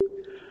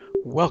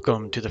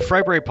Welcome to the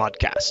Friberry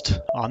Podcast.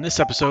 On this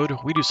episode,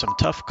 we do some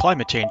tough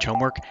climate change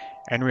homework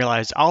and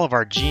realize all of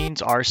our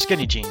genes are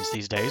skinny jeans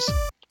these days.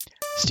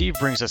 Steve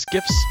brings us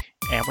gifts,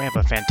 and we have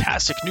a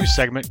fantastic news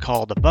segment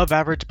called Above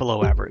Average,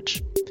 Below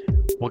Average.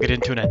 We'll get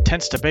into an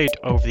intense debate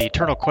over the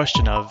eternal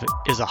question of,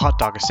 is a hot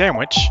dog a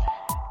sandwich?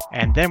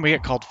 And then we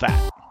get called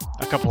fat.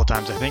 A couple of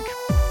times, I think.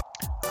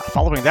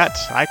 Following that,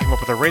 I come up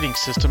with a rating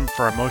system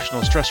for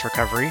emotional stress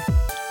recovery.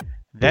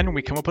 Then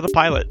we come up with a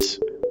pilot.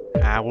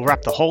 We'll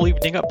wrap the whole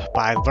evening up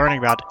by learning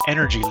about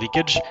energy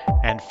leakage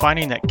and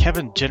finding that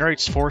Kevin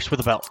generates force with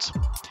a belt.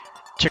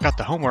 Check out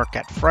the homework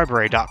at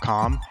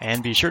friberry.com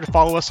and be sure to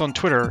follow us on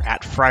Twitter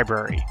at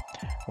Friberry.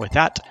 With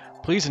that,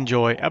 please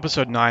enjoy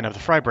episode 9 of the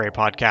Friberry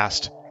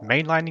Podcast,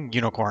 Mainlining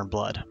Unicorn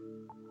Blood.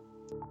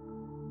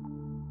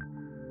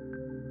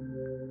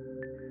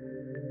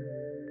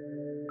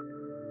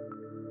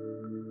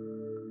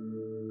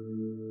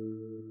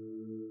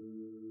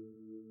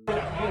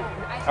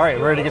 All right,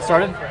 ready to get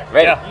started?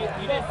 Ready.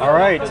 Yeah. All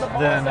right,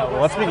 then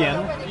let's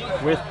begin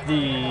with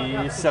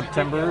the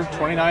September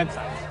 29th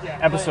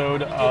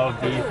episode of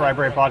the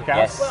Friberry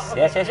Podcast.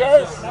 Yes.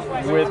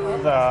 With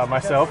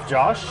myself,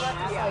 Josh,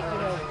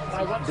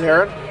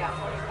 Darren,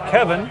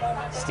 Kevin,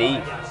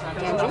 Steve.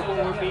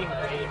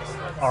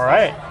 All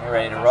right. We're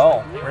ready to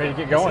roll. Ready to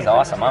get going. This is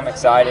awesome. I'm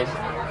excited.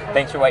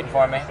 Thanks for waiting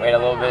for me. We had a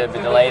little bit of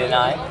a delay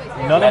tonight.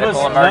 None of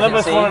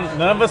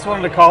us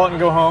wanted to call it and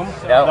go home.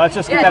 No. Let's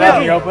just get that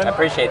out in the open. I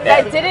appreciate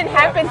that. That didn't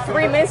happen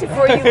 3 minutes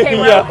before you came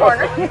around the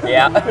corner.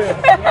 Yeah.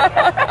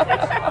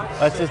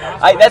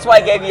 That's why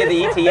I gave you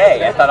the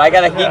ETA. I thought I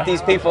got to keep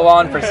these people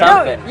on for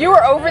something. No, you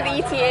were over the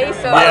ETA,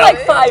 so like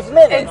 5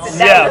 minutes.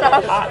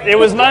 It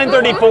was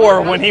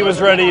 9:34 when he was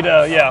ready to.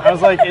 I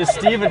was like, is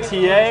Steve a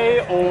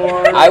TA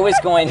or? I was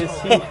going to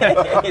see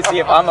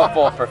if I'm a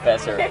full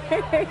professor.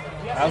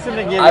 I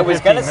was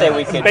going to say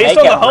we could based make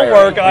on the up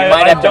homework. We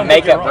might have to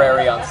make up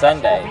Brary on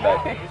Sunday,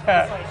 but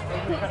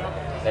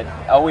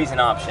that's always an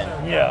option.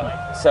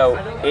 Yeah. So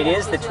it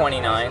is the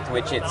 29th,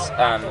 which it's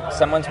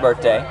someone's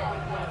birthday.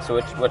 So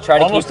we'll try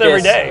to almost keep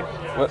this. Every day.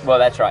 Well,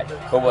 that's right.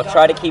 But we'll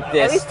try to keep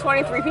this at least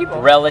 23 people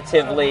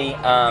relatively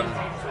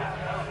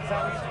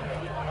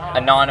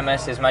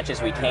anonymous as much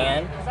as we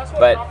can.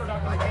 But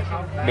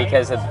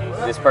because of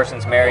this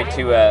person's married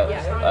to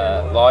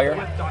a lawyer,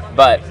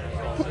 but.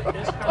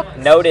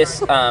 Notice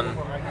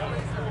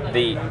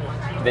the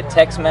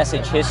text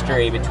message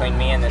history between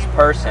me and this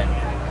person.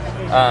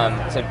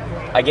 So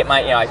I get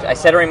my, I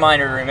set a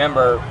reminder to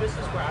remember,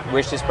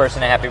 wish this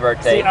person a happy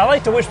birthday. See, I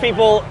like to wish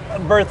people a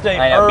birthday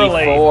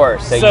early before,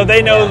 so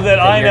they know that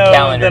I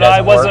know that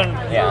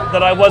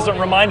I wasn't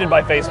reminded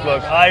by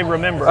Facebook. I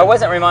remember. I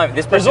wasn't reminded.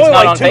 This person's There's only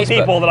not like on two Facebook.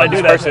 people that I do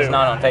this that person's to.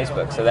 not on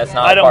Facebook, so that's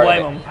not. I don't part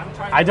blame of it.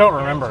 them. I don't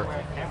remember.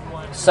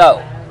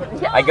 So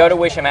I go to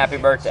wish him happy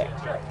birthday.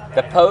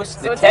 The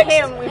post, so the text.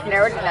 It's a him. We've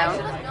narrowed it down.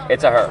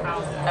 It's a her.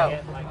 Oh.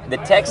 The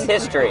text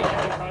history.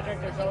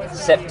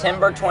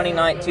 September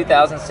 29th,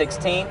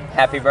 2016.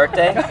 Happy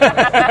birthday.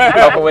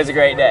 Hope it was a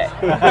great day.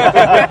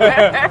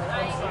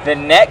 The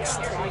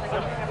next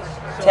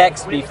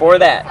text before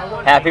that.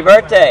 Happy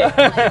birthday.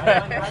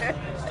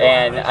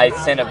 And I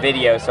sent a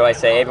video, so I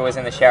say Ava was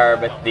in the shower,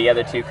 but the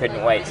other two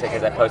couldn't wait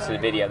because I posted a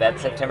video.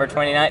 That's September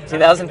 29th,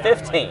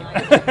 2015.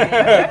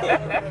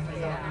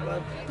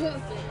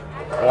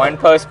 One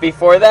post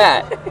before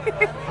that.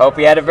 Hope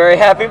you had a very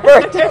happy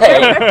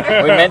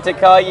birthday. We meant to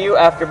call you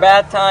after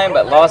bath time,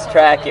 but lost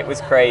track. It was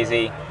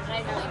crazy.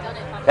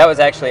 That was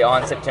actually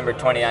on September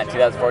 29,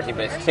 2014,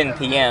 but it's 10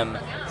 p.m.,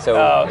 so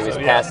it was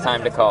past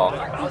time to call.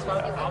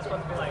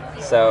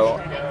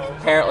 So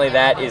apparently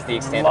that is the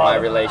extent of my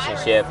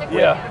relationship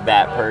with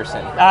that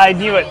person. I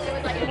knew it.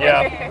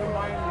 Yeah.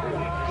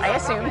 I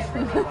assumed.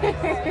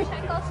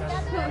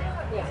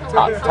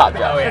 Top job. Top.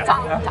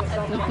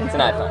 It's an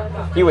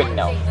iPhone. You wouldn't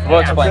know. We'll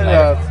explain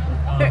later.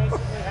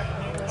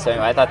 So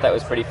anyway, I thought that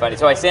was pretty funny.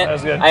 So I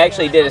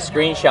actually did a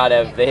screenshot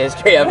of the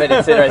history of it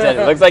and said,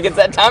 it looks like it's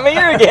that time of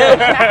year again.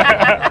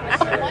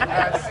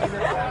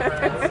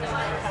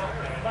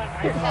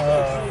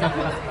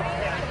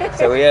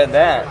 So we had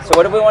that. So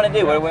what do we want to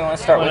do? What do we want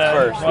to start with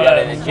first? We got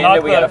an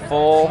agenda. We got a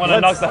full. Want to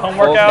knock the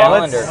homework out?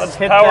 Calendar. Let's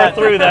power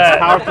through that.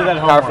 Power through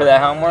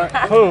that homework.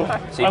 Ooh,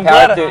 So you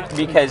power through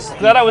because.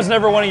 Glad I was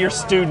never one of your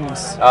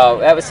students. Oh,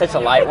 that was such a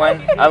light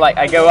one.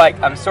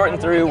 I'm sorting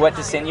through what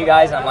to send you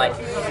guys. I'm like,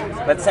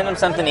 let's send them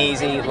something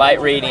easy, light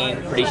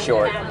reading, pretty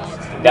short.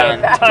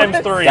 Done. Times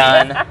 3.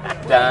 Done.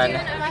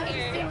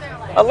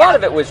 A lot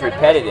of it was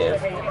repetitive.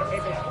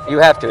 You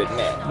have to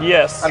admit.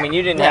 Yes. I mean,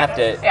 you didn't have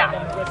to.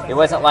 Yeah. It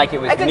wasn't like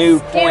it was new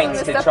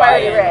points to try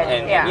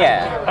and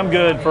yeah. I'm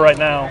good for right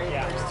now.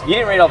 You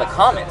didn't read all the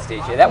comments,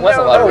 did you? That was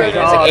a lot of reading.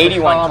 It was like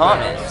 81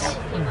 comments.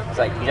 It's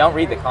like, you don't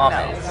read the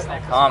comments. The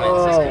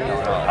comments is going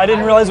on. I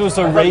didn't realize it was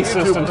so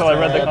racist until I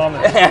read the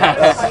comments.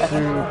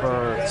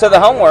 Super. So the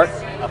homework,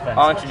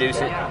 I'll introduce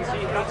it.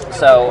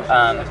 So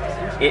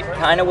it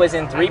kind of was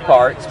in 3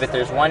 parts, but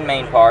there's one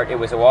main part. It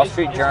was a Wall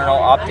Street Journal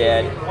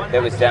op-ed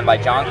that was done by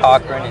John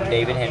Cochran and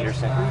David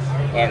Henderson,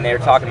 and they're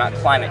talking about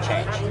climate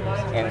change.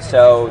 And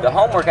so the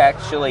homework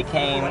actually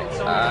came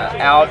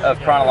out of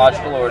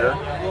chronological order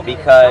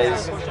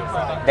because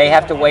they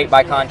have to wait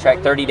by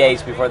contract 30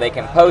 days before they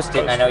can post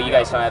it. And I know you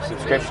guys don't have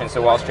subscriptions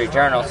to Wall Street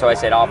Journal, so I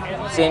said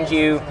I'll send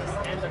you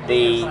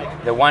the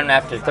one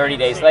after 30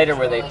 days later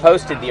where they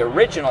posted the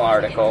original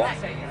article,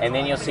 and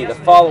then you'll see the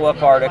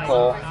follow-up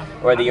article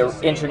or the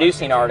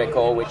introducing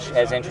article, which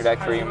has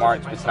introductory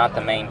remarks, but it's not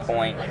the main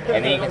point.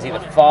 And then you can see the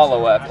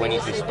follow-up when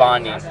he's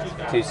responding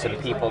to some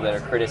people that are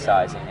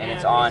criticizing. And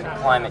it's on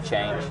climate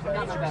change.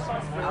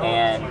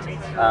 And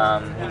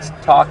he's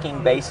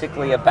talking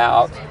basically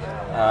about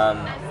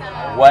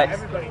what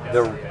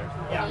the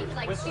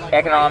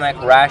economic,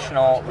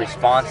 rational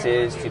response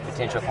is to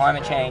potential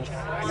climate change,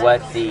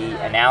 what the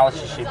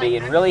analysis should be,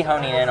 and really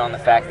honing in on the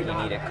fact that you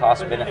need a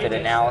cost-benefit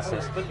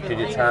analysis to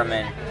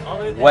determine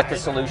what the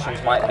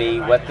solutions might be,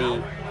 what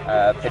the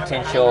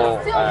potential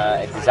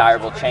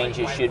desirable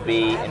changes should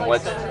be, and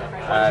what's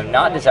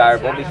not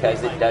desirable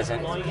because the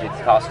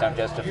costs don't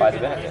justify the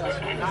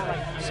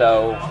benefits.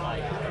 So,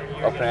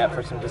 open it up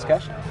for some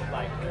discussion.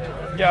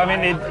 Yeah, I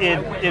mean,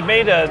 it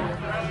made a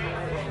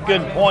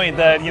good point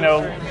that, you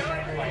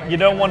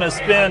don't want to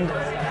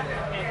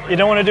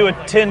do a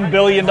 $10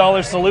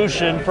 billion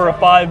solution for a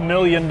 $5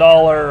 million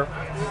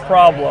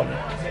problem,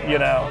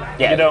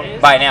 Yeah, you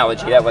don't. By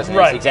analogy, that wasn't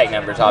Right. his exact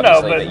numbers,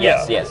 obviously, No, but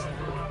yes.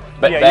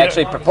 But, Yeah, but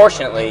actually,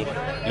 proportionately,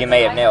 you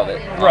may have nailed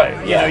it.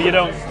 Right. Yeah. You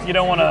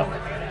don't want to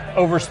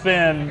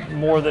overspend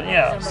more than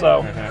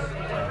So,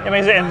 I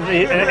mean, and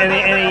he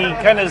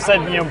kind of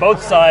said,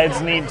 both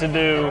sides need to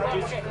do.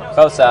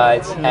 Both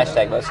sides.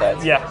 Hashtag both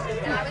sides. Yeah.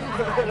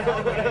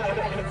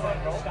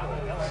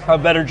 A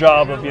better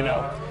job of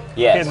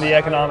Yes. hitting the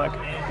economic.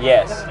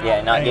 Yes.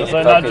 Yeah. Not getting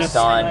So not focused just-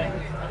 on.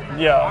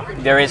 Yeah.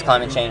 There is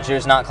climate change.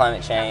 There's not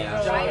climate change,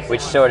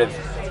 which sort of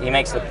he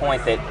makes the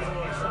point that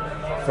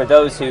for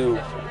those who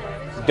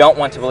don't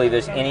want to believe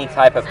there's any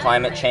type of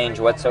climate change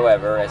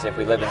whatsoever, as if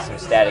we live in some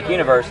static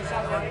universe,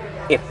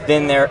 if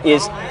then there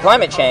is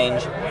climate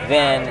change,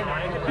 then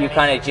you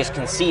kind of just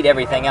concede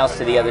everything else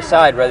to the other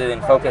side rather than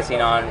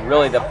focusing on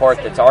really the part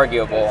that's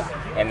arguable,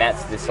 and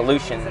that's the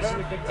solutions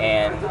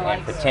and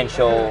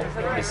potential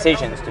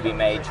decisions to be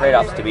made,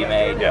 trade-offs to be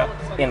made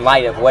in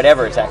light of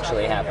whatever is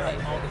actually happening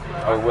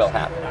or will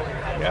happen.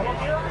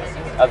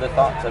 Yeah. Other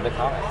thoughts, other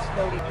comments?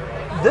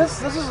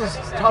 This is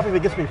a topic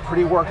that gets me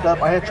pretty worked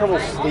up. I had trouble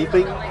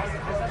sleeping.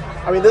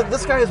 I mean,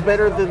 this guy is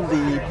better than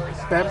the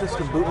Baptist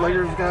and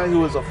bootleggers guy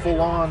who is a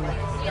full-on,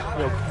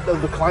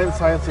 the climate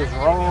science is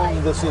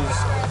wrong. This is,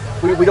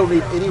 we don't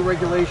need any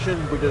regulation.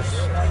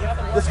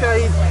 This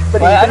guy,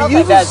 but Well, I he don't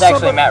uses think that's some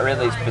actually of- Matt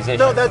Ridley's position.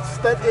 No, that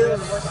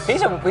is.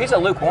 He's a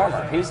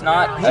lukewarmer. He's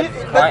not a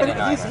But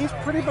climate he's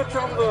pretty much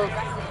on the.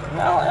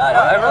 No,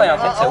 I really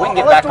don't think so. We can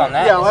get I'll have back on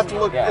that. Yeah, I'll have to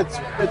look. Yeah.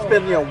 It's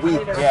been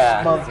weeks,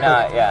 Yeah, months. no,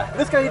 but yeah.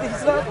 This guy,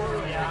 he's not.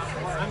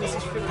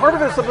 Part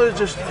of it is something that's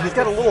just he's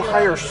got a little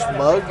higher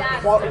smug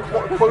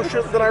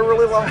quotient that I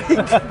really like.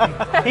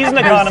 He's an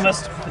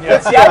economist.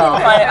 See,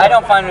 I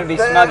don't find him to be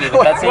smuggy,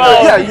 but that's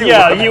Well,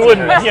 interesting. you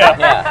wouldn't. Yeah.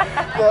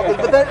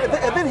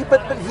 Yeah.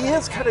 But he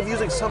is kind of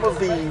using some of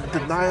the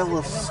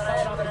denialist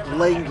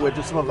language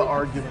of some of the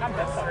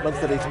arguments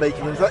that he's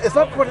making. It's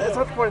not quite.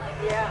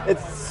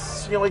 It's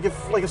like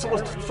if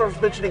someone starts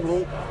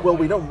mentioning, well,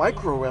 we know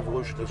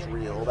microevolution is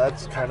real.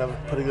 That's kind of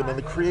putting them in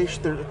the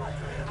creation.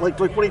 Like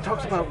when he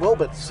talks about,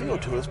 but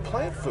CO2 is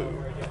plant food.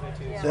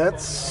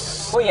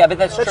 That's Well, yeah, but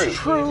that's That's true.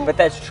 true. But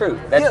that's true.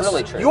 That's yes,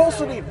 really true. You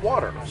also need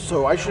water,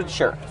 so I should.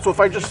 Sure. So if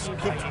I just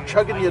keep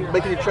chugging you and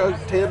making you chug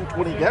 10,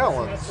 20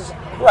 gallons.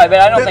 Right, but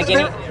I don't There- think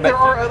any. there But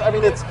are. I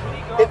mean, it's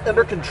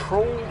under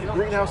controlled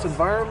greenhouse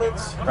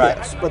environments. Right.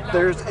 Yes, but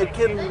it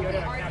can.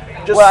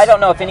 Just, well, I don't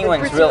know if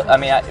anyone's increase really. it. I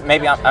mean, I may I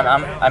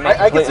can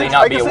completely see-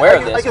 not I be can see- aware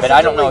of I this, can but see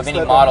I the don't know of links any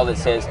that- model that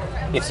says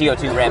if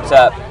CO2 ramps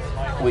up,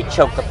 we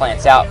choke the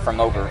plants out from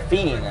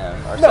overfeeding them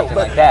or No, something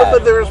but, like that.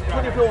 but there's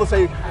plenty of people that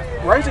say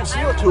rising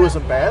CO2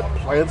 isn't bad.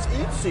 Plants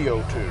eat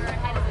CO2.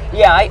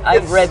 Yeah, I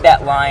It's- read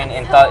that line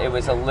and thought it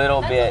was a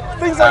little bit.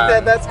 Things like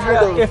that. That's kind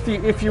of.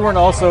 If you weren't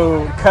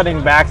also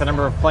cutting back the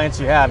number of plants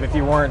you have, if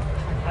you weren't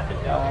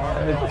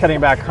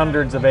cutting back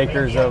hundreds of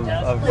acres of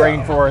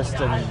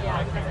rainforest and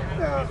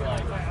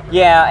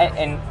Yeah,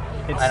 and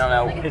It's- I don't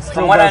know. it still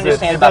From what I doesn't-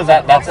 understand it about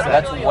that, doesn't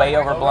that's offset. way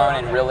overblown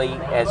and really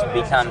has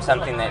become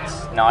something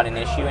that's not an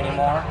issue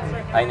anymore.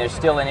 I mean, there's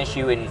still an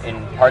issue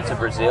in parts of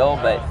Brazil,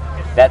 but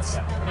that's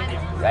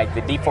like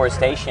the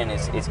deforestation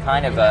is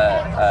kind of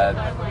a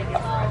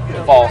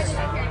false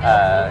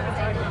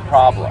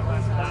problem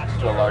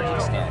to a large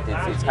extent.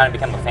 It's kind of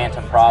become a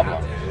phantom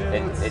problem.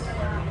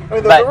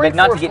 But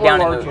not to get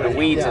down into the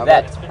weeds of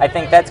that. I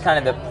think that's kind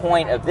of the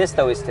point of this,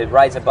 though, is to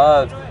rise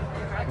above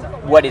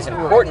what is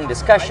important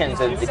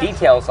discussions of the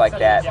details like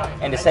that,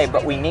 and to say,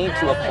 but we need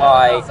to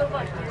apply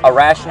a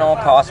rational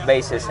cost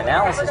basis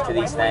analysis to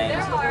these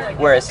things,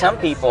 whereas some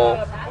people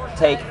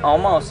take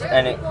almost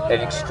an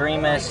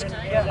extremist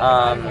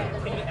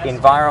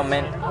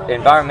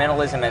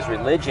environmentalism as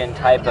religion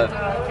type of,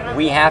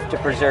 we have to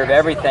preserve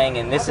everything,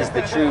 and this is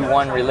the true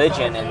one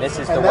religion, and this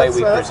is the way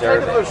we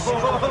preserve it.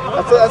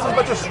 That's as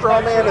much a straw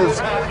man as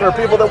there are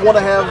people that want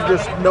to have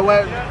just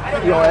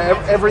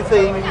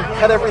everything,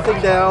 cut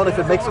everything down. If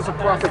it makes us a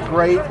profit,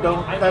 great.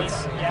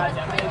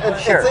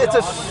 It's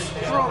a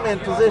straw man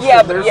position.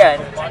 Yeah, but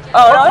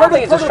I don't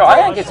think it's a straw.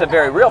 I think it's a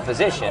very real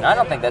position. I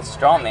don't think that's a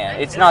straw man.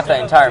 It's not the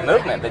entire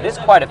movement, but there's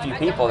quite a few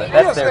people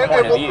that's their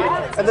point of view.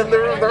 And then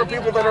there are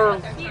people that are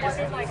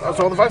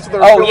so on the vice.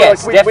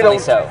 Definitely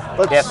so.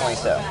 Definitely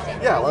so.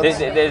 Yeah,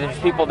 there's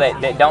people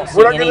that don't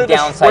see any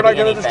downside to anything. We're not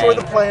going to destroy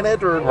the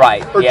planet, or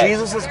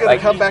Jesus is going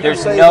to come back and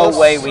save us. There's no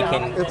way we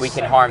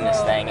can harm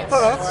this thing.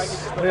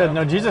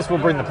 Jesus will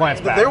bring the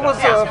plants back. There was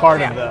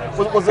part of the.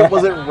 Was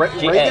it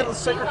Reagan's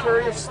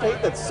Secretary of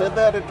State that said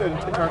that in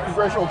our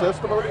congressional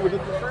testimony? We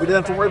didn't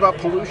have to worry about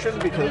pollution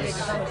because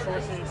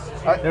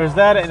there was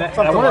that, and I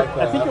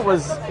think it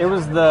was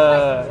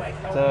the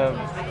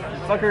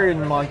fucker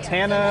in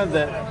Montana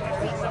that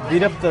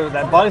beat up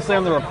that body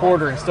slammed the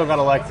reporter and still got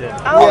elected.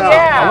 Oh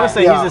yeah. I want to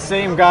say he's the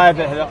same guy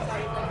that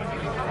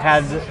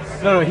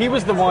he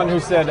was the one who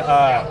said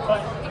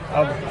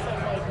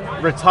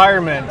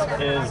retirement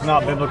is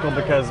not biblical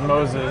because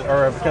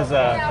Noah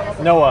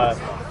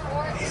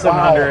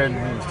 700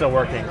 and still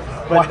working.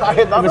 But I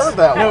had not heard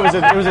that one.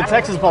 It was a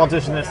Texas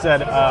politician that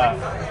said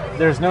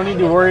there's no need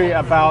to worry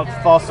about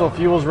fossil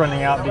fuels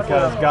running out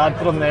because God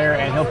put them there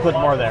and He'll put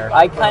more there.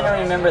 I kind of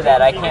remember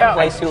that. I can't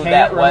place who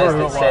that was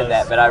that said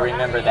that, but I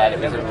remember that. It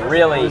was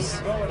really...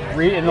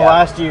 in the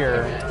last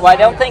year. Well, I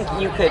don't think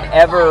you could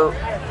ever...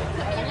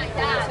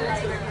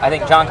 I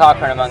think John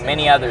Cochran, among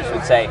many others,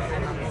 would say,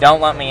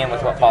 don't lump me in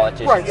with what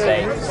politicians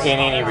say in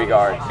any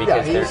regard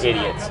because they're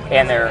idiots.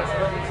 And they're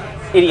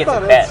idiots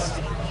at best.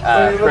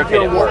 Crooked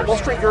at worst. Wall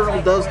Street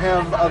Journal does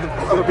have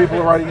other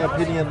people writing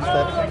opinions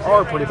that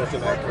are pretty much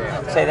in that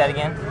camp. Say that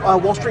again?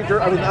 Wall Street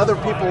Journal. I mean, other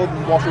people in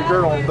the Wall Street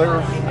Journal.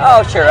 They're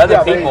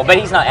other people, but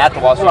he's not at the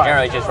Wall Street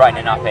Journal. He's just writing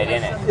an op-ed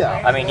in it.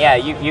 Yeah. I mean,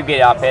 you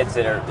get op-eds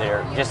that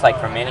are just like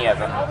for many of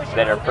them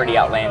that are pretty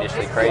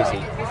outlandishly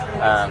crazy,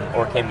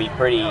 or can be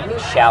pretty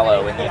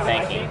shallow in their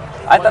thinking.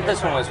 I thought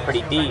this one was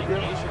pretty deep.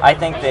 I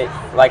think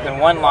that, like in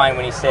one line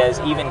when he says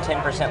even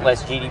 10%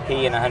 less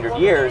GDP in 100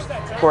 years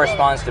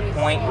corresponds to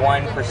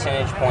 0.1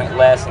 percentage point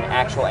less in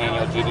actual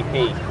annual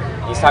GDP.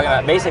 He's talking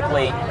about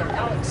basically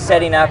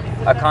setting up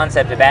a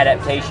concept of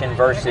adaptation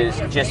versus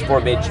just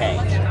forbid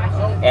change.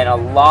 And a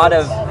lot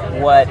of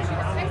what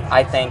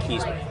I think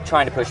he's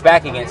trying to push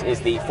back against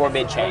is the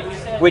forbid change,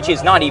 which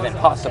is not even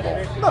possible.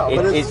 No,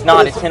 it's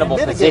not a tenable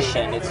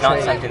position. It's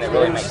not something that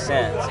really makes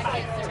sense.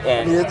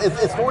 And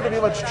it's going to be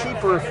much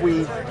cheaper if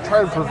we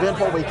try to prevent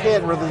what we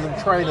can rather than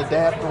try and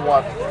adapt to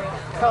what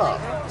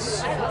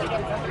comes.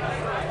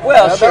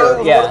 Well,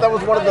 that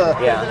was one of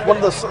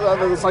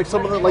the it's like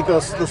some of the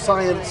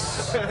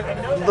science,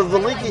 the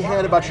link he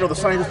had about the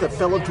scientist that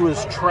fell into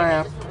his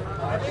trap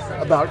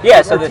about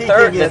so the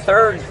third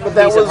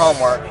piece of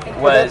homework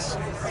was.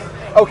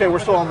 Okay, we're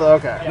still on the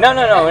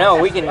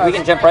No. We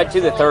can jump right to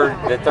the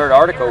third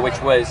article,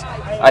 which was,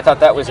 I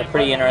thought that was a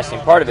pretty interesting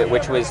part of it,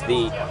 which was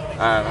the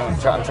I'm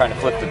trying to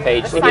flip the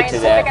page to get to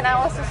that.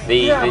 Analysis?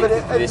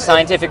 The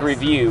scientific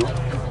review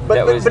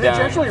that was done. Did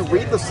you actually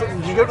read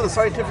did you go to the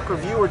scientific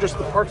review or just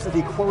the parts that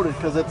he quoted?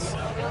 Because it's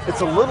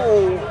a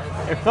little.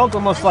 It felt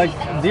almost like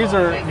this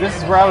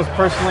is where I was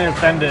personally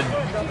offended.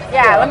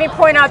 Yeah, let me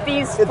point out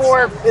these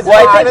four.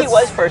 Well, I think he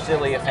was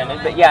personally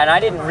offended, but and I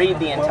didn't read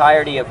the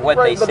entirety of what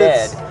they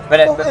said. But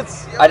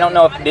I don't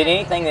know if did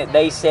anything that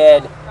they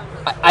said.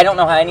 I don't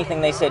know how anything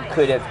they said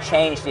could have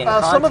changed in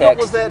context. Some of it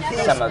was that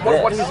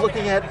what he's this.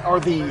 looking at are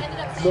the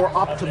more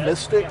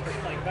optimistic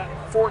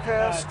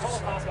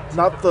forecasts,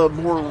 not the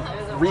more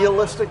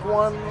realistic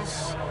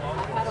ones.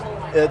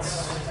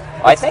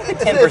 I think the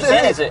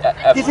 10% is a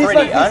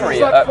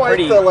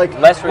pretty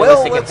less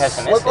realistic and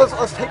pessimistic.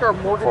 Let's take our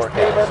mortgage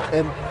payment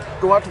and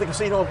go out to the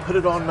casino and put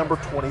it on number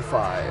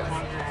 25,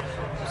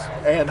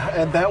 and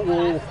that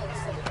will.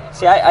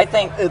 See, I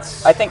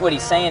think what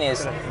he's saying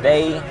is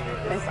they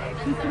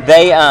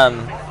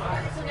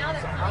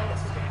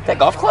that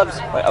golf clubs?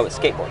 Oh, it's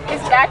skateboard. His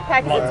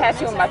backpack is a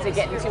tattoo I'm about to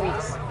get in 2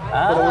 weeks.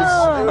 But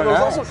it was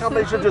also a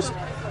combination of just.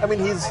 I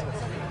mean,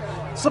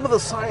 some of the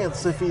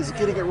science. If he's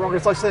getting it wrong,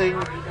 it's like saying,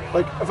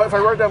 like if I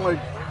write down we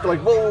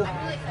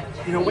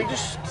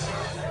just.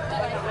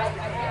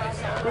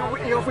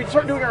 If we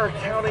start doing our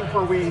accounting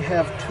where we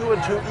have 2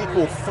 and 2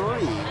 equal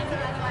 3.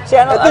 See,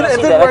 I don't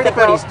see that. I think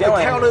what he's doing.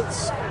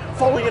 Accountants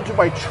falling into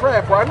my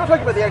trap, where I'm not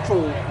talking about the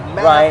actual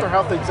math or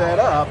how things add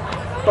up,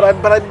 but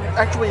I'm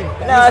actually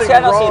I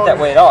don't see it that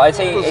way at all. I'd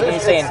say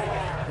he's saying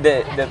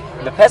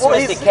the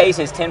pessimistic case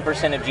is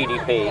 10% of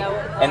GDP,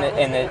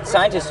 and the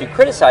scientists who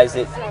criticized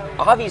it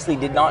obviously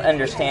did not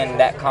understand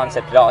that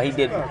concept at all.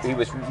 He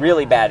was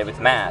really bad with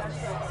math,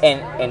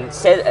 and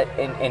said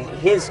and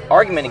his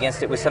argument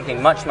against it was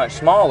something much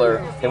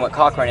smaller than what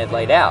Cochran had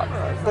laid out,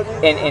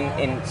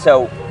 and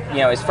so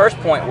his first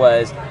point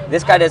was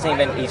This guy doesn't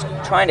even. He's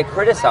trying to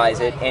criticize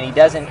it, and he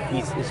doesn't.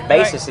 His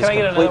basis is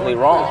completely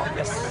wrong.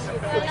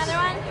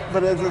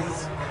 But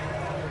it's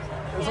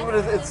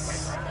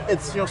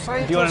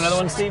scientists. Do you want another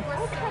one, Steve?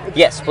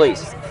 Yes,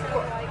 please.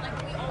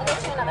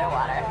 Another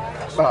water.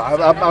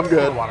 I'm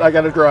good. I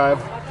got to drive.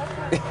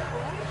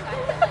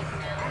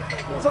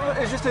 So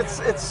it's just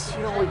it's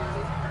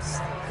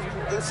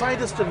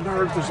scientists and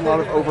nerds. There's a lot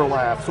of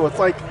overlap. So it's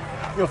like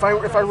if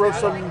I wrote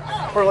some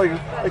or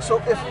like so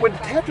if when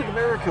Captain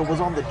America was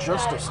on the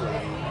Justice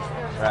League.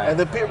 Right. And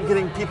then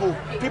people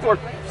are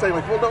saying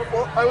like,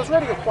 well, I was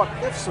writing a what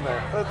if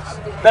scenario.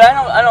 But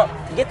I don't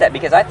get that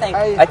because I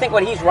think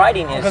what he's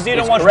writing is because you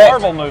don't is watch correct.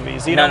 Marvel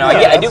movies. No,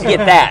 I do get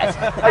that.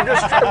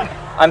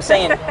 I'm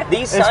saying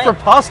these. It's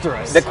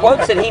preposterous. The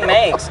quotes that he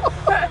makes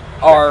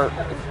are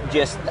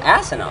just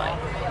asinine.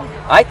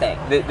 I think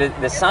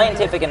the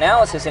scientific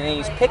analysis, and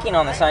he's picking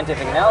on the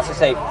scientific analysis.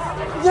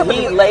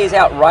 He lays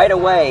out right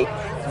away.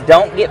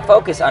 Don't get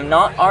focused. I'm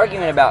not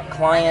arguing about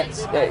climate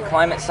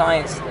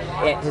science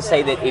to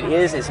say that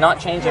it's not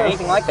changing or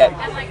anything like that.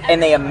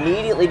 And they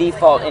immediately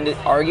default into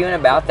arguing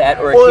about that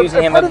or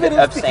accusing him of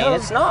saying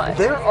it's not.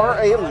 There are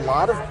a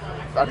lot of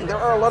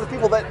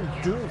people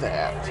that do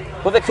that.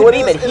 Well, it could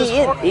be, but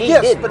he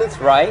did, but it's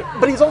right?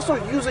 But he's also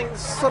using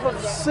some of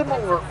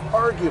similar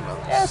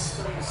arguments.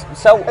 Yes.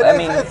 So And I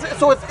mean, it's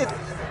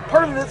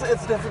part of it.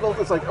 It's difficult.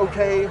 It's like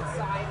okay,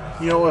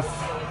 if.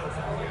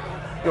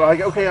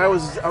 I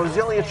was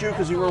yelling at you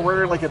because you were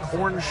wearing like an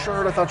orange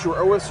shirt. I thought you were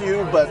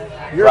OSU, but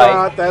you're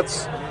not.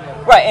 That's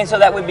right, and so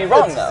that would be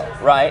wrong, though,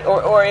 right?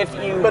 Or if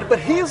you. But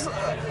he's.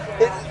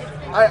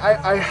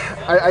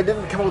 I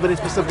didn't come up with any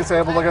specific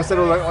examples. Like I said,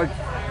 it was like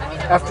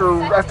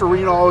after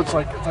reading all, it's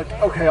like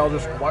okay, I'll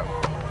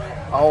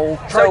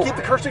try to keep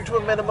the cursing to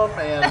a minimum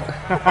and.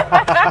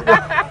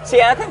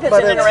 See, I think that's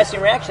an interesting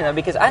reaction though,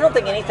 because I don't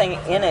think anything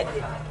in it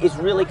is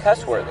really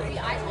cuss worthy.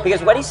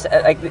 Because what he's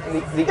like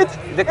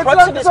the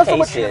crux of his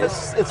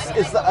case is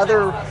it's the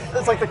other.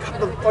 It's like the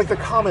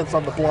comments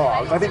on the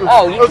blog. I think. You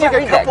can't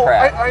read that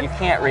crap. You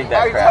can't read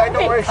that crap. I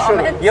know I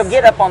should. You'll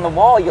get up on the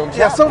wall. You'll jump.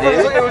 Yeah,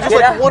 sometimes dude. it was just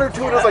like one or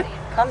two, and it was like.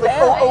 Come like,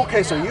 down. oh,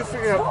 okay, so you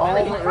figured out all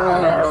the...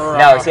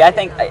 No, see, I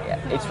think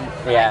it's...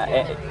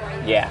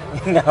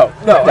 No,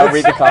 don't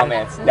read the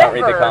comments. Don't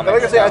read the comments.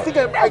 Like I say, I think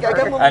I got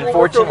a little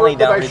Unfortunately, more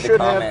than I don't read the should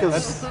have,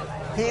 comments.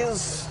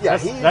 because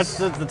That's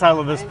the title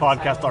of this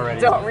podcast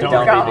already. Don't read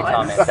the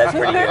comments. That's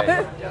pretty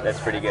good. That's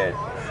pretty good.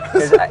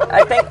 Because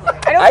I think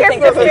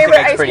your the favorite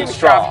makes ice pretty cream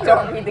strong. shop.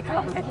 Don't read the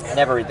comments.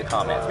 Never read the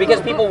comments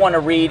because people want to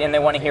read and they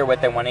want to hear what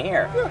they want to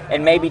hear.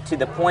 And maybe to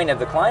the point of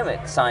the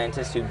climate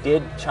scientists who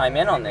did chime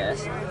in on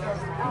this,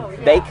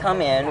 they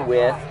come in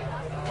with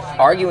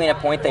arguing a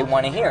point they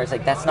want to hear. It's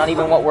like, that's not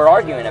even what we're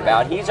arguing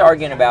about. He's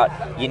arguing about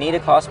you need a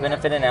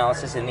cost-benefit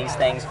analysis, and these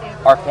things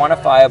are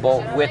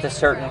quantifiable with a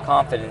certain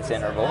confidence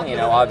interval.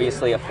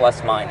 Obviously a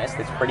plus-minus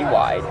that's pretty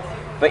wide.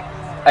 But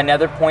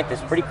another point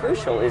that's pretty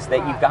crucial is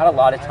that you've got a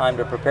lot of time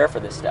to prepare for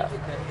this stuff.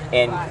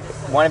 And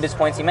one of his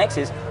points he makes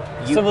is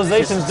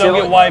civilizations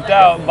don't get wiped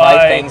out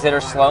by things that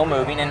are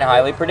slow-moving and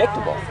highly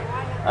predictable.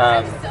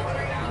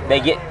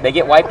 They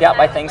get wiped out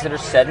by things that are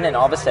sudden and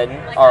all of a sudden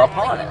are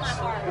upon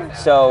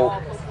us. So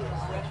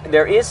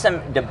there is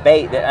some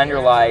debate that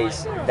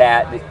underlies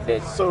that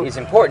is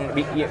important.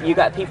 You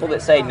got people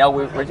that say, no,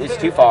 it's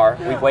too far.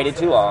 We've waited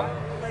too long.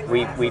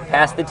 We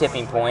passed the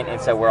tipping point,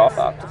 and so we're all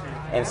fucked.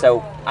 And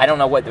so I don't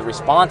know what the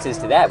response is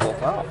to that. Well,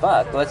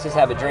 fuck, let's just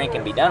have a drink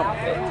and be done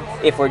with it.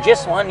 If we're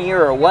just 1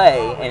 year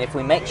away, and if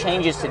we make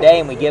changes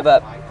today and we give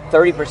up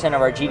 30%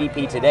 of our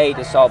GDP today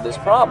to solve this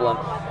problem,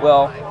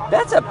 well,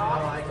 that's a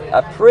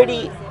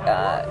pretty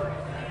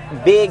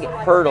big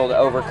hurdle to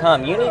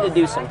overcome. You need to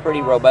do some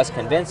pretty robust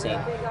convincing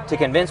to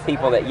convince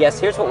people that, yes,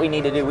 here's what we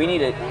need to do. We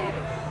need to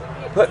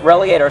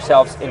relegate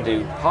ourselves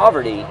into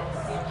poverty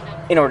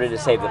in order to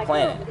save the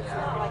planet.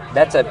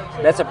 That's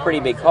a pretty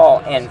big call,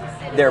 and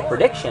their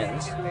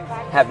predictions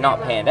have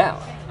not panned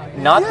out.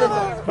 Not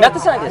the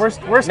scientists.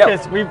 Worst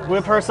case, we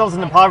whip ourselves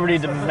into poverty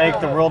to make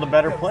the world a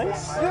better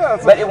place. Yeah,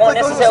 but it won't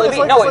necessarily be.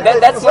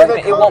 That's the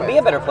argument. It won't be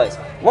a better place.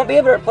 It won't be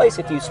a better place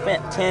if you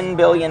spent $10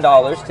 billion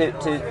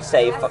to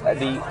save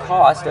the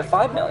cost of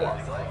 $5 million,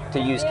 to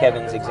use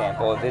Kevin's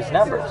example of his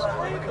numbers.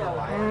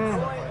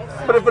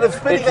 But if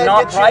spending it's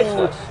not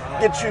priceless.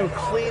 Get you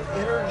clean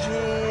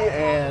energy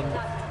and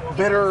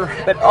better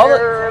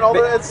air and all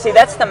that. See,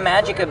 that's the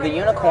magic of the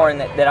unicorn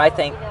that I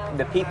think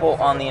the people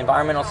on the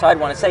environmental side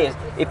want to say is,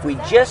 if we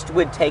just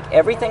would take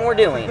everything we're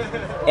doing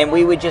and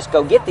we would just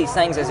go get these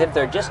things as if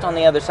they're just on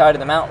the other side of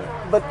the mountain,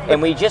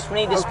 and we just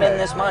need to spend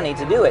this money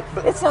to do it.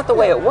 It's not the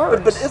way it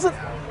works. But isn't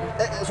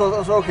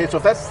so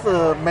if that's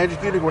the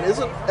magic unicorn,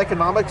 isn't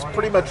economics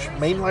pretty much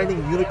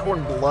mainlining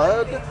unicorn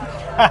blood?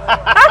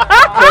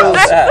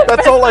 Because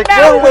that's all like.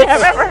 I've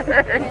ever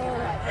heard.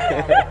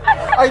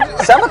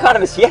 Some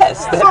economists,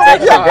 yes, that's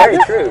actually very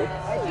true.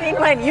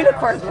 Mainline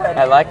unicorn blood.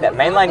 I like that.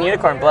 Mainline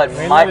unicorn blood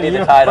might be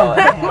the title.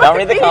 Don't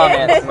read the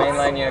comments.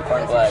 Mainline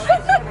unicorn blood.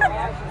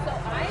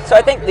 So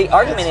I think the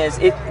argument is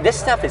this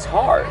stuff is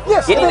hard.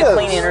 Yes, Getting it to is.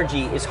 clean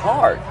energy is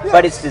hard, Yes.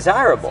 but it's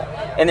desirable.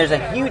 And there's a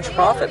huge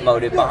profit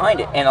motive behind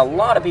it, and a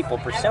lot of people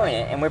pursuing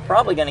it, and we're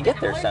probably going to get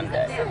there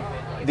someday.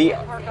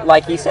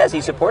 Like he says,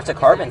 he supports a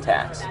carbon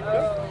tax.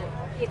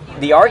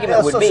 The argument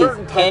Yes, would a be,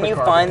 certain type can of you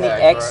carbon find the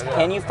tax, right, yeah.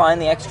 can you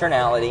find the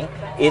externality?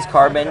 Is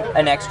carbon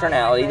an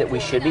externality that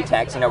we should be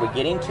taxing? Are we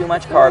getting too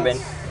much carbon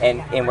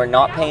and we're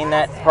not paying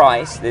that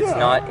price? That's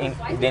not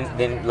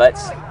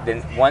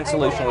then one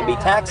solution would be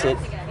tax it,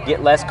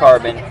 get less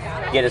carbon,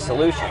 get a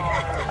solution.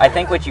 I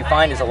think what you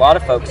find is a lot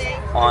of folks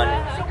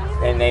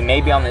and they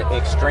may be on the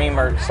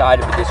extremer side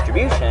of the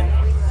distribution,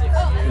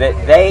 that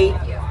they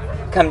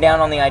come down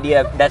on the idea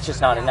of that's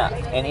just not enough.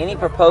 And any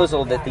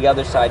proposal that the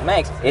other side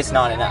makes, it's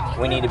not enough.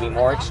 We need to be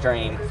more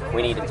extreme.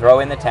 We need to throw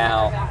in the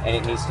towel, and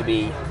it needs to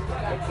be.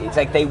 It's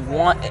like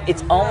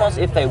it's almost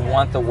if they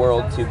want the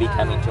world to be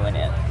coming to an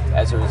end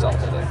as a result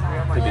of it,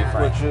 to be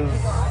frank. Which is,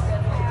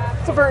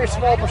 it's a very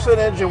small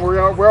percentage, and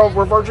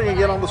we're verging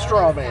again on the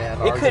straw man.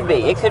 It could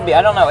be.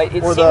 I don't know. It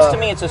seems to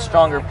me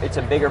it's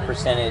a bigger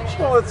percentage.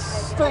 Well,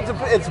 it's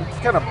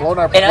kind of blown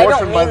out of And I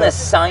proportion don't by mean the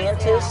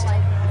scientist.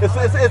 It's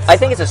I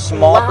think it's a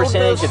small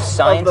percentage of loudness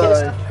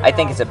scientists. the- I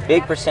think it's a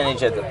big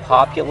percentage of the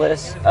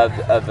populace, of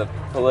the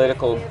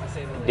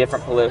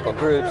different political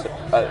groups,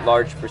 a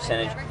large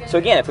percentage. So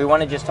again, if we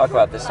want to just talk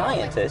about the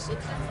scientists,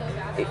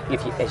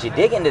 as you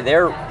dig into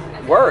their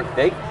work,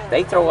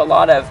 they throw a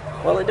lot of,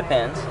 well, it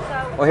depends.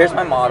 Well, here's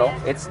my model.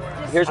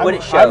 Here's what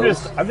it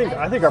shows. I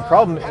think our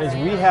problem is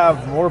we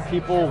have more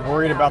people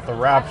worried about the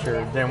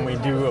rapture than we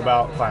do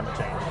about climate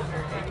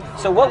change.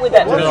 So what would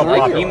that General mean? Like,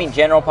 populace. you mean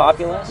general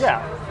populace?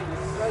 Yeah.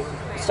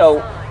 So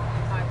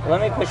let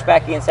me push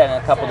back against that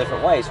in a couple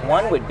different ways.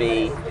 One would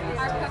be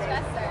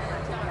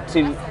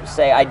to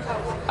say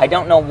I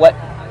don't know what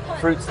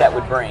fruits that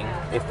would bring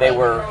if they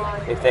were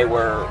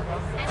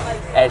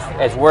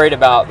as worried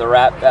about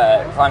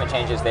the climate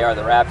change as they are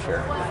the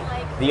rapture.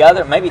 The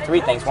other, maybe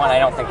three things. One, I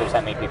don't think there's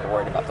that many people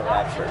worried about the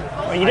rapture.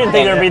 Well, you didn't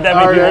think there'd be that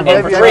many Alright,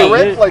 people. maybe And I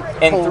read, like,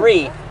 and whole-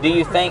 three, do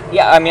you think?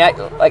 Yeah, I mean,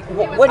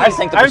 what do you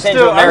think the I'm percentage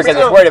still- of America I'm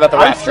that's still- worried about the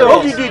I'm rapture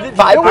still- is? Did you know-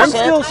 5%, I'm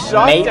still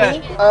shocked maybe.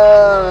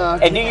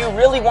 at- And do you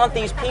really want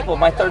these people?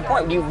 My third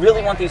point: do you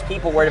really want these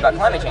people worried about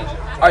climate change?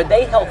 Are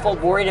they helpful?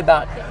 Worried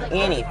about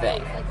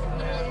anything?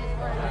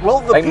 well,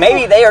 the Like people-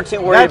 maybe they are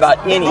too worried about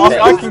anything.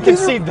 I can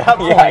concede that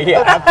point.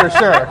 Yeah. For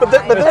sure. But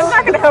there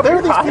not gonna help are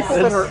your these cause. people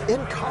that are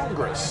in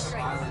Congress,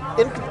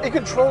 in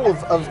control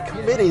of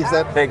committees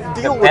that The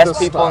deal with best this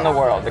people stuff. in the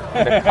world, the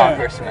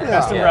congressmen. Yeah.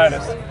 The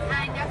Yes.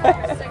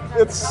 brightest.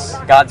 It's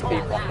God's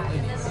people.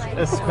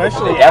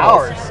 Especially The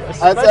devils. ours.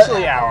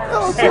 Especially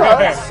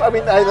ours. I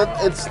mean,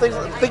 it's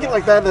thinking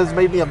like that has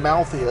made me a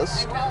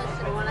Maltheist.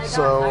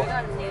 So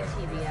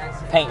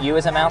Paint you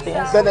as a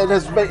Maltheist? then it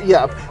has made,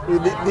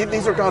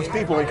 these are God's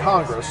people in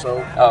Congress.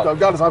 So Oh.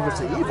 God is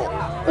obviously evil.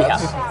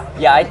 That's,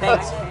 Yeah, I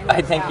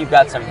think you've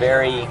got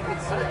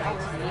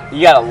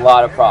you got a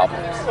lot of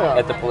problems Yeah.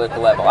 at the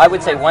political level. I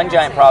would say one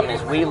giant problem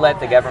is we let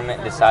the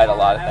government decide a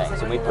lot of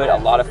things, and we put a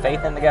lot of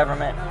faith in the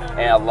government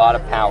and a lot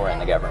of power in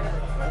the government.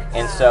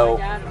 And so,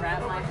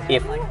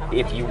 if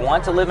you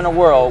want to live in a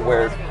world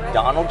where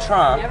Donald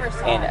Trump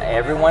and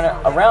everyone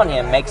around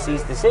him makes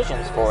these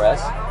decisions for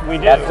us, We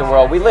do. that's the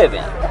world we live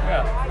in.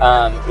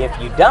 Yeah. If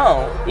you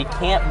don't, it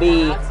can't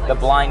be the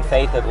blind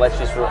faith of let's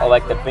just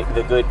elect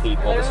the good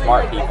people, the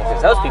smart people,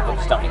 because those people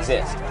just don't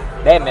exist.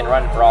 They haven't been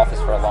running for office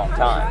for a long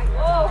time.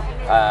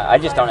 I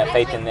just don't have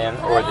faith in them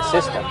or the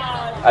system.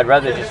 I'd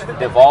rather just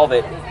devolve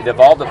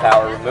the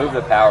power, remove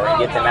the power, and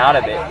get them out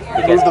of it,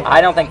 because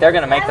I don't think they're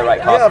going to make the right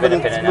but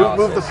cost-benefit it's analysis.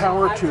 move the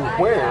power to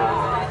where?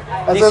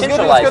 As it's going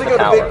Decentralize to the go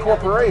to power. big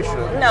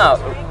corporations. No,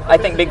 I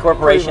think big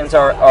corporations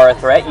are a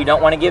threat. You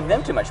don't want to give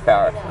them too much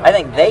power. I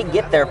think they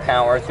get their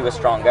power through a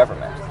strong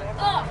government.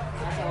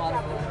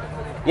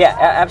 Yeah,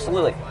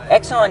 absolutely.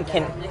 At the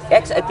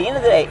end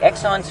of the day,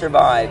 Exxon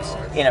survives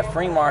in a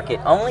free market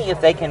only if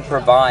they can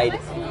provide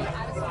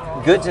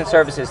goods and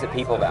services that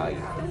people value,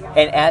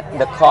 and at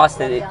the cost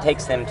that it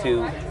takes them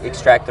to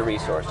extract the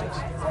resources.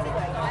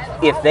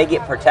 If they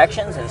get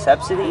protections and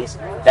subsidies,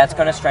 that's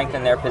going to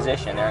strengthen their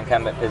position, their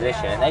incumbent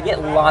position, and they get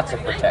lots of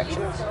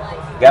protections.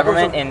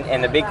 Government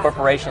and the big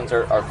corporations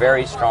are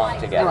very strong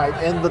together. Right,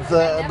 and but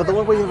the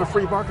only way you have a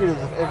free market is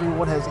if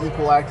everyone has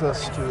equal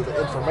access to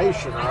the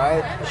information,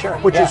 right? Sure,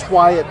 Which yeah. is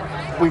why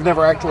we've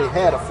never actually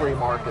had a free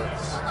market.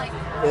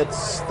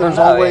 There's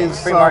No,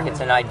 always free market's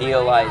an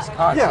idealized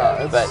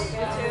concept,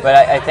 but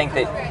I think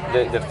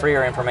that the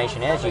freer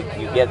information is,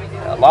 you get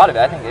a lot of it.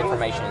 I think the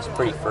information is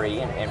pretty free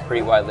and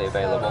pretty widely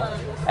available.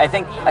 I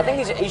think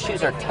these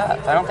issues are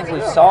tough. I don't think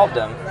we've solved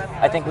them.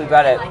 I think we've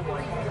got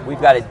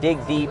to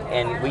dig deep,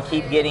 and we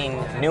keep getting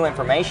new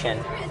information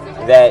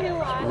that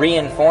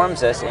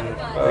reinforms us and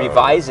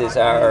revises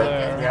our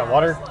Yeah,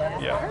 water.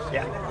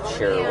 Yeah.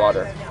 sure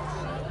water.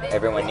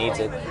 Everyone needs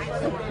it.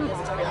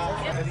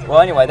 Well,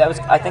 anyway,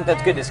 I think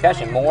that's good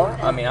discussion. More?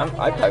 I mean,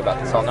 I'd talk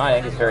about this all night. I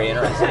think it's very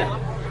interesting.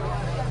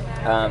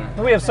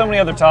 We have so many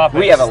other topics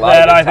We have a lot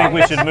that of I good think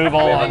we topics. should move We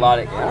have a on. lot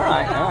of. All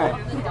right.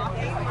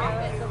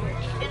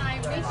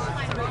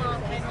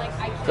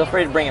 Feel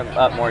free to bring him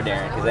up more,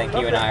 Darren, because I think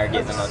you and I are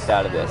getting the most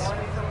out of this.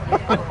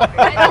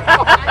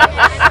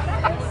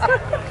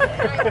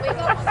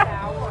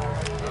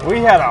 We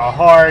had a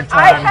hard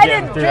I time had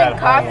getting to through drink that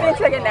coffee and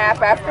homework. take a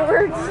nap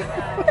afterwards.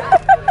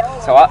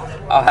 So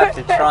I'll have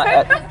to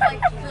try.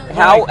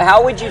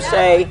 How would you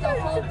say?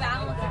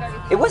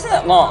 It wasn't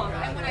that long.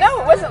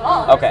 No, it wasn't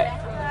long. Okay.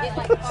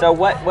 So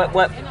what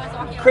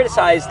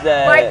criticize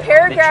the My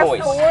paragraph the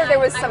choice? 4, there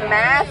was some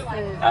math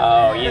and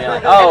Oh, you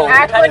know. Oh,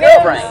 and kind of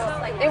your brain.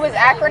 acronyms. It was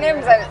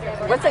acronyms.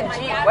 And what's a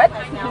G? What?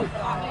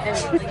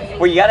 And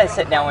Well, you got to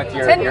sit down with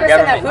your 10%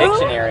 government of who?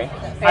 dictionary.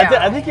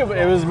 I think it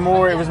was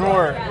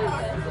more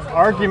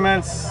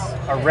arguments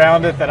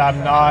around it that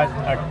I'm not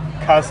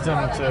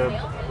accustomed to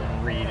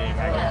reading,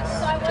 I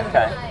guess.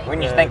 Okay.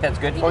 Wouldn't you think that's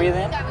good for you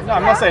then? No,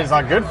 I'm not saying it's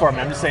not good for me.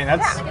 I'm just saying It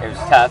was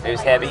tough. It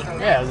was heavy.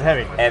 yeah, it was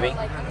heavy. Heavy.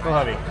 A little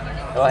heavy.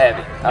 A little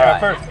heavy. All Yeah,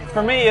 right.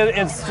 for me,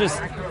 it's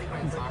just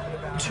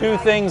two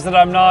things that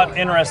I'm not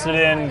interested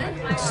in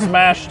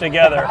smashed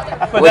together.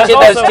 But Which that's of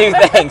those also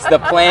two things? The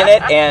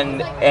planet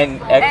and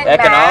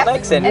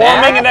economics and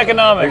warming and math?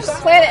 economics.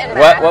 There's- planet and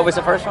math. What was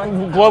the first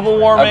one? Global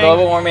warming.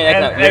 Global warming and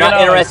economics. You're not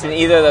economics. interested in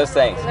either of those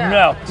things.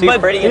 No. Too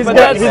pretty He's but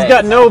got, that's he's it.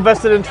 got no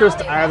vested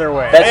interest either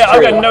way. That's Yeah,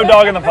 I've true. got no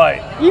dog in the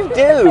fight. You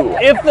do.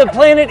 If the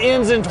planet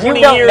ends in 20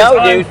 don't years, know,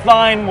 I'm dude.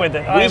 fine with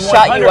it. We I'm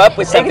shot you 100 up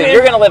with something.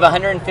 You're going to live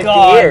 150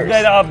 God, years.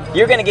 that,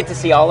 You're going to get to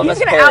see all of He's us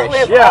gonna perish.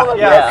 outlive Yeah, all of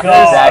yeah. us.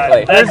 God,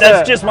 Exactly. That's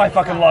There's a- just my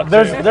fucking luck.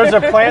 There's too.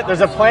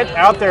 a plant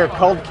out there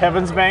called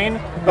Kevin's Bane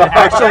that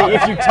actually,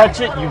 if you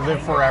touch it, you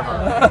live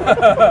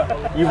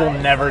forever. You will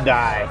never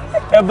die.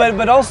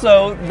 But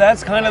also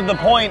that's kind of the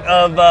point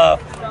of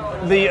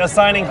the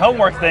assigning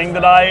homework thing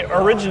that I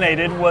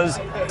originated was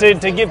to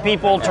get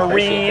people to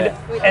appreciate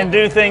read and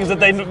do things that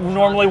they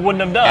normally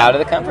wouldn't have done. Out of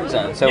the comfort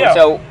zone. So, yeah.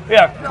 so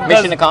yeah,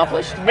 mission 'cause-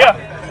 accomplished.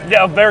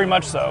 Yeah, very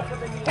much so.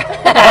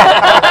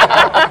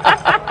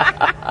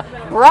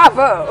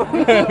 Bravo.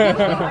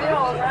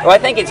 Well, I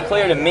think it's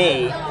clear to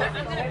me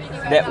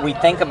that we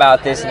think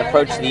about this and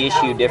approach the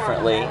issue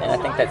differently, and I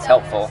think that's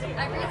helpful.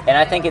 And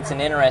I think it's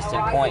an interesting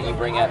point you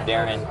bring up,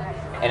 Darren,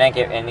 and I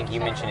think you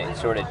mentioned it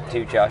sort of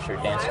too, Josh, or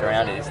danced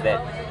around it, is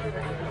that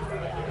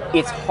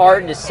it's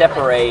hard to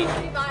separate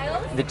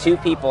the two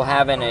people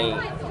having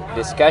a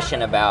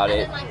discussion about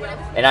it,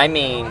 and I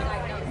mean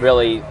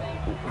really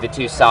the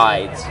two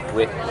sides,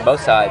 with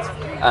both sides,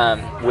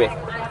 with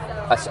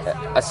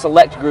a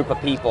select group of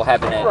people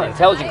having an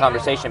intelligent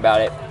conversation about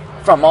it,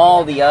 from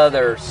all the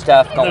other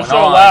stuff going They're so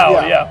on.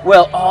 loud, yeah.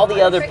 Well, all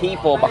the other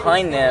people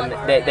behind them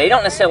that they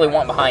don't necessarily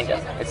want behind them.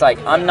 It's like,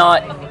 I'm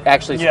not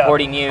actually Yeah.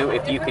 supporting you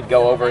if you could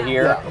go over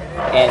here.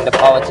 And the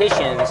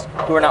politicians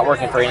who are not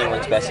working for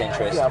anyone's best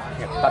interest,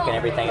 fucking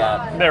everything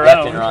up Their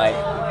left own. and right.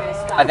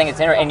 I think it's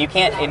interesting, and you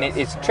can't, and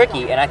it's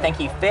tricky. And I think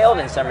he failed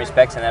in some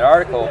respects in that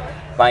article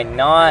by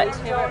not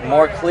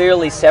more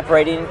clearly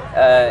separating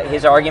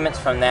his arguments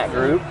from that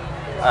group.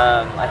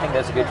 I think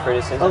that's a good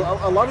criticism.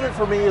 A lot of it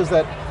for me is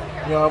that,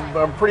 you know,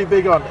 I'm pretty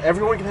big on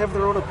everyone can have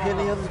their own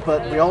opinions,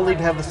 but we all need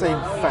to have the same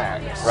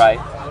facts. Right.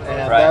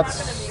 And Right.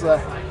 that's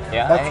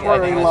Yeah, that's I think where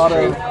that's a lot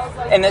true.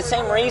 of And the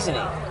same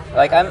reasoning.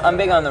 Like I'm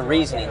big on the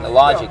reasoning, the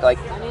logic. Like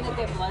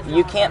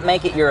you can't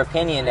make it your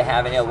opinion to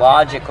have an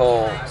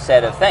illogical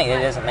set of things.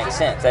 It doesn't make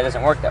sense. That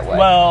doesn't work that way.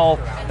 Well,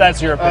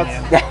 that's your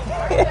opinion.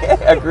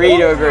 Agree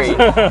to agree.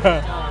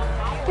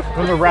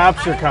 When the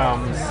rapture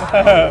comes,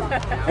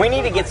 We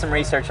need to get some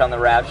research on the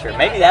rapture.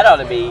 Maybe that ought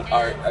to be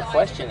a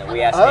question that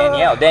we ask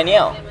Danielle.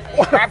 Danielle.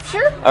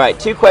 Rapture? All right,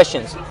 2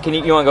 questions. Can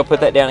you want to go put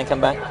that down and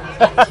come back?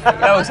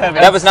 That was heavy.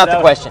 That was not the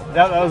question.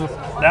 that was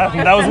That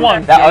was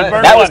one. That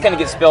Burn was one. going to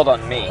get spilled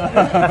on me.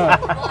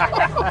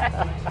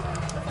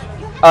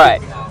 All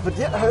right. But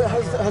yeah,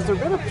 has there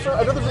been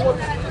I know there's one.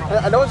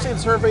 I know I've seen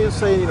surveys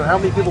saying, you know, how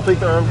many people think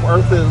the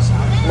Earth is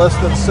less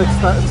than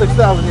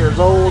 6,000 years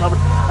old.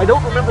 I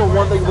don't remember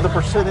one thing with a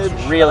percentage.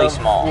 Really of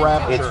small.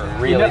 Rapture.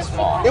 It's really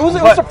small. It was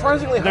But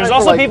surprisingly high. There's for,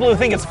 also like, people who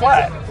think it's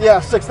flat. yeah,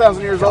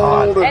 6,000 years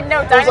old. And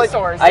no it was like-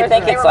 dinosaurs. I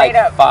think They it's were like made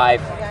up.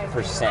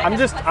 5%. I'm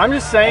just I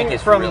saying think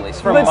it's from really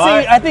from But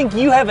my see, I think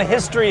you have a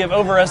history of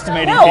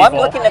overestimating No, people. I'm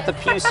looking at the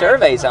Pew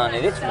surveys on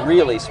it. It's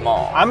really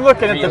small. I'm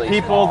looking at the Really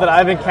people small. that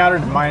I've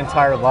encountered my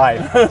entire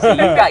life. So you've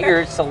got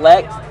your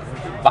select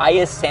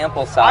biased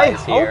sample I size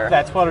hope here.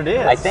 that's what it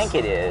is. I think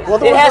it is. Well,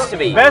 there it was has a- to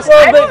be. Best,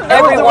 I don't know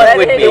Everyone what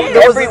would it be.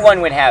 is.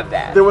 Everyone would have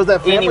that. There was that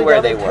family anywhere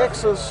down they in were.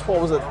 Texas.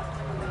 What was it?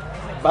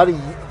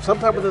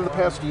 Sometime within the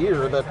past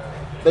year that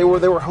they were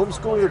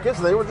homeschooling their kids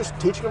and they were just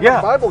teaching them Yeah.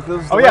 the Bible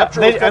because Oh yeah,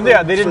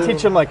 they didn't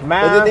teach them like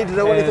math. They didn't need to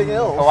know anything and-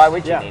 else. Well, why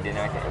would you Yeah. need to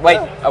know anything? Wait,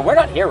 we're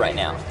not here right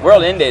now.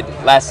 World ended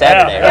last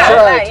Saturday, Yeah. right?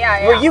 That's right.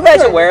 Yeah. Were you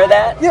guys aware of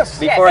that? Yes.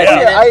 Before Yes. I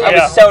said Yeah, it? I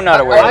yeah. was so not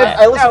aware of I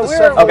that. listened No, to we were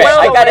several Okay,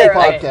 I gotta aware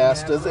of it.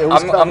 podcasts. It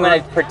was I'm going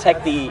covered. to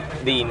protect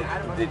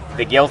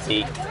the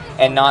guilty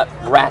and not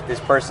rat this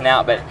person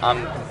out, but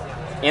I'm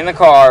in the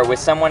car with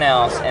someone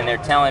else and they're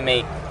telling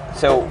me,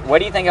 so what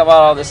do you think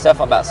about all this stuff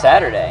about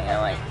Saturday? And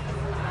I'm like,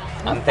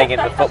 I'm thinking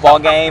of the football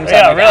games.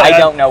 Yeah, I mean, really. I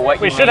don't know what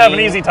We you should have an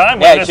mean. easy time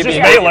with Yeah, this. it should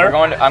Just be easy. Baylor.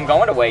 I'm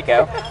going to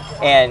Waco,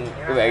 and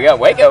there you go,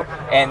 Waco.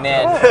 And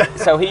then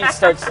so he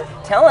starts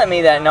telling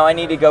me that no, I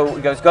need to go.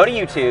 He goes, go to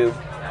YouTube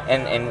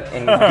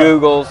and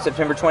Google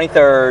September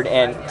 23rd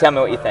and tell me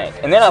what you think.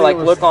 And then I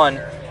look on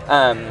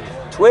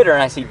Twitter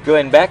and I see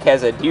Glenn Beck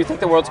has a. Do you think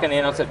the world's going to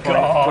end on September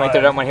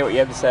 23rd? I want to hear what you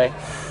have to say.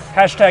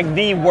 Hashtag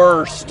the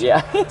worst.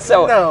 Yeah.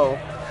 So No,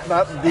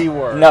 not the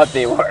worst. not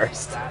the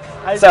worst.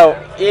 So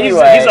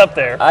anyway, he's up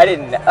there. I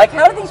didn't like.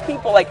 How do these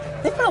people like?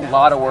 They put a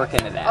lot of work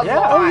into that. Yeah.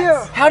 Oh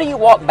yeah. How do you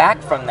walk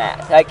back from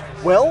that? Like,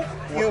 Well,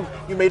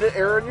 you made an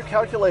error in your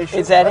calculation.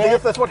 Is that I think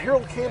it? that's what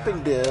Harold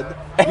Camping did.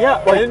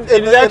 Yeah, Like, and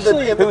it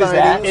actually, in the Who is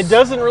that? 90s. it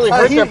doesn't really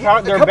hurt their A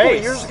couple base.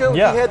 of years ago,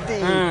 Yeah. he had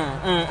the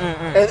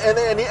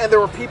and there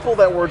were people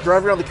that were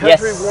driving around the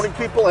country Yes. warning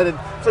people, and then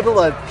some people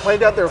that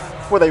planned out there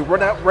before they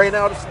ran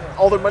out.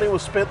 All their money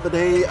was spent the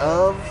day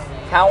of.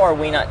 how are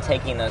we not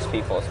taking those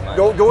people's money?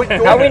 Going,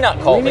 How are we not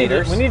cult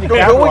leaders? We need to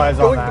capitalize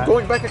on that.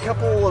 Going back a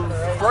couple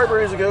of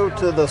Fridays ago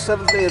to the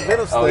Seventh-day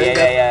Adventist Oh, thing,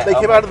 yeah. they Oh,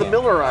 came out of the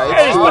Millerites.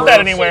 Hey, just put that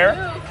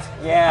anywhere.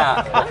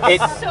 Yeah.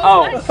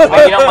 Well,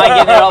 you don't mind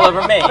getting it all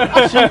over me.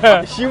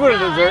 She would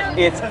have deserved.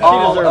 It's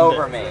all deserved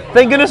over me.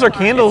 Thank goodness our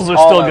candles are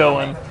All still over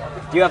going. me.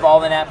 Do you have all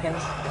the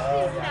napkins?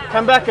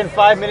 Come back in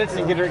 5 minutes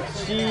and get her.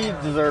 She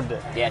deserved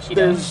it. Yeah, she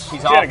does.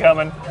 She's She had it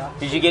awful. coming.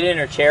 Did you get it in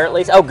her chair at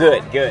least? Oh,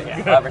 good.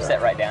 I'll have her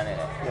sit right down in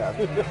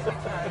it.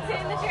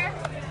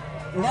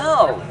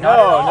 No, not at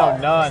all.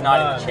 none, It's not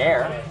none. in the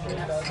chair.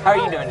 How are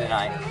you doing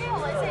tonight?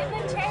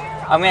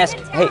 I'm gonna ask.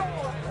 Hey,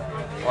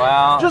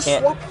 well, Just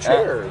swap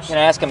chairs. Can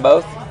I ask them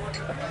both?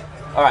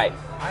 All right.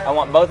 I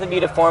want both of you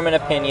to form an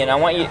opinion. I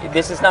want you.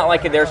 This is not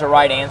like there's a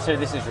right answer.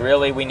 This is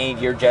really we need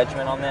your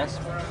judgment on this.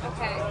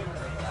 Okay.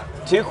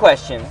 2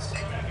 questions.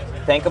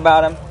 Think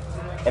about them,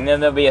 and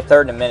then there'll be a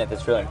third in a minute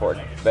that's really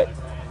important. But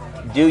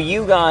do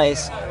you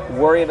guys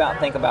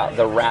think about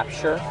the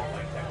rapture?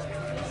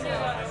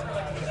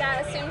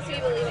 That assumes we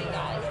believe in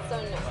God, so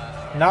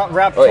no. Not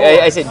wrapped. Oh,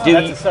 I said,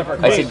 That's a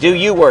separate case. do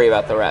you worry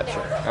about the rapture?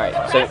 All right.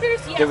 So Raptors,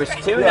 yes. there was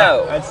 2 Yeah,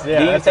 no. that's- Do yeah,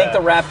 you that's think a-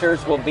 the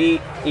Raptors will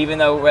beat, even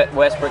though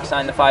Westbrook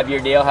signed the 5-year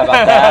deal? How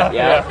about that?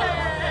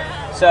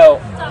 Yeah.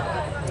 So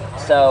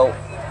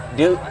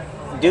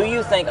do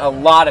you think a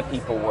lot of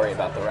people worry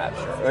about the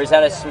rapture, or is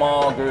that a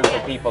small group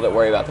of people that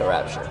worry about the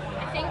rapture?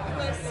 I think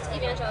most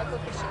evangelical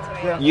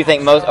Christians are. You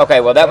think most? Okay.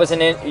 Well, that was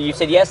you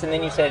said yes, and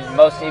then you said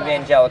most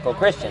evangelical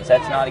Christians.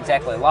 That's not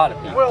exactly a lot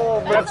of people.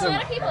 Well, but There's a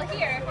lot of people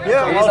here.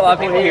 yeah, There's a lot of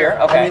people here.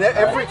 I Okay. mean,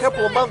 every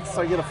couple of months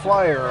I get a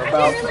flyer I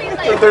about usually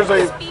like there's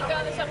a speak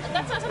on the subject.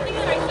 That's not something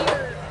that I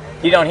hear.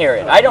 You don't hear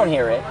it. I don't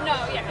hear it. No,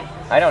 yeah.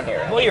 I don't hear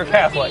it. Well, you're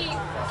Catholic.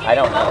 I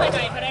don't know.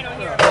 But I don't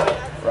hear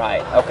it.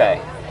 Right.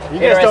 Okay. You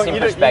guys don't. Interesting You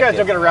guys perspective.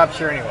 don't get a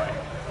rapture anyway.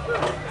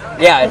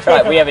 Yeah, that's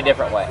right. We have a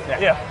different way.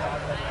 Yeah.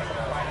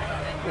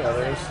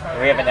 there's.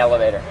 We have an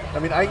elevator. I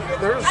mean,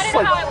 there's I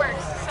don't know how it like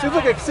works. seems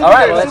like All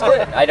right. Well, that's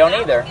good. I don't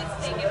either.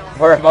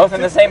 We're both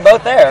in the same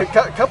boat there. a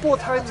couple of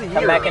times a year.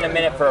 Come back in a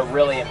minute for a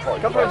really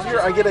important couple of times a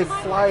question. year, I get a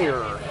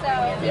flyer.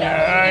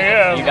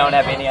 Yeah. You don't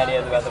have any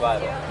ideas about the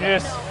Bible. You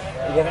just,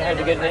 You haven't heard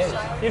the good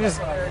news.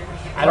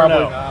 I don't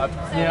know.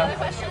 yeah.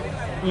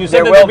 You There said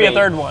that will there'd be a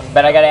third one.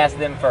 but I got to ask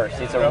them first.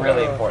 It's a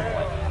really important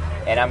one,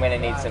 and I'm going to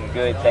need some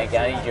good thinking.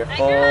 I need your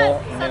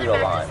full noodle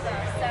on.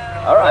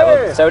 All right.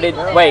 Well, so did.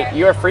 Wait,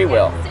 you're free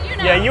will. So you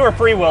know, Yeah, you were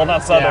free will,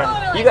 not Southern.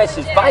 You guys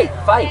should fight.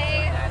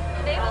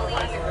 They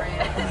believe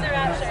in the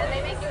rapture and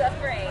they make you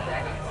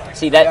afraid.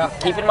 See that?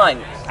 Keep in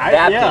mind, I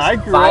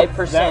Baptists, grew up-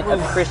 5% that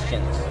of was-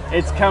 Christians.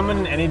 It's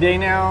coming any day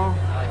now.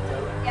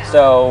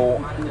 So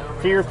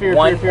Fear, fear,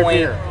 fear, fear,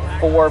 fear.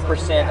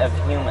 1.4% of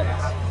humans.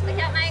 Like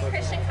at my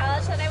Christian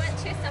college that I went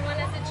to, someone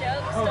as a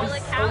joke stole a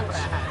couch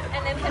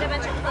and then put a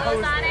bunch of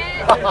clothes on it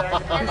and then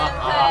put,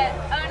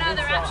 oh no,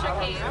 the rapture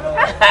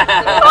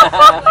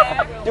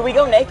came. Do we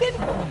go naked?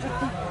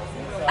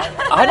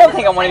 I don't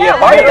think I want to be a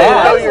part of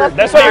that.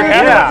 That's why you're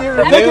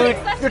Catholic.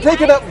 You're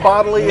taking up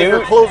bodily, and your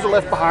Nude. clothes are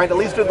left behind. At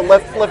least in the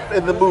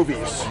in the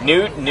movies.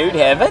 Nude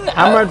heaven?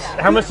 How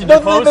much did No,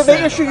 you post?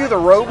 they issue you the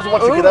robes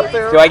once you get up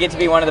there. Do I get to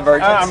be one of the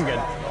virgins? I'm good.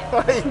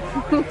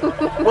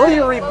 Well,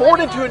 you're reborn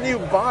into a new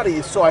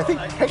body, so I think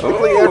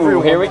technically Ooh,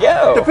 everyone. here we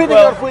go. Depending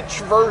Well- on which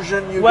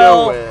version you go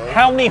Well, with.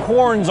 how many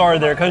horns are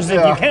there? Because if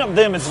Yeah. you count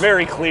them, it's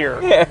very clear.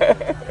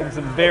 It's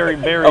very,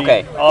 very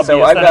Okay, obvious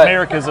so I've that got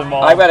America's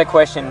involved. I've got a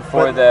question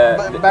for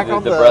But the back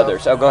on the-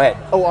 brothers. Oh, go ahead.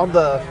 Oh, on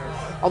the,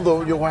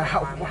 you know,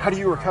 how do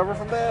you recover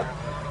from that?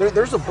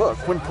 There's a book,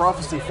 When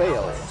Prophecy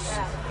Fails.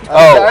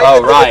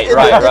 Right.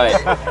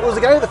 It was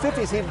a guy in the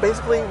 50s. He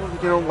basically,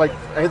 like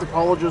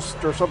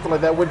anthropologist or something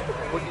like that, would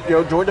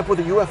joined up with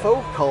a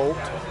UFO cult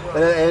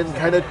and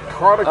kind of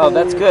chronicled. Oh,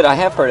 that's good. I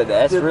have heard of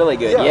that. That's really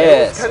good. Yeah,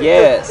 Yes, it's kinda-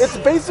 yes. It's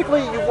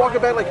basically you walk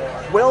about like,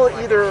 well,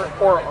 either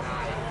or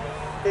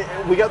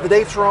we got the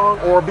dates wrong,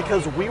 or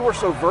because we were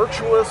so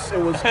virtuous, it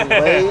was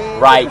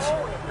delayed. Right.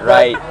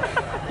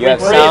 You have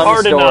prayed some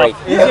hard story.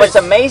 enough. And what's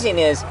amazing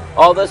is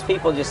all those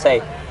people just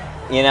say,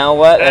 You know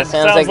what? That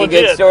sounds like a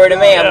good legit. story to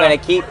me. Yeah. I'm going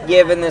to keep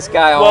giving this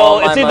guy all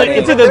Well, my money.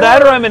 it's either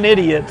that or I'm an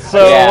idiot.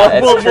 So yeah,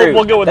 that's true.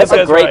 we'll go with that's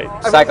this a guy's great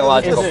right.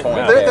 psychological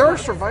point. There are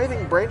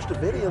surviving Branch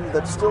Davidian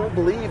that still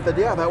believe that,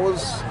 that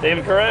was...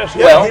 David Koresh.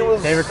 Yeah, Well, he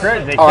was... David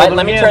Credit. They All killed right, him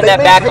let me again. turn that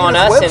They back maintained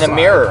on his us in a website.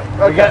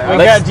 mirror. We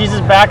got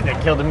Jesus back. They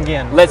killed him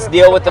again. Let's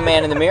deal with the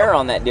man in the mirror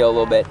on that deal a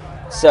little bit.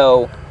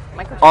 So,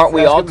 aren't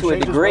we all to a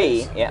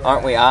degree? Yeah,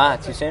 aren't we?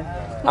 Too soon.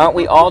 Aren't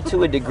we all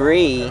to a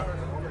degree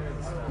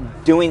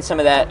doing some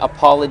of that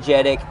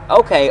apologetic?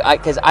 Okay,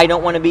 because I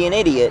don't want to be an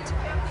idiot.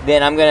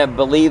 Then I'm going to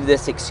believe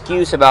this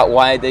excuse about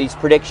why these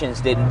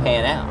predictions didn't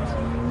pan out.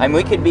 I mean,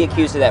 we could be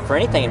accused of that for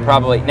anything, and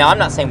probably. Now, I'm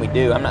not saying we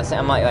do. I'm not saying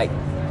I'm like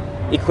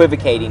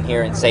equivocating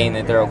here and saying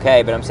that they're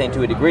okay, but I'm saying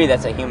to a degree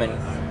that's a human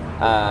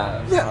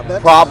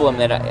problem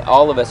that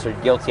all of us are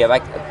guilty of.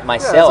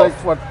 Myself,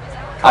 it's like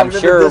I'm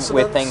sure dissonance.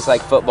 with things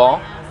like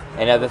football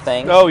and other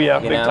things. Oh, yeah,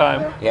 you big know?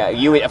 time. Yeah,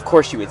 you would, of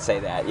course you would say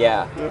that.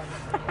 Yeah.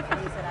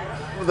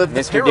 The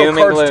Mr. tarot Doom and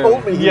cards Gloom.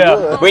 told me he Yeah.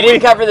 would. We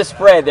didn't cover the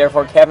spread,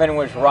 therefore Kevin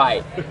was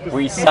right.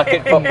 We suck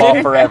at football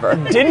forever.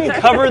 Didn't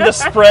cover the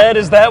spread.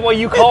 Is that what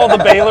you call the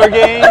Baylor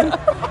game?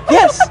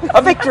 Yes,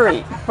 a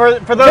victory. For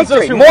those of us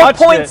Victory. who More watched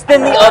points it,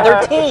 than the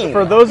other team.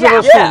 for those of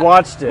us Yeah. who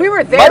watched it, We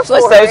were there Much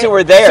less for those it. who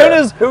were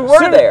there. who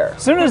were there.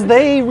 Soon as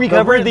they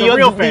recovered the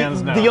real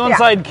fans know. the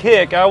onside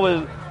kick,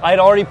 I'd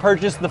already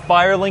purchased the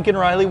Fire Lincoln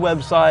Riley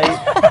website,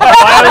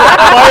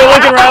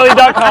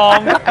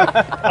 firelincolnriley.com.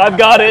 I've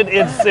got it.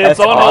 It's That's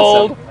on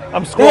awesome. hold.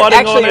 I'm squatting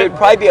Actually, on it it. would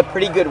probably be a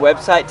pretty good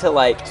website to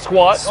like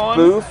Squat on?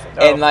 spoof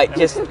Oh. and like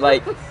just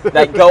like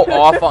go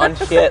off on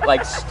shit,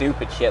 like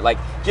stupid shit, like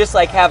just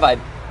like have a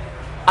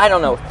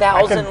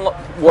 1,000-word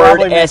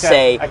probably make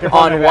essay that- I could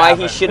probably on make why that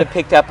he happen. should have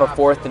picked up a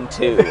 4th and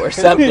 2 or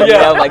something. You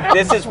Yeah. know, like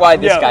this is why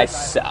this Yeah. guy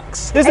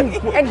sucks. Listen,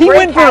 And he great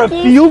went for a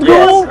khakis. field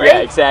goal. Yeah,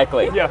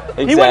 exactly. Yeah,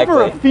 exactly. he went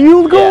for a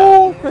field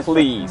goal. Yeah.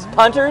 Please,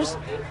 punters,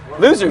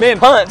 losers, Man.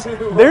 punt.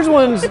 There's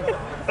ones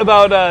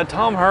about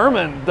Tom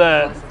Herman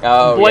that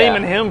Oh,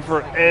 blaming yeah. him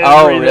for everything.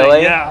 Oh,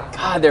 really? Yeah.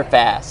 God, they're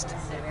fast.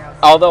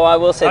 Although I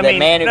will say that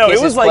man who no, it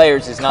kisses was like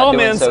players is not doing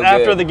comments so good.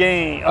 after the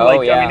game. Oh,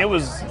 like, yeah. I mean, it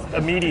was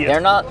immediate.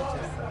 They're not.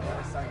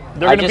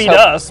 They're I going to just beat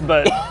hope- us,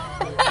 but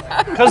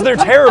because they're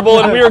terrible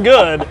and we're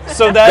good.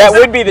 So That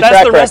would be the that's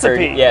track the record.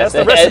 recipe. Yes,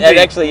 That's the it recipe.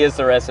 actually is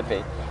the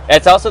recipe.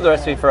 It's also the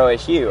recipe for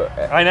OSU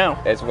I know.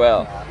 as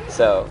well.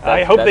 So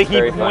I hope they that's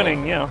very keep funny.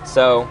 winning. Yeah.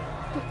 So.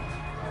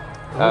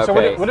 So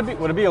Okay. would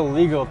it be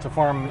illegal to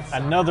form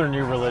another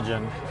new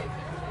religion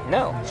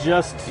No.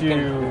 just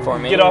to For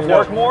me. Get off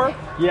work more.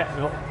 Yeah,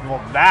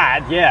 well,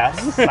 that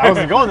yes. I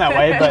wasn't going that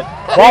way, but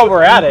while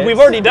we're at it, We've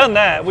already done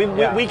that.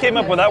 Yeah. We came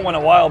up with that one a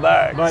while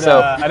back. But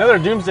So- another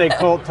doomsday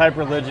cult type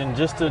religion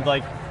just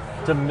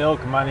to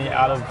milk money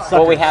out of suckers.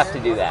 Well, we have to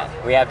do that.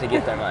 We have to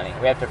get their money.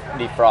 We have to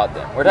defraud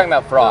them. We're talking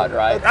about fraud,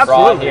 right? Fraud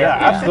Absolutely, here.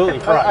 yeah, absolutely.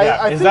 Fraud, I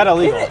yeah. Is think- that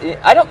illegal?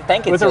 I don't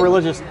think it's With a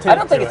religious tint I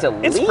don't think to it's it.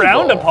 illegal. It's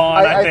frowned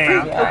upon, I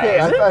think. Yeah. Okay,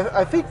 Is it?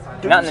 I think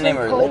Not in the name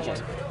of doomsday cult,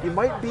 religion. You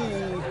might be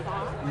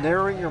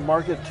narrowing your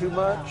market too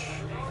much.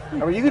 I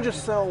mean, you could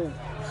just sell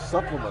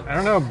supplements. I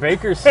don't know.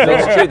 Baker's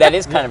That's true. That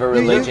is kind of a You-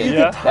 you religion. could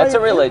Yeah. tie That's a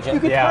it- religion. You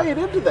could Yeah. tie it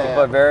into that.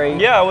 But very.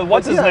 Yeah. Well,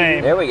 what's his Yeah,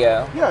 name? There we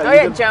go. Yeah. Oh you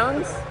yeah, could-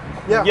 Jones.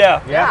 Yeah. Yeah.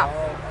 Yeah.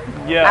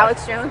 Yeah.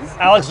 Alex Jones.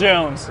 Alex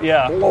Jones.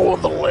 Yeah. Blow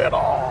the lid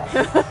off.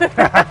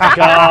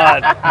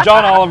 God.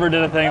 John Oliver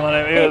did a thing on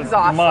it. It was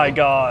Exhausting. my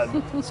God.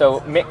 So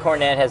Mick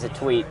Cornett has a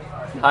tweet.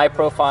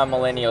 High-profile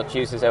millennial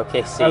chooses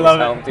OKC I as love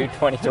it. home through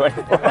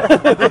 2024.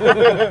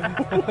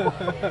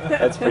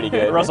 That's pretty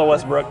good. Russell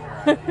Westbrook.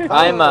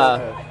 I'm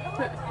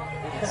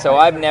so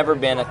I've never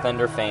been a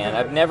Thunder fan.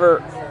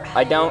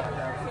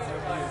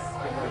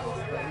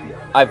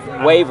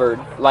 I've wavered.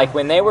 Like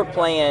when they were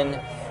playing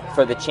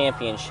for the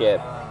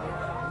championship,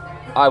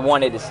 I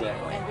wanted to see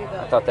them win.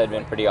 I thought that'd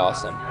been pretty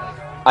awesome.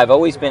 I've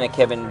always been a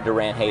Kevin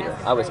Durant hater.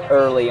 I was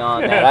early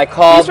on that. I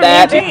called He's from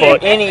that UT. before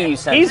any of you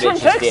sons He's of from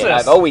bitches did. Texas.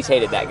 I've always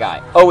hated that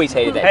guy. Always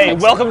hated that Hey,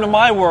 Texan. welcome to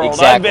my world.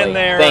 Exactly. I've been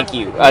there. Thank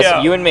you. Us,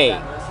 Yeah. you and me.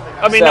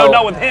 I mean, So- no,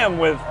 not with him.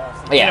 With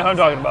you Yeah. know who I'm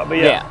talking about. But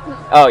Yeah. yeah.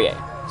 Oh yeah.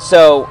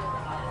 So,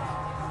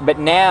 but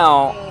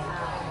now,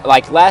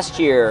 like last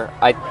year,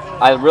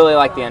 I really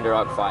like the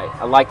underdog fight.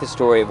 I like the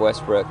story of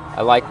Westbrook.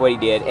 I like what he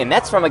did, and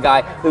that's from a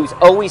guy who's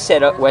always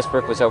said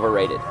Westbrook was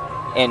overrated,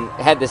 and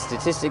had the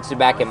statistics to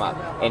back him up.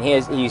 And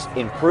he's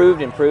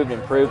improved, and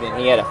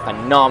he had a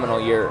phenomenal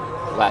year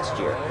last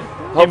year.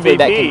 Hopefully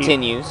that MVP.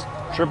 continues.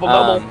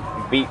 Triple-double.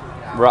 Beat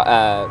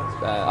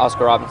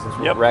Oscar Robinson's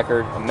Yep.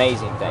 record.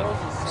 Amazing thing.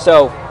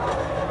 So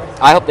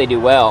I hope they do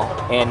well.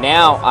 And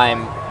now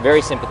I'm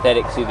very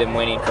sympathetic to them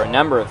winning for a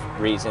number of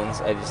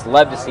reasons. I just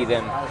love to see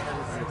them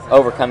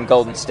overcome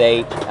Golden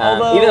State.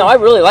 Although- Even though I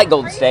really like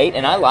Golden State,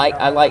 and I like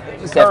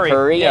Steph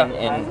Curry, yeah.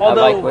 and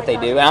Although- I like what they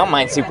do. I don't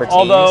mind super teams.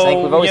 Although, I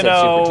think we've always you had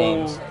know, super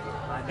teams.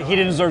 he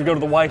didn't deserve to go to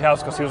the White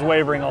House because he was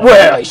wavering on.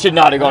 Well, he should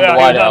not have gone to the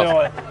White he House.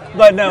 done it.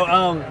 But no,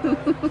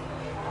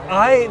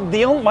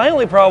 my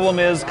only problem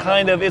is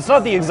kind of, it's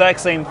not the exact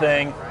same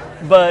thing,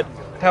 but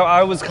how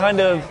I was kind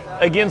of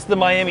against the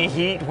Miami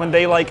Heat when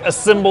they like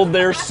assembled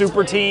their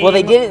super team. Well,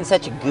 they did it in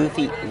such a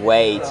goofy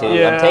way too.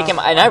 Yeah, I'm taking,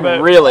 and I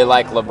really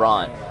like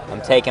LeBron.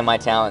 I'm taking my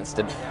talents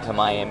to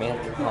Miami.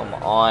 Come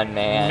on,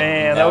 man.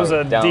 Man, No, that was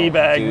a don't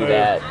D-bag do move.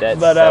 that. That's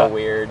But, so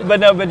weird.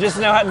 But just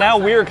now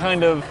we're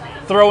kind of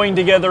throwing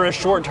together a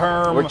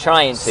short-term We're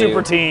trying to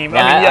super team.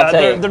 Now, I mean, I'll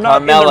tell you, they're not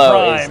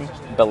Carmelo in their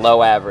prime. is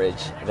below average.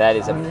 That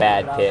is a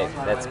bad pick.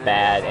 That's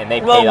bad. And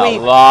they Well, paid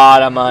a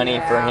lot of money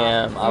for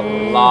him. A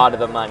lot of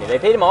the money. They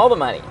paid him all the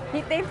money.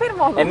 They paid him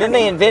all the And then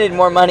money. they invented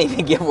more money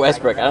to give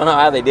Westbrook. I don't know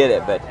how they did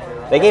it, but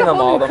they gave a him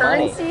whole all new the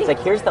money. currency. It's like,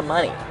 here's the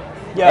money.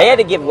 Yeah. They had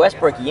to give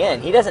Westbrook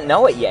yen. He doesn't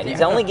know it yet.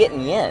 He's only getting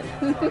yen.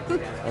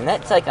 And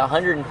that's like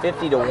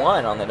 150 to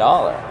 1 on the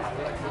dollar.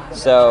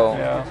 So,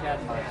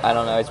 I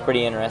don't know. It's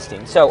pretty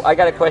interesting. So, I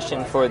got a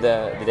question for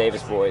the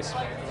Davis boys.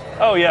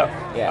 Oh yeah.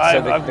 Yeah,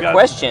 so the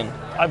question,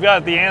 I've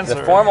got the answer.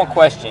 the formal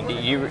question, do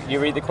you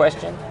read the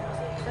question?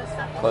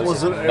 Close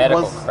Was it, it-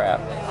 medical was- crap.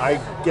 I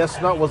guess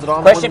not. Was it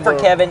on? Question one for of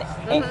the- Kevin.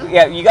 And,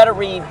 yeah, you got to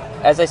read,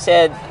 as I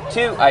said,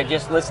 I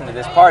just listened to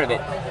this part of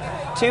it.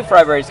 2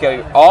 Fridays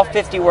ago, all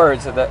 50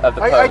 words of the post.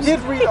 I did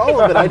read all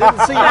of it. I didn't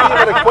see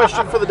any of it. A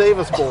question for the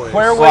Davis boys.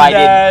 Where would Well, I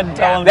Dad didn't.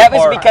 tell him That to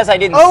was park? because I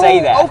didn't Oh,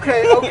 say that.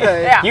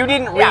 okay. Yeah. You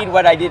didn't read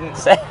what I didn't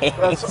say.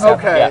 That's So,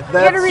 okay. yeah. You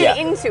got to read Yeah.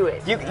 into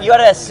it. You got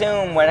to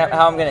assume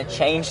how I'm going to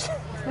change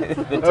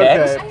the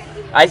text. Okay.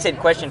 I said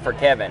question for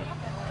Kevin,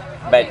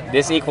 but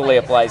this equally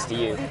applies to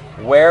you.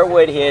 Where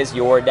would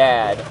your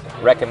dad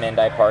recommend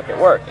I park at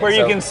work? Where And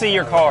you so- can see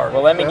your car.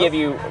 Well, let me give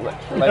you.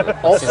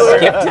 Let's Also- just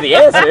skip to the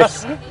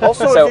answers.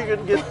 Also, So- if you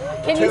can get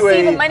Can to you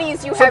see a the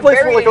monies you have someplace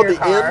buried like in on your the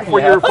car? end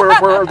where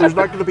where there's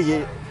not going to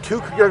be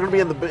two. You're going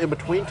to be in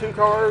between 2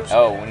 cars.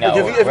 Oh, no. Like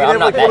if you Well, I'm have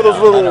not like one of that those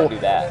dumb. I little, don't do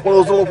that. one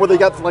of those little where they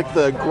got like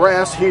the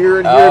grass here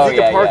and here. Oh, if you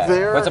yeah, can park yeah.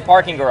 there. Well, it's a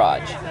parking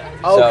garage. Okay.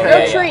 So, No yeah,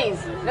 yeah. trees.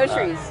 No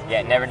trees.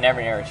 Yeah, never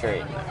near a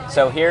tree.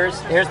 So here's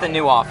the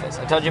new office.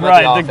 I told you about Right,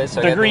 the the- office.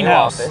 So the I got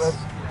greenhouse. The new office.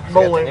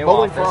 bowling new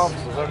bowling office. for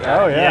offices. Okay.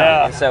 Oh yeah.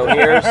 yeah. And so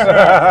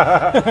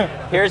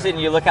here's it.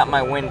 You look out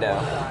my window.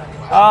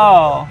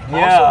 Oh,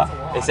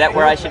 yeah. Is that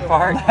where I should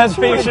park? That's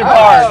where you should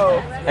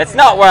park. That's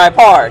not where I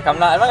park. I'm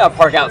not gonna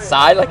park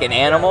outside like an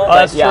animal. But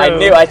that's yeah, true. I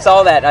knew. I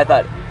saw that. And I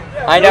thought,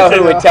 I know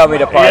who would tell me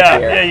to park Yeah,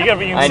 here. yeah, you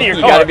can see your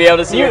You car. gotta be able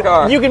to see your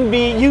car.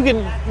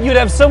 You'd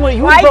have someone.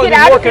 You would Why probably get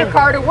be out of working. your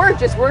car to work?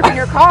 Just work in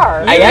your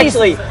car. I You'd be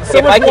actually, so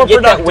if much I more could get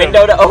productive. that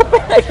window to open,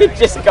 I could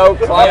just go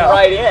climb Yeah.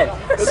 right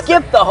in.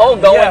 Skip the whole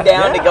going Yeah.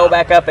 down to go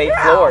back up 8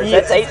 floors.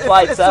 That's 8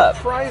 flights It's up.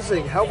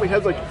 surprising how we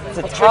have like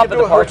the I'll check top into of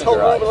the a parking hotel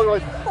room garage. and they're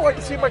like, oh, I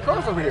can see my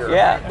car from here.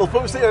 Yeah. They'll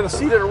put me in a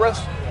seat at a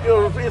rest.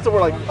 And so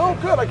we're like, oh,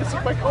 good, I can see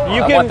my car.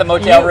 You I can- want the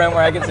motel you- room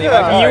where I can see Yeah.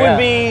 my car. You yeah. would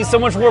be so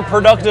much more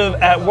productive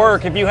at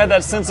work if you had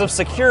that sense of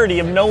security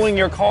of knowing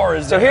your car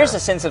is So there. here's the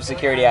sense of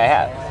security I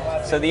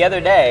have. So the other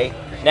day,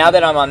 now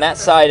that I'm on that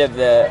side of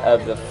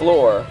the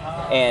floor,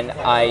 and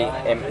I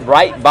am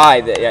right by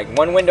like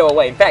one window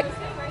away. In fact,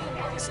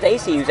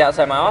 Stacy, who's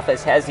outside my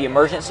office, has the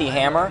emergency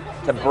hammer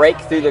to break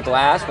through the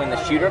glass when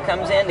the shooter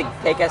comes in to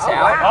take us out.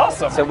 wow.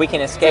 Awesome. So we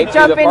can escape To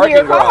through jump the into parking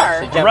your garage. car.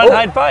 To jump- Run, Oh,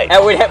 hide, fight.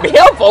 That would be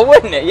helpful,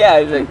 wouldn't it? Yeah,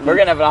 it's like, we're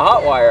gonna have a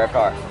hot wire a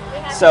car.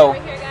 So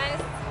Right here, guys.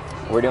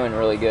 we're doing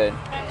really good.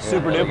 Doing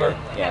Super really duper. good.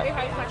 Have Yeah. you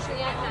had a question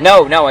yet?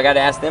 No, I got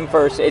to ask them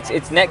first.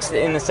 It's next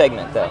in the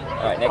segment though.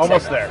 All right, next.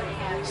 Almost segment.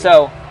 there.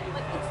 So,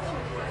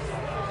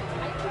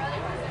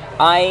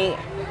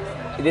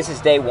 this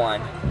is day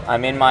 1.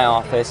 I'm in my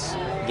office,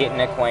 getting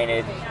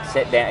acquainted.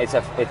 Sit down. It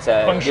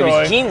Feng was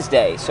shui. jeans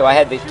day, so I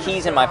had the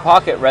keys in my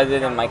pocket rather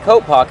than my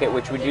coat pocket,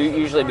 which would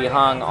usually be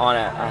hung on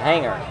a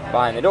hanger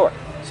behind the door.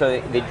 So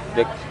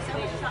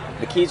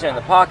the keys are in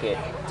the pocket,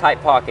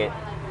 tight pocket,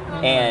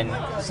 and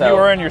so You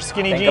were in your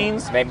skinny think of-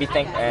 jeans? Maybe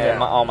think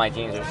all my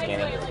jeans are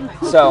skinny.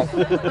 So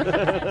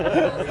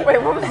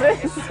Wait, what was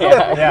this?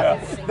 yeah. Yeah.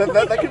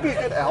 That could be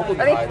a good album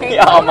Are they title. pink?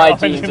 Yeah, all my Oh,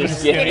 jeans you are were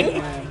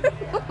skinny.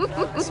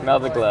 Smell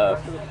the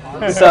glove.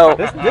 So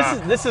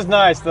This is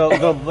nice. The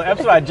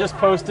episode I just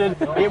posted,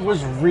 it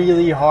was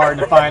really hard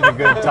to find a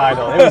good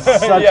title. It was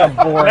such a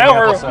boring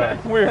now episode.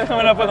 we're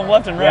coming up with them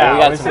left and right. Yeah. we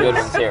got this some good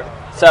is- ones here.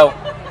 So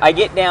I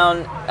get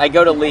down, I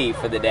go to leave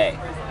for the day,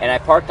 and I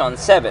parked on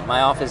 7.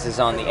 My office is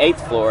on the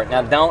 8th floor.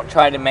 Now don't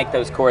try to make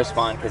those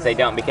correspond because they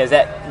don't. Because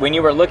when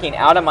you were looking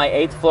out of my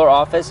 8th floor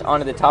office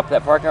onto the top of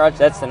that parking garage,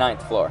 that's the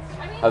 9th floor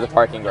of the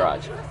parking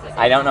garage.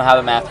 I don't know how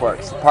the math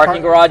works.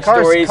 Parking garage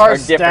stories are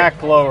cars different.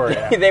 stack lower.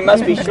 Yeah. They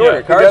must be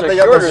shorter. They Cars got are the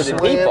shorter than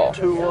slant people.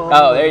 to 'em.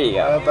 Oh, there you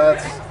go.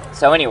 That's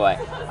So anyway,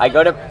 I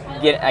get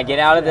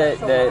out of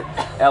the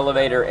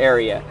elevator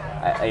area.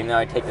 Even though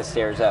I take the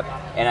stairs up,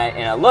 and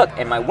I look,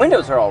 and my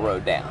windows are all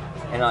rolled down,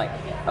 and I'm like,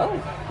 oh,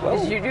 whoa,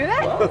 Did you do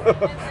that?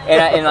 whoa.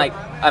 and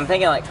I'm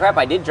thinking like, crap,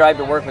 I did drive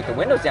to work with the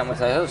windows down.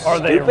 Was I so Are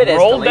they stupid as to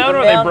rolled leave down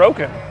them or are they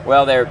broken?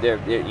 Well, they're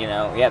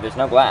there's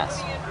no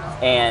glass,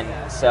 and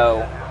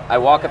so I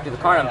walk up to the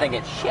car and I'm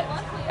thinking, shit.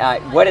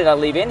 what did I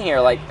leave in here?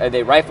 Like,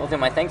 they rifle through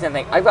my things and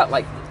think, I've got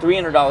like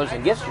 $300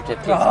 in gift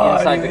certificates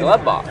inside the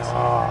glove box.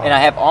 And I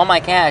have all my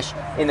cash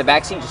in the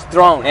back seat just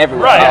thrown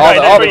everywhere. Right,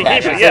 all the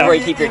that's cash. where you keep it, That's where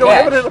you keep your You don't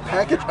cash. have it in a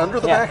package under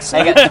the back seat?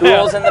 I got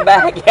tools in the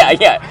back.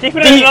 Yeah. Keep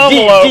it in an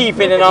envelope. Deep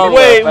in an envelope.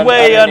 Way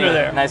underneath. under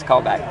there. Nice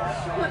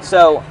callback.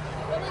 So,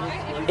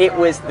 it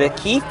was the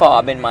key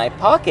fob in my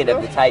pocket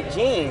of the tight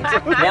jeans.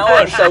 Now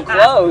I'm so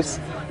close,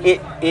 it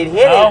hit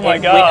it. Oh my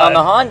And God. on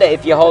the Honda,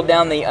 if you hold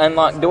down the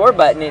unlock door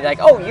button, it's like,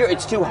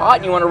 it's too hot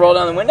and you want to roll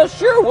down the window?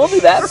 Sure, we'll do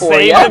that for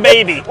you. Save the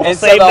baby. We'll And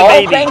so save the the whole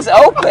baby. thing's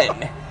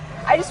open.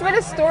 I just read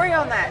a story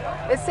on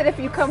that. It said if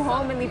you come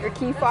home and leave your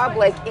key fob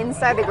like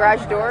inside the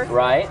garage door,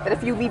 Right. that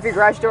if you leave your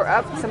garage door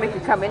up, somebody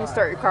could come in,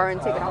 start your car,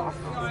 and take it off.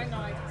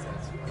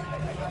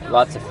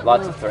 Lots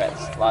of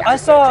threats. I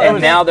saw-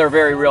 And now they're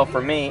very real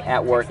for me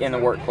at work, in the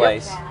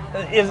workplace.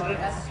 Is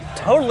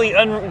totally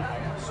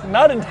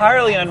not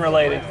entirely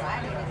unrelated.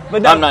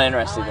 But no, I'm not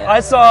interested in it. I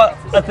saw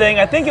a thing.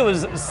 I think it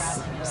was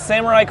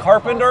Samurai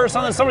Carpenter or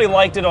something. Somebody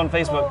liked it on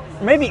Facebook.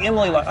 Maybe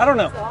Emily liked. I don't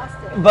know.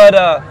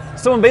 But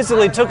someone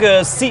basically took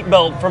a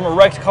seatbelt from a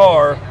wrecked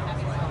car,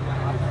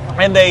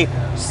 and they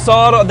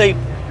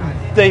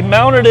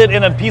mounted it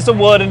in a piece of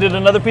wood and did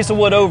another piece of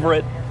wood over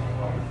it.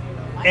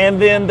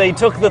 And then they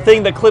took the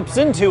thing that clips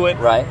into it,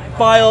 Right.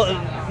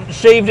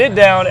 shaved it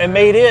down, and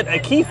made it a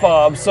key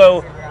fob.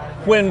 So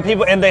when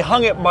people, and they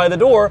hung it by the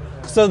door,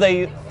 so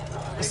they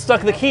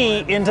stuck the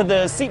key into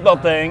the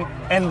seatbelt thing,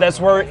 and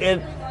that's where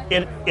it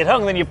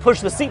hung. Then you push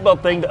the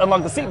seatbelt thing to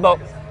unlock the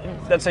seatbelt.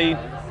 That's how you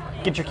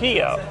get your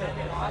key out.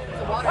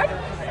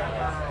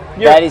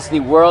 That is the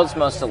world's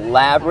most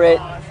elaborate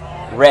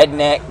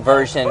redneck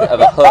version of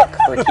a hook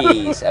for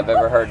keys I've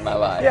ever heard in my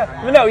life.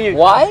 Yeah, but no, you.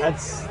 Why?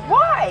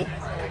 Why?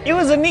 It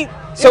was a neat.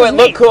 So it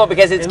looked neat. cool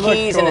because it's It looked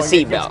keys cool. and a It's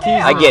seatbelt.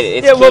 keys I and get it.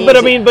 It's Yeah, well, but I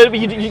keys mean, but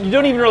you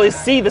don't even really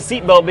see the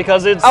seatbelt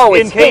because it's Oh,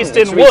 it's encased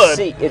hidden. in It's wood.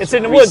 recessed. It's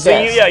in wood, so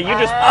recessed. you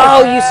just.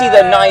 Oh, you see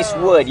the nice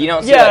wood. You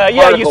don't see like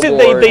Yeah, you see particle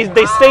board.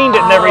 they stained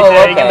it and Oh,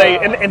 everything,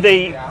 okay. and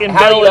they How are you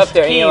embellished up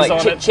there and keys you're like on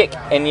chick it. chick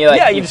and you like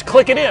Yeah, you just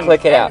click it in.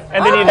 click it out.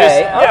 And then you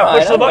Okay, just all right,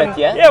 push the I'm button. with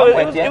ya. Yeah,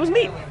 I'm with ya. it was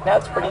neat.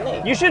 That's pretty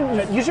neat. You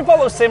should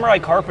follow Samurai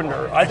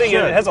Carpenter. I think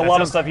should. it has a That lot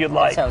of sounds- stuff you'd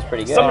like. sounds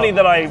pretty good. Somebody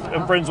that I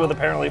am friends with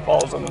apparently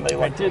follows them, and they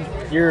like it.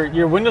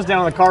 Your windows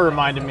down on the car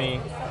reminded me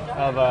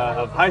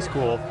of high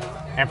school,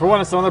 and for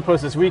one, someone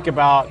posted this week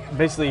about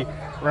basically.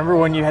 Remember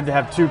when you had to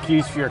have two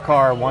keys for your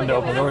car, one to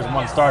open doors and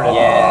one started?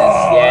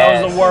 Yes, That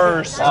yes. was the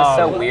worst. That's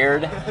so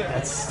weird.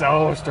 That's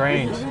so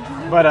strange.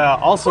 But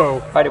also,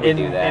 Why did we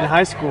do that? in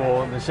high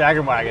school, in the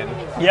Shaggin' Wagon,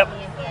 Yep.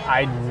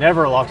 I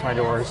never locked my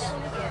doors.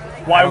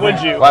 Why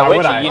would you? Why would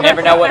would you? I? You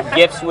never know what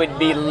gifts would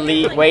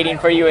be waiting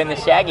for you in the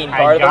shagging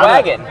part of the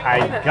wagon.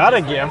 I got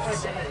a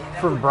gift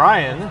from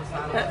Brian.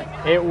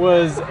 It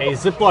was a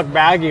Ziploc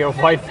baggie of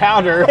white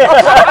powder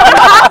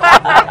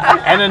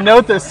and a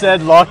note that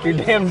said, "Lock your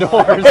damn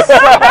doors."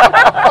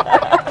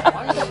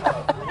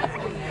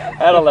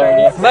 That'll learn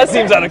you. That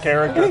seems out of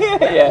character.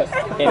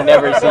 Yeah, you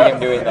never see him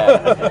doing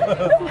that.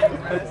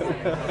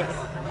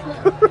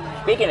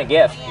 Speaking of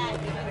gifts,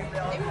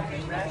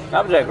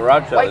 I was at a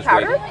garage sale White this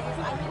powder? week.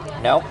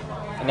 No.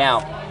 Now,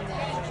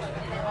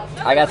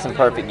 I got some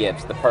perfect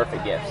gifts. The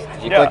perfect gifts.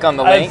 Did you Yeah, click on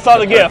the I link? saw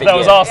the gift. perfect That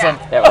was awesome.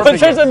 That I was was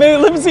trying to say,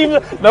 let me see.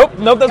 Nope,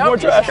 that's more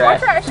trash. trash.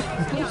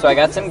 Trash. So I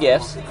got some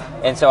gifts,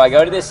 and so I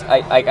go to this.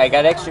 I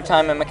got extra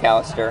time in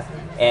McAllister,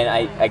 and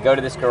I go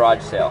to this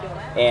garage sale,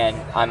 and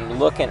I'm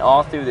looking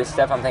all through this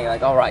stuff. I'm thinking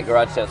like, all right,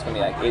 garage sale's gonna be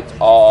like, it's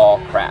all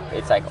crap.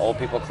 It's like old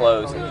people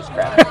clothes and just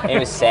crap. And it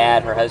was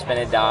sad. Her husband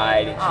had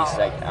died, and she's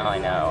like, oh, I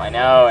know,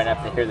 and I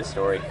have to hear the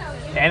story.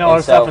 And all And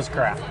this stuff so- is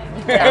crap.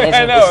 And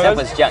I know, his stuff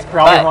that's was junk.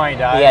 probably But why he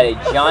died. He had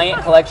a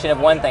giant collection of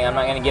one thing. I'm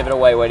not going to give it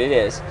away what it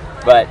is,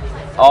 but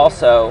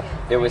also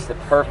there was the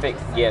perfect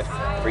gift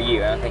for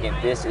you. And I'm thinking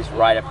this is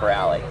right up her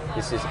alley.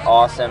 This is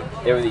awesome.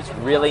 There were these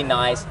really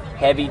nice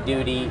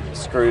heavy-duty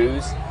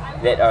screws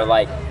that are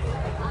like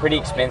pretty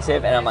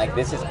expensive, and I'm like,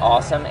 this is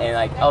awesome. And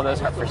like, oh,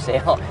 those aren't for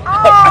sale.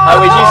 I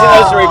was using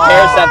those to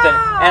repair something,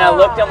 and I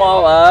looked them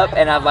all up,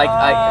 and I'm like,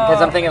 because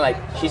I'm thinking like,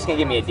 she's gonna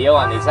give me a deal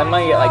on these. I'm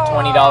gonna get like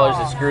 $20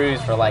 of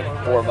screws for like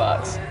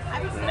 $4.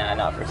 Nah,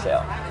 not for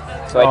sale.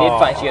 So I did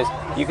find. She goes,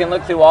 you can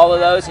look through all of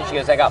those, and she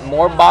goes, I got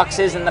more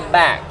boxes in the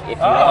back if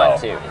you want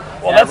to.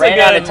 Well, And that's a I ran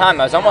out of good time.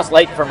 I was almost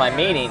late for my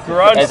meeting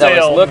garage as I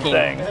sale was looking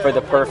thing. for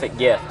the perfect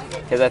gift,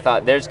 because I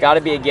thought there's got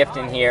to be a gift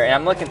in here, and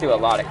I'm looking through a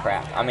lot of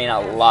crap. I mean, a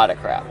lot of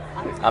crap.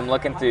 I'm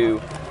looking through,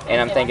 and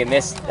I'm thinking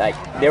this, like,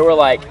 there were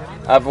like,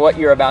 of what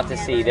you're about to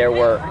see, there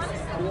were,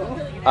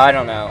 I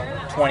don't know,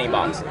 20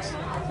 boxes.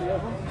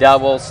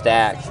 Double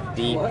stacked,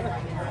 deep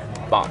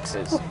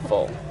boxes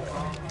full.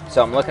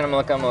 So I'm looking, and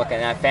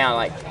I found,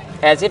 like,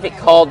 as if it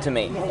called to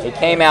me. It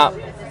came out,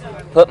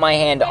 put my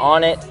hand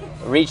on it,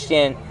 reached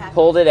in,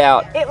 pulled it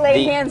out. It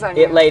laid hands on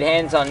you. It laid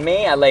hands on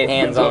me. I laid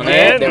hands on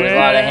Man, it. There was a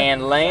lot of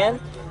hand laying.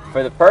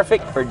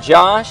 For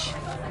Josh,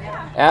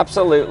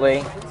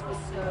 absolutely.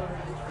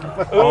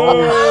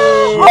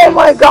 Oh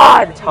my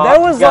God! That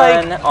was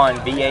Gun like on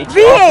VHS.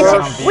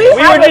 VH. we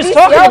were just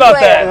talking about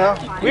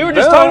that. Yeah. We were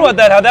just talking about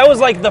that. How that was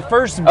like the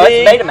first Oh,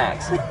 big. it's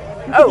Betamax.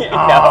 Oh,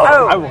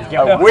 I will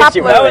go. I wish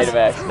it was That was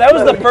Betamax. that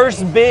was the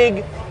first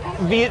big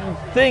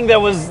thing that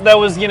was it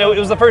was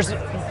the first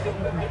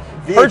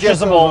VHS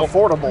purchasable. was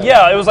affordable.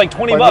 Yeah, it was like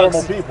 $20. by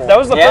normal people. That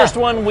was the Yeah. first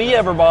one we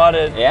ever bought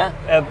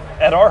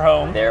at our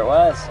home. There it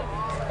was.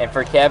 And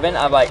for Kevin,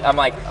 I'm like,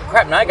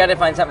 crap, now I got to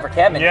find something for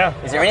Kevin. Yeah.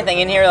 Is there anything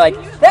in here like,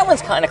 that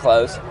one's kind of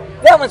close.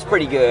 That one's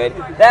pretty good.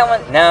 That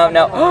one,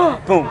 no.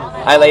 Boom.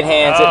 I laid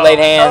hands. It laid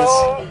hands.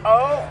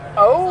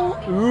 oh.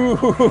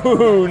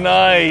 Ooh,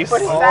 nice.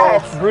 What is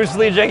that? Bruce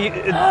Lee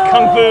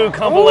Kung Fu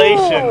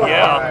compilation. Ooh.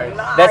 Yeah.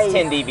 Nice. That's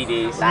 10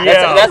 DVDs.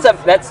 Yeah.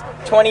 That's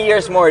 20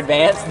 years more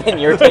advanced than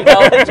your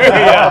technology.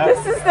 Yeah.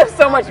 This is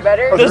so much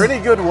better. Are there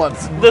any good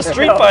ones? The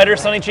Street Fighter,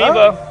 Sonny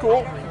Chiba. Oh,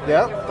 cool.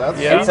 Yeah, that's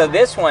Yeah. And so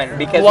this one,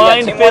 because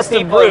Blind we got 2 more Fist of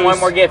people and one Bruce.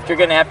 more gift, you're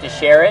going to have to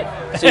share it.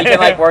 So you can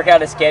like work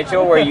out a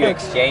schedule where you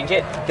exchange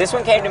it. This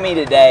one came to me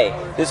today.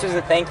 This was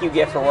a thank you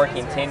gift for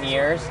working 10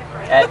 years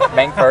at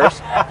Bank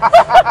First.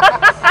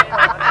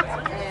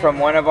 From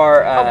one of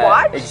our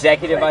watch?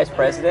 executive vice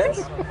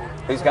presidents,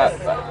 who's got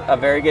a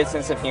very good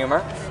sense of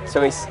humor. So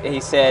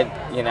he said,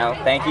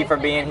 thank you for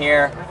being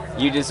here.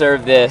 You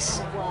deserve this.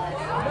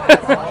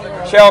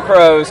 Sheryl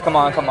Crows, come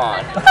on.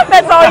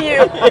 That's all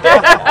you.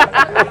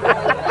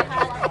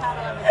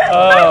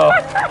 Oh,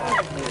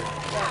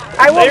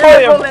 I will they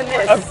really vote in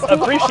this.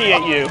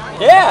 appreciate you.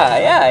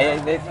 Yeah.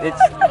 It's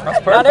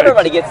not perfect.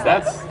 everybody gets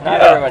that.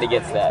 Not everybody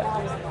gets that.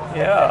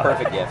 Yeah.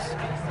 Perfect gifts.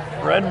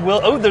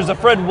 There's a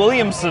Fred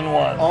Williamson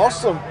one.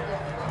 awesome.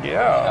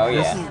 Yeah. Oh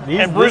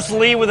yeah. And Bruce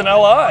Lee with an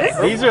LI.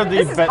 These are the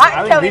This is best. hot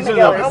I think coming these are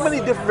together. the. How many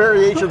different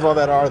variations on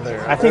that are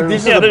there? I think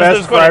these Yeah, are the there's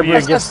best quite a few.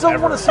 bribery I gifts still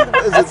ever. want to see.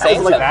 Is That's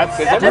it like that's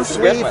that's- Bruce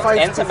good Lee ones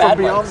fights and some people bad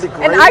beyond ones. the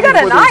grave? And I got a where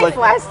there's knife like-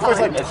 last there's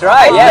time. That's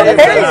right. Yeah, Very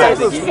that's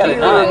nice. exactly. You got a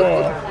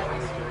knife.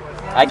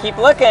 I keep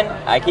looking.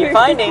 I keep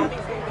finding.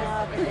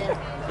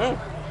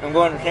 I'm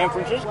going to San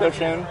Francisco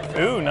soon.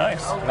 Ooh,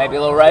 nice. Maybe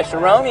a little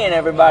rice-a-roni in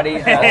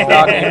everybody's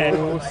stocking.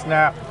 Oh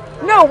snap!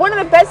 No, one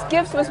of the best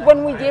gifts was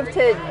when we give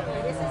to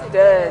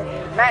the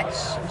match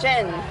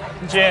Jen.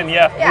 Jen,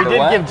 yeah. Yeah. We did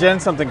what? give Jen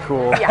something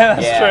cool. Yeah.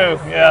 That's Yeah.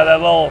 true. Yeah,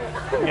 that little,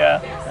 yeah.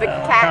 The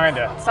cat.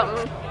 kinda.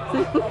 Something.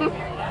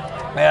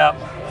 Yeah.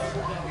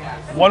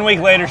 1 week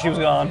later, she was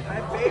gone.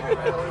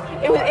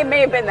 It may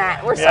have been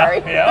that. We're Yeah.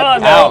 sorry. Yeah. Oh,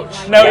 no.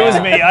 Ouch. No, it Yeah. was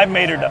me. I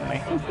made her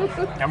dummy.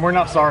 And we're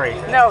not sorry.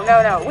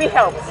 No. We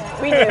helped.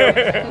 We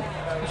do.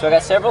 So I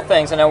got several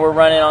things. I know we're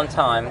running on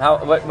time.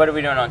 What are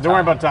we doing on time? Don't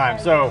worry about time.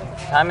 So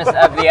Time is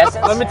of the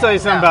essence. let me tell you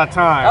something about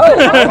time.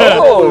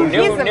 Oh, He's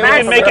new, the new master.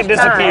 And make it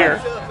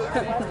disappear.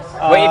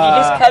 Wait, if you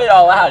just cut it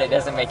all out, it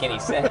doesn't make any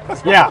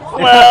sense. Yeah.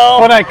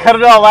 Well- when I cut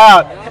it all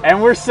out,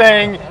 and we're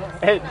saying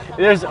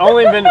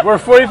we're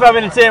 45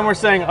 minutes in, we're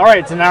saying, all right,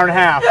 it's an hour and a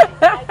half,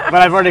 but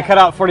I've already cut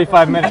out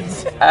 45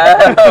 minutes.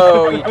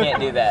 Oh, you can't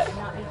do that.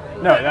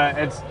 No,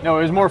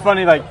 it was more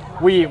funny. Like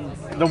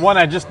the one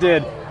I just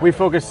did, we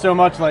focused so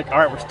much like, all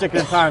right, we're sticking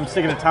to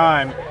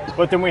time,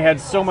 but then we had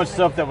so much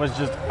stuff that was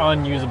just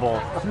unusable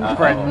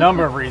for a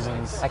number of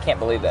reasons. I can't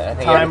believe that. I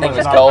think Time everything was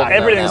is not gold.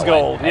 accurate. Everything's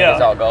gold, I think yeah.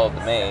 it's all gold to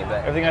me,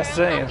 but Everything I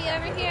say. Be over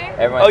here.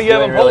 everyone's Oh, you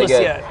doing haven't really pulled us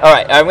good. yet. All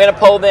right, I'm going to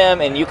pull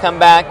them, and you come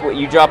back.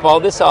 You drop all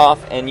this off,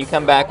 and you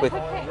come back with.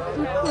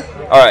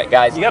 All right,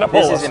 guys. You gotta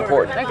pull This us. is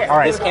important. Okay. All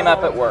right. This came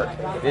up at work.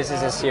 This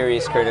is a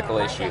serious, critical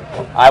issue.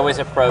 I was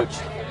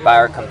approached by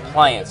our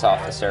compliance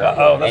officer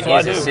Uh-oh, that's and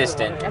what his I do.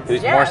 assistant,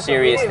 who's Yeah, more that's what we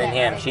serious do. than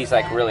him. She's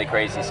like really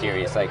crazy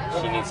serious. Like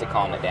she needs to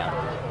calm it down.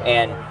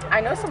 And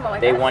I know someone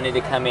like they that. wanted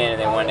to come in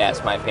and they wanted to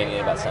ask my opinion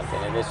about something,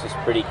 and this was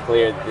pretty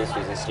clear that this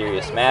was a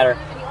serious matter.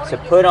 So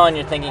put on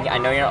your thinking. I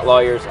know you're not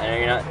lawyers. I know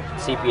you're not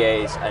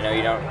CPAs. I know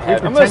you don't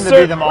have. I'm Pretend to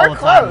gonna be them all We're the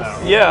time, close.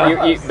 though.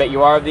 Yeah. But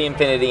you are of the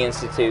Infinity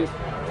Institute,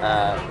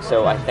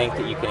 so I think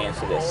that you can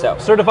answer this. So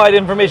Certified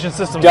Information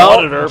Systems don't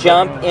Auditor. but-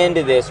 jump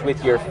into this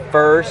with your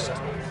first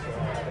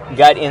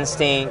gut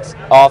instinct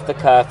off the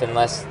cuff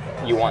unless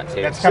you want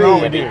to. That's kind of all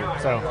we It'd be do.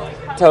 So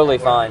Totally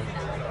fine.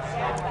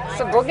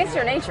 So go against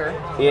your nature.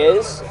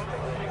 Is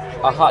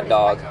a hot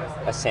dog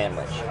a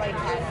sandwich?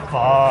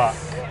 fuck.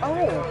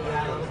 Oh.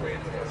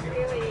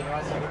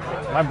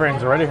 My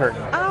brain's already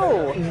hurting.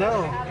 Oh.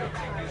 No.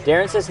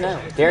 Darren says no.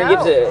 Darren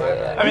No. gives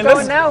a. I mean,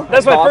 Going no.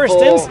 that's my first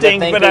thoughtful,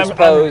 instinct, the but thinker's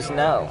pose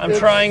no. I'm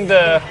trying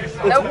to. It's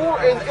Nope.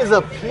 more. Is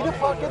a pita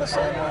pocket a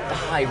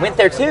sandwich? I went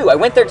there too.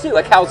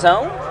 A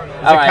calzone.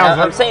 All right,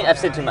 calzone? I've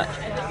said too much.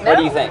 What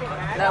do you think?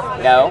 No.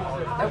 No.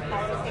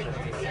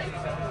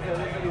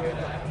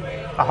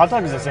 A hot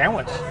dog is a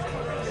sandwich.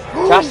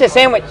 Josh says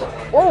sandwich.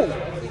 Oh.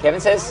 Kevin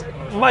says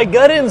My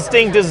gut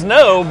instinct is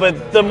no,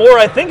 but the more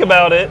I think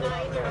about it,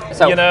 it's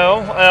So- you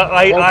know,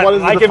 what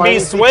is the I can be defining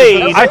feature?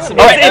 swayed.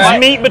 It's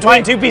meat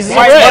between two pieces of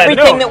bread.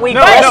 Everything that we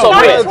wrestle It's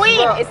not with.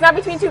 between. It's not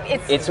between two.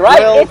 It's right.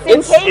 It's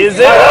encased. Is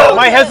it?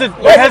 My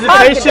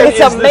hesitation It's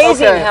is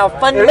amazing this. how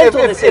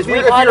fundamental this is.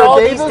 We've had you're all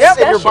a these Davis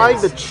and you're buying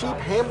the discussions.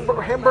 cheap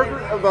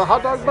hamburger, the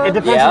hot dog bun, It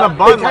depends Yeah. on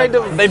the they bun. kind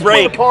of They split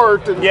break.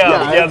 apart. And,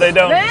 Yeah, they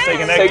don't Man. stay So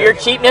connected. your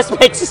cheapness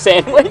makes a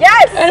sandwich?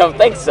 Yes. I don't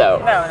think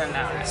so. No.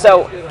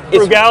 So it's,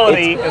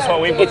 Frugality is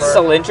what we prefer. It's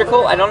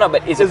cylindrical. I don't know,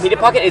 but is it pita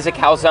pocket? Is it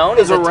calzone?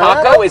 Is a it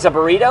wrap? taco? Is it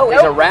burrito? Is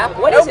it Nope. wrap?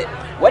 What is it?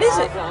 What is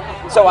it?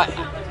 So I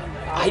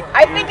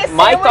think a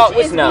My sandwich thought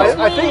was is no.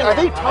 between- I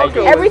think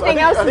tacos. Everything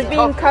else I think is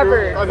being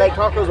covered, I think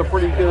tacos a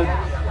pretty good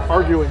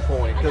arguing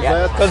point because Yeah.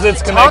 that's Because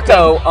it's connected.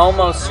 Taco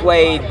almost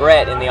swayed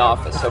Brett in the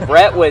office. So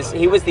Brett was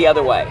the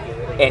other way,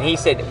 and he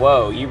said,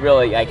 "Whoa, you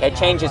really like." I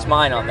changed his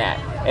mind on that,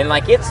 and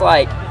like it's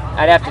like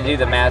I'd have to do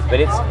the math, but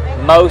it's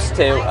most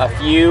to a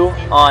few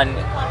on.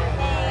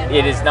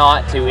 It is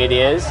not to it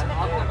is,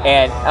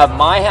 and of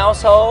my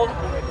household,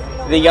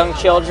 the young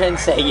children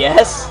say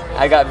yes.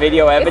 I got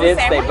video evidence.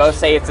 They sandwich? both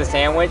say it's a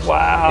sandwich.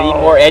 Wow. The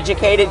more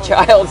educated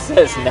child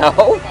says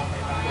no.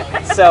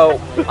 So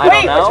I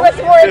Wait, don't know. which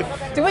was more?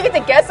 Do we get to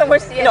guess on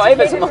which the No,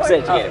 Ava's the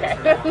educated most one?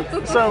 educated.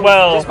 Okay. So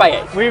Well, Just by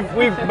age.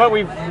 we've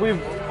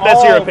That's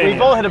all, your opinion.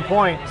 We've all hit a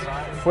point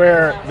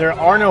where there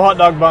are no hot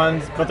dog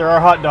buns, but there are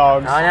hot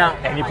dogs. I know.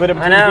 And you put it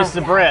I between know. pieces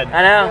of bread.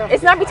 I know.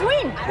 It's not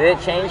between. Did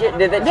it change it?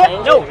 Did it Yeah,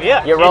 change no, it?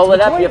 yeah, You roll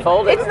it's it up, you between.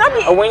 fold it. It's not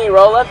A weenie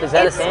roll up, is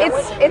that a It's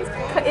sandwich? it's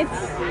in.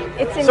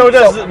 So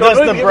does the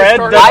bread?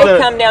 Does I the,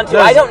 come down to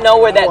does- I don't know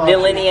where that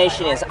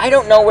delineation is. I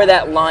don't know where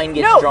that line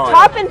gets no, drawn.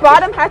 top and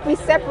bottom have to be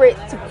separate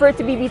for it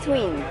to be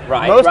between.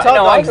 right. Most right. hot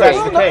No, I dogs, agree.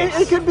 that's the No, case.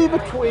 it could be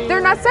between.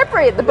 They're not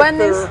separated. The bun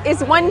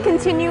is one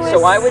continuous.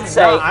 So I would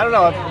say No, I don't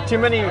know. Too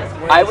many.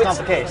 I It's would not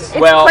the case. It's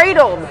well,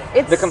 cradled.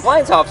 It's the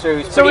compliance officer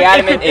who's So pretty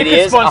adamant it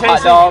is a hot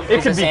spontaneously- dog. It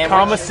is could a sandwich.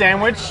 become a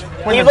sandwich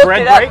when He the looked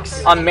bread it up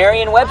breaks. on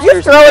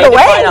Merriam-Webster's. throw it they away.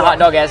 define a hot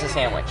dog as a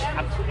sandwich.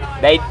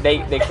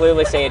 They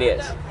clearly say it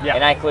is, Yeah.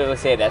 and I clearly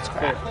say that's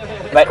crap.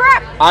 But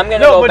crap. I'm gonna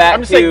No, go but back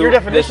I'm just to saying your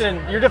this-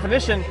 definition. Your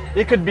definition.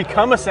 It could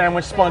become a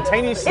sandwich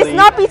spontaneously. it's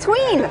not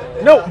between.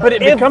 No, but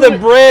it If becomes the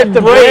bread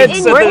breaks,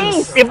 It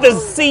breaks. if the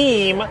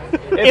seam,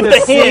 if the the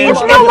seam- hinge,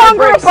 It's no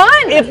longer a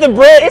bun. if the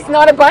bread, It's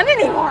not a bun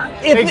anymore.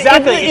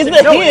 exactly. if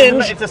the No,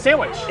 hinge, it's a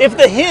sandwich. if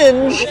the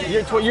hinge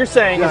What you're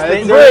saying is Yeah, the it's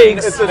hinge really-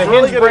 breaks. it's The really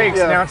hinge gonna- breaks.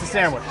 yeah. Now it's a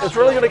sandwich. It's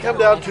really going to come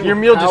down to Your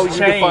meal how just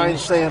you define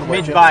changed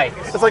sandwich. mid-bite.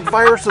 It's like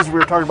viruses we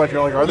were talking about.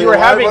 You're like, are they You were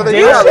alive? having Are they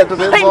dinner. dead? You It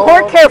depends Think on-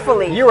 more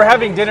carefully. You were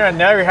having dinner and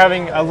now you're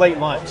having a late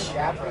lunch.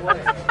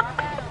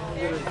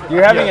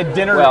 You're having a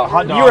dinner Well,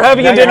 hot dog. you were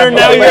having a dinner, having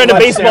now you're late at a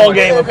lunch baseball sandwich.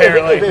 game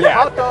apparently. If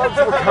hot dogs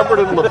were covered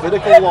in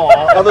Levitical law,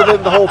 other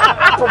than the whole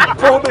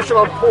prohibition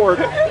on pork,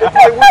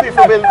 it would be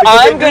forbidden. because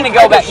I'm they going to do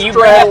go kind of back. You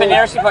bring up an straddle-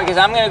 interesting point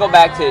because I'm going to go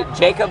back to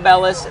Jacob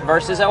Ellis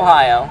versus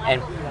Ohio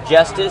and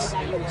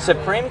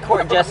Supreme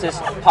Court Justice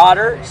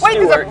Potter Wait,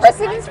 there's a Stewart,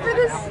 precedence for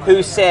this?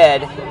 who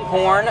said,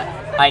 "Porn,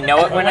 I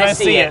know it when I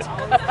see it.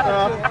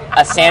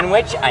 A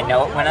sandwich, I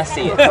know it when I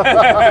see it,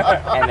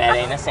 and that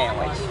ain't a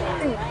sandwich."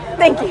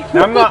 Thank you.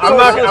 Now, I'm not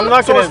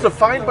So going it's to.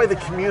 defined by the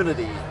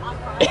community.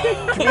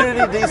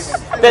 These.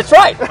 That's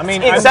right. I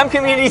mean, in I'm- some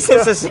communities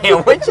it's a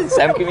sandwich, in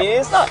some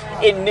communities it's not.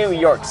 In New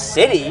York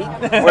City,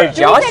 where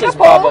Josh take a is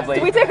poll? probably.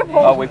 Do we take a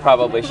poll? Oh, we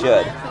probably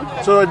should.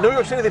 So in New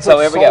York City, they So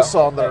put here we go.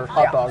 salsa on their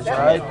hot dogs,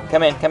 right?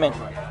 Come in. Bring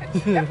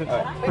That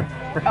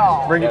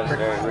it. was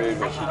very rude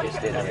what she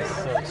just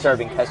did.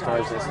 Serving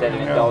customers instead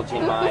of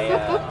indulging my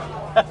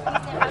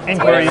whatever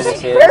Inquiries. this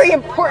is. Very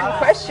important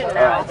question All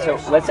now. right, so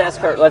let's ask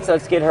her. Let's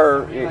get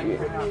her get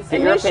your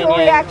Initial opinion.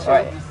 reaction. All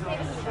right,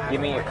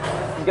 give me your.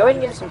 Go ahead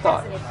and give us some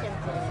thought.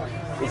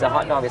 Is a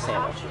hot dog a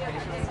sandwich?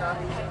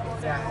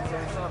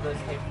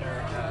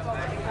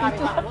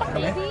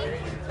 Maybe.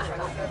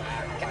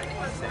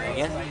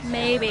 Again?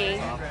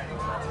 Maybe.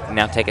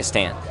 Now take a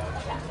stand.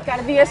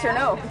 Gotta be yes or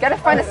no. Gotta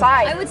find a I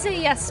side. would say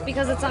yes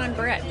because it's on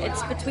bread.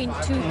 It's between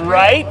two.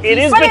 Right? It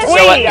is But it's-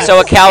 between. So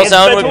a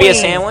calzone would be a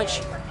It's between.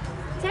 sandwich.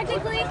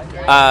 Technically,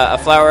 A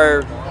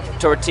flour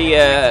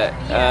tortilla,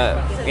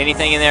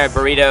 anything in there, a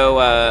burrito,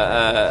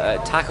 a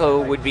taco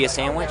would be a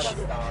sandwich. I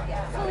feel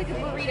like a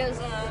burrito's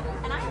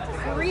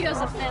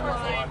a thin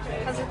line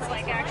because it's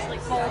like actually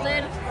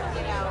folded.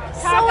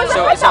 Taco's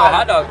So a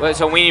hot dog.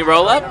 So weenie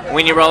roll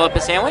up a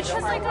sandwich.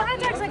 It's like a hot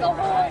dog's like a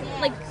whole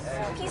like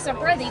piece of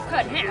bread that you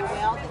cut in half.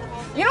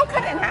 You don't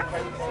cut it in half.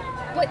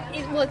 But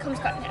it comes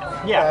cut in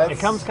half. Yeah, it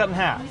comes cut in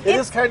half. It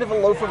is kind of a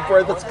loaf of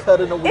bread that's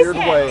cut in a weird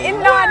way. It's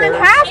not in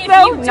There's- half If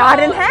though. you Not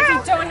in don't- half.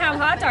 If you don't have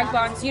hot dog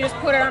buns, you just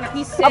put it on a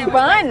piece of A sandwich.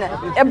 bun.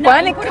 A No,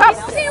 bun you and put a piece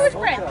cups. of sandwich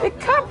bread. The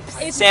cups.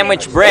 It's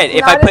Sandwich sandwich. bread. It's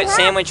If I not in put half.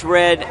 sandwich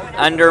bread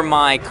under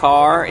my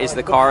car, is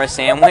the car a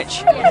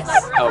sandwich? Yes.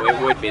 Oh, it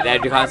would be.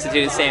 That would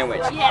constitute a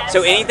sandwich. Yes.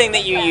 So anything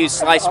that you use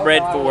sliced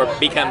bread for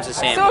becomes a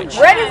So sandwich. if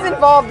bread is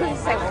involved in a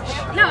sandwich.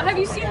 No, have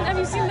you seen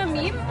the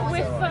meme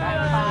with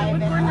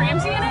Gordon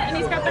Ramsay in it, and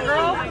he's got the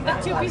girl with the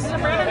two pieces of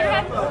bread on her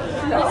head,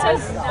 and it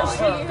says,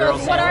 he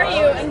goes, "What are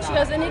you?" And she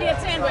goes, "An idiot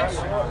sandwich."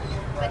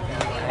 I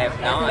have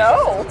not.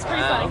 No. It's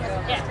pretty funny.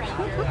 Yeah.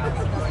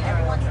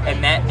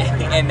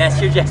 And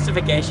that's your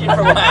justification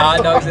for why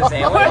hot dog's a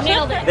sandwich?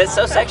 Nailed it. That's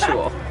so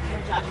sexual.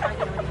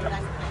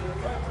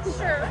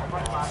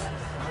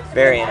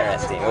 Very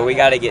interesting. Well, we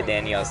got to get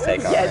Danielle's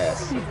take on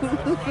Yes. this.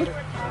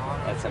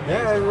 That's amazing.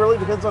 Yeah, it really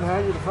depends on how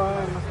you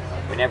define.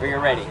 Whenever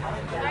you're ready.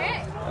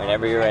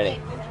 Whenever you're ready.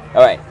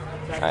 All right.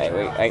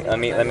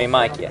 Let me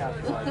mic you.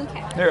 Okay.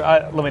 Here,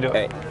 let me do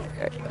Okay. it.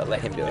 I'll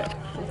let him do it.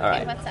 All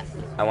right. What's up?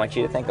 I want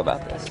you to think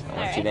about this. I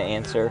want you to Alright.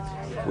 answer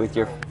with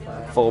your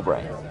full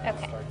brain.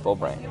 Okay. Full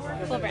brain.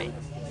 Full brain.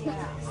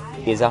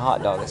 Is a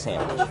hot dog a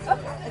sandwich?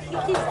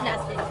 He's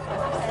nothing.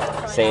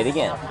 Say it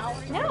again.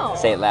 No.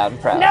 Say it loud and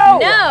proud. No, a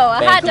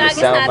Thank hot you dog is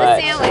so not much.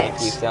 a sandwich.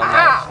 Thank you so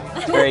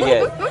much. Very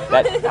good.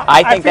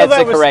 I think feel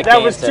that's the correct that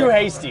answer. was too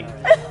hasty.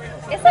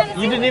 It's not a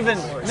You didn't even.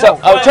 So,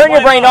 turn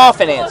your brain off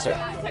and answer.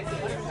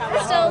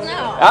 Still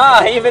no.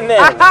 Even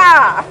then.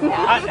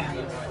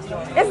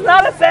 It's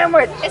not a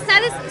sandwich. It's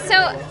not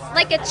so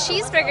like a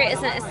cheeseburger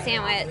isn't a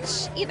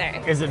sandwich either.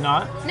 Is it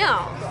not?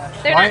 No,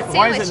 they're Why- not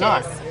why is sandwiches. it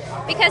not?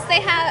 Because they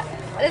have.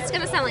 It's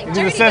gonna sound like Is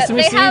it dirty, the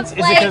sesame but they have seeds?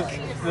 Is like it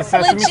the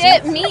sesame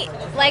legit seeds? meat,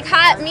 like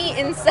hot meat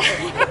inside.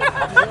 Wait.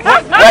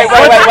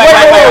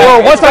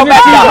 What's on the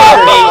back to hot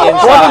meat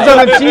What's inside.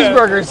 on the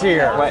cheeseburgers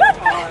here?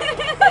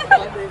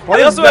 What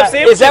They is also have that?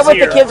 sandwiches Is that what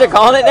here. the kids are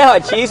calling it now? A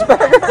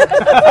cheeseburger?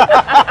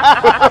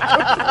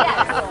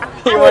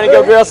 You want to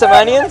go grill some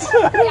onions?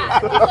 Yeah,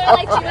 people are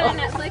like, "Do you want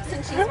a Netflix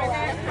and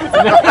cheeseburger?"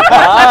 Oh.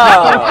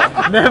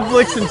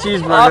 Netflix and I'm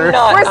cheeseburger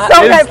not. We're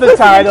so is Netflix the and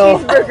title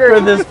cheeseburger.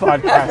 for this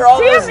podcast. After all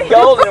those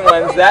golden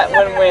ones, that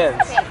one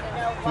wins.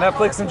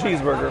 Netflix and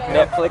cheeseburger.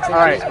 Netflix and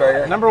All right,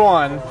 cheeseburger. number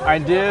one, I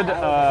did.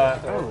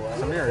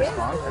 Somebody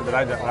respond, or did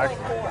I actually?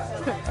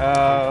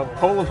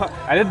 Poll.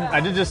 I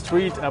did just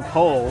tweet a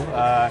poll.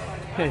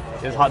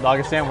 Is hot dog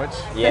a sandwich?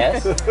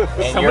 Yes. And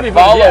Somebody your voted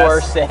follower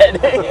yes.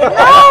 said.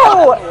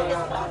 No!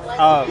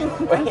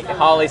 Wait,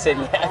 Holly said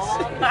yes.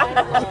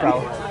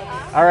 Probably.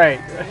 All right,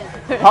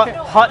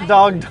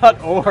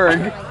 hotdog.org.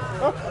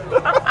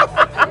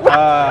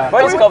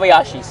 What does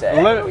Kobayashi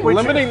say?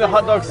 Limiting the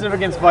hot dog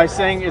significance by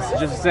saying it's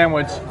just a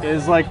sandwich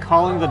is like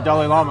calling the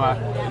Dalai Lama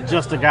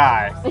just a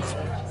guy.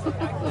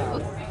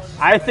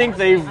 I think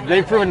they've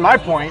proven my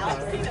point. I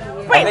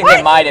think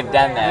they might have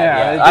done that.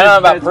 Yeah, Yeah. I don't know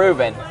about they-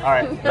 proven. All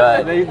right,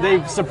 But-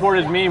 they've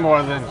supported me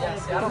more than.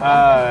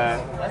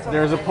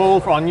 There's a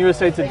poll on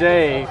USA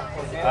Today.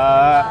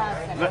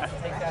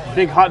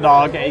 Big Hot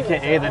Dog,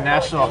 aka the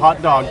National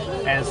Hot Dog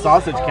and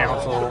Sausage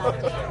Council,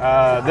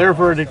 their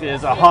verdict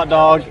is a hot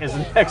dog is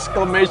an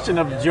exclamation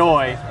of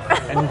joy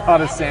and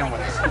not a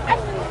sandwich.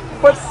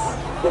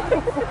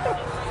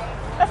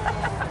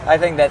 I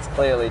think that's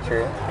clearly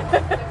true.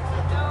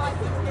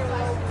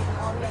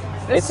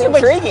 It's too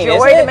much intriguing,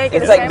 joy isn't to it? make it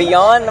It's a like sandwich.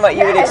 beyond what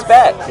you would Yes.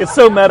 expect. It's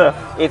so meta.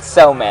 It's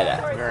so meta.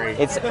 Very.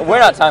 We're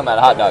not talking about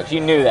hot dogs. You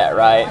knew that,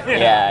 right?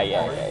 Yeah.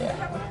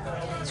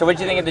 So what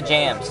did you think of the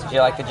jams? Did you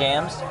like the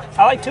jams?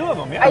 I like two of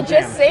them. Yeah. I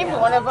just saved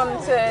one of them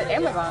to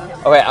Amazon.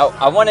 Okay,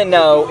 I want to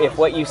know if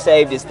what you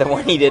saved is the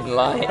one he didn't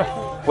like.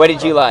 What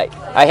did you like?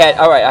 I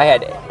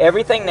had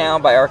Everything Now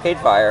by Arcade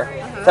Fire,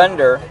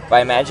 Thunder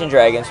by Imagine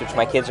Dragons, which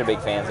my kids are big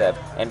fans of,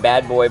 and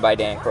Bad Boy by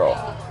Dan Kroll.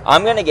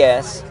 I'm gonna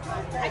guess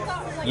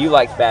you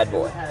liked Bad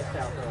Boy.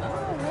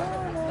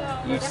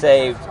 You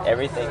saved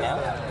Everything Now?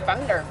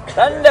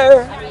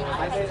 Thunder!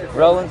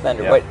 Rolling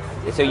Thunder. Yep. What?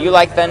 So you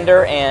like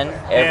Thunder and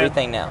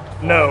Everything Now?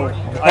 No,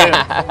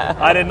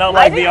 I did not I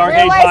like the didn't Arcade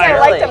realize Fire. I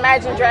liked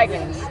Imagine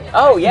Dragons.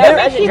 Oh yeah,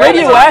 Imagine Dragons.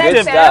 Radioactive,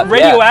 Good stuff, yeah.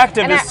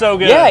 Radioactive And is so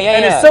good. Yeah,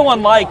 And it's so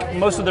unlike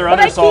most of their But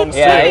other I keep songs.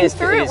 Yeah, it skipping is-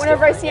 through it it is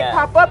whenever I good, see yeah. it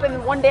pop up,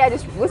 and one day I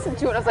just listened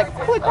to it and I was like,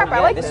 holy crap, I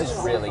like This this. is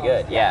really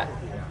good, yeah.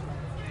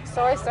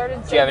 So I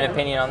started Do you have an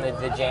singing. opinion on the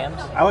jams?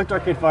 I liked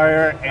Arcade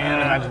Fire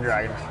and Imagine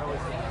Dragons.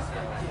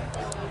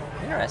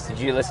 Interesting.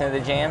 Did you listen to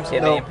the jams? Do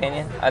you have No. any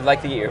opinion? I'd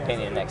like to get your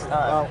opinion next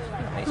time.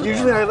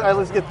 Usually I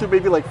let's get through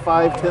maybe like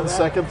 5-10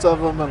 seconds of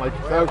them and like,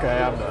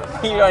 okay, I'm done.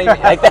 You don't even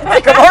like that's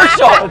a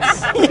commercial.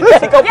 You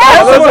gotta go Yes,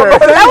 pause it.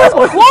 that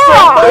was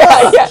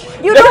Clorox. Yeah.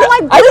 You don't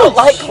like I don't bleach.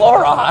 like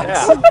Clorox.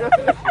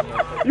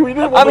 You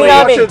didn't I want mean, to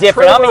I'm watch a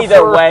indifferent. I'm trailer either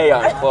for- way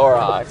on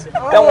Clorox.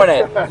 Don't want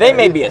to. They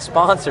may be a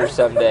sponsor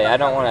someday. I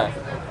don't want to.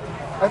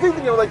 I think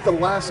like the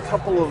last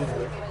couple of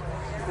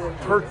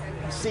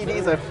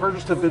CDs I've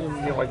purchased have been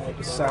like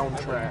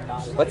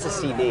soundtracks. What's a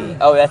CD?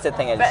 Oh, that's the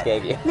thing I just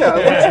gave you.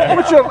 Yeah,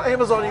 which on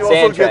Amazon you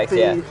also get Soundtracks, the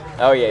yeah.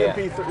 Oh yeah.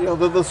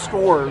 MP3, the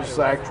scores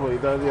actually,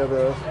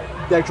 the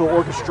actual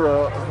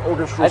orchestral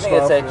I think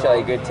stuff. that's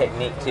actually a good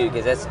technique too,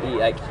 because that's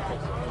like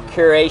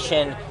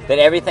curation. That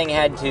everything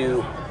had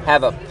to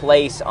have a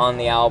place on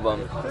the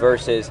album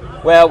versus,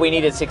 well, we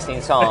needed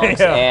 16 songs,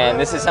 Yeah. and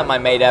this is something I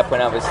made up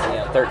when I was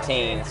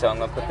 13, so I'm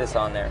gonna put this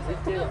on there.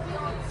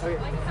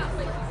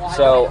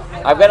 So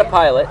I've got a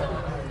pilot.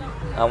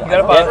 I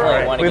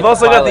definitely want to We've get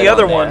also the got the pilot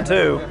other on there. one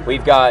too.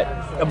 We've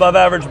got Above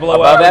average, below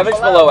above average. average,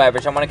 below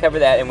average. I want to cover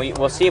that, and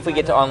we'll see if we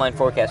get to online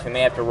forecast. We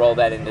may have to roll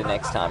that into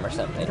next time or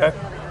something. Okay.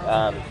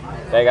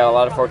 But I got a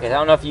lot of forecast. I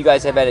don't know if you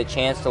guys have had a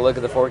chance to look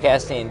at the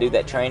forecasting and do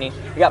that training.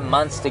 We got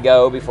months to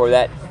go before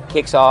that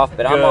kicks off.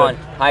 But I'm Good. on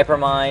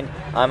Hypermind.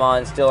 I'm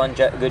on still on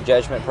Good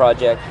Judgment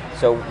Project.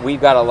 So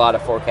we've got a lot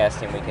of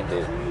forecasting we can do.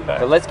 Okay.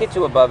 But let's get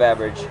to above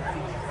average,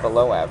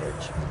 below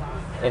average.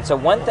 And so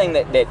one thing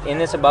that in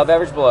this above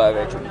average, below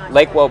average,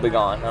 Lake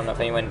Wobegon, I don't know if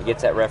anyone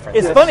gets that reference.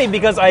 It's funny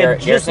because I had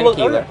just Garrison looked.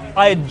 Keillor.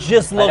 I had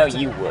just looked. I know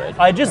you would.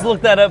 I just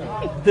looked that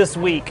up this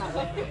week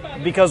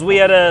because we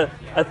had a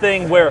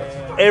thing where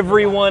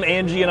everyone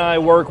Angie and I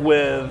work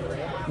with,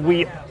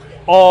 we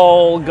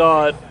all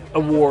got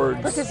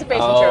awards.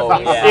 Participation Oh,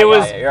 trophies. yeah. It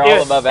was. You're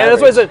all above and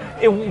that's why I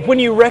average. said when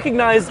you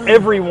recognize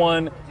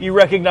everyone, you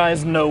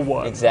recognize no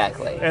one.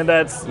 Exactly. And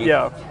that's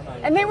yeah.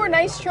 And they were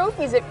nice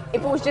trophies if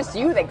it was just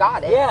you that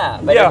got it. Yeah.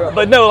 Yeah,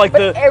 but no, like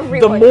But the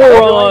everyone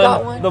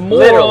got one? moron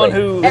Literally.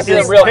 who That's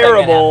is the real thing that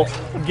terrible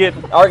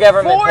get our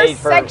government 4 paid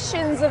for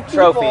sections of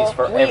people, trophies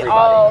for we everybody.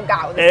 all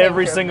got the same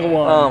every trophy. single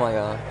one. Oh my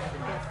god.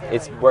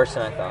 It's worse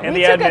than I thought. And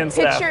We the took admin a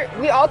staff. picture.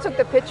 We all took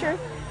the picture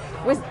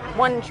with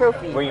one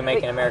trophy. Were you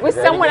making America with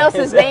great someone again?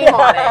 else's name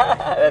on it?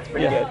 That's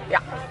pretty Yeah. good. Yeah.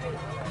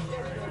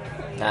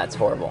 That's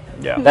horrible.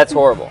 Yeah. That's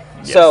horrible.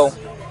 Yes. So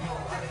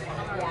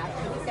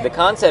the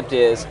concept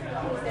is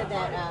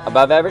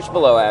above average,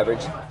 below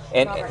average,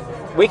 and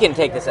we can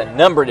take this a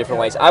number of different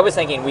ways. I was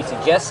thinking we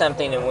suggest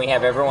something and we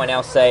have everyone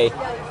else say,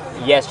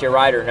 yes, you're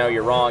right, or no,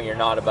 you're wrong, you're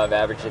not above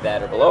average of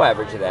that or below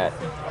average of that.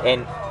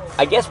 And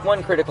I guess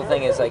one critical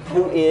thing is like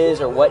who is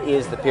or what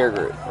is the peer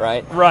group,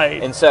 right?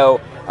 Right. And so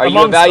are you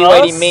Amongst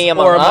evaluating us me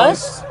among or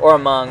us or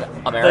among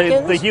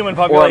Americans? the human Or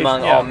population,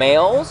 among yeah. all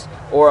males?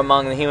 Or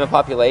among the human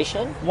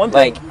population? One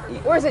thing-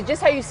 Or is it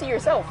just how you see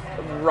yourself?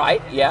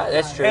 Right, yeah,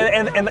 that's true.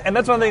 And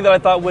that's one thing that I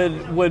thought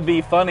would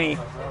be funny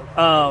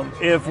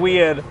if we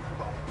had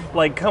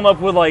like come up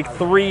with like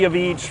 3 of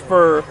each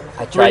for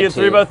I tried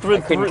to. about three.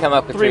 I couldn't come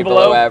up with 3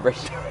 below. below average.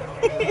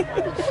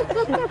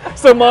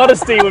 So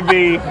modesty would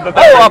be the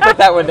Oh, I'll put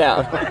that one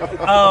down.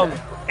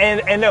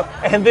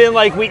 and then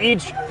like we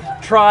each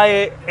try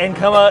it and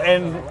come up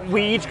and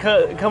we each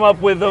come up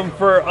with them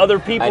for other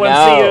people I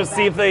and know.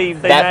 see if they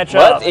That- match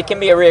well, up. It can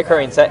be a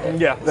reoccurring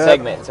Yeah.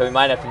 segment, so we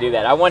might have to do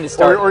that. I wanted to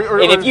start, Or-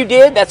 and if you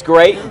did, that's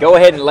great. Go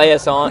ahead and lay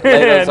us on.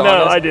 Lay us on No,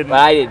 us, I didn't. But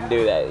I didn't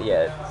do that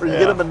yet. Or you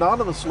get them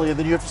anonymously, and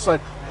then you have to decide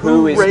Who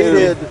who is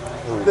rated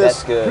who? Ooh, this.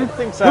 that's good. Who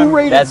thinks Who I'm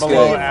rated That's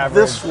below good. average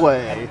this at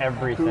way?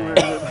 everything?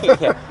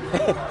 Yeah.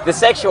 The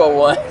sexual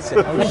ones.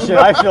 Oh shit!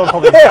 I feel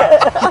totally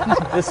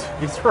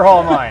These are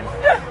all mine.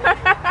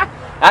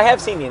 I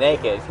have seen you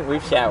naked.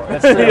 We've showered.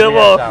 That's true. Yeah,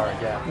 well- Showered,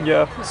 yeah.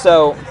 Yeah.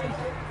 So,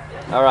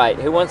 all right,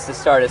 who wants to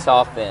start us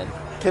off then?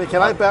 Can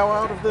I bow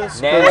out of this?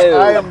 'Cause No.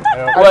 I am.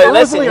 Well, listen,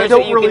 Honestly, I here's don't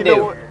what you really can do.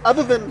 know.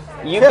 Other than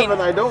You Kevin,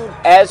 can- I don't.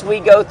 As we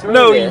go through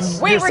No, this,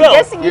 Wait, Yourself. we're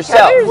guessing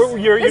Yourself. each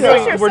other's? You're This doing-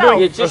 is we're yourself. doing-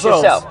 you're just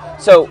ourselves.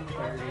 yourself. So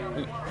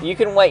you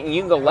can wait and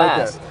you can go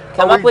last. Okay.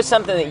 Come Are up we- with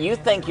something that you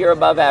think you're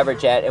above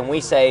average at, and we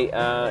say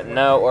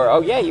no, or oh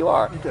yeah, you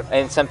are, Okay.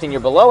 and something you're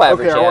below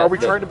average Okay, at. are we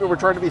that- trying to be? We're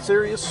trying to be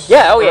serious.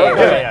 Yeah. Oh yeah.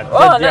 Okay. Yeah. Yeah,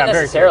 Well, yeah, not very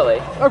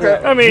necessarily. Okay.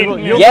 I mean,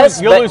 You'll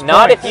Yes, you'll but lose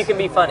not points. if you can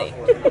be funny.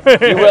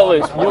 You will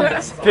lose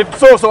points.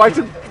 So I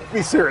should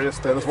be serious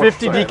then. is what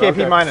 50 you're saying.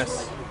 DKP Okay.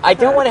 minus. I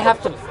don't want to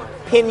have to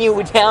pin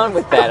you down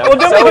with that. well,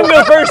 don't make him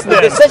go first then.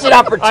 There's such an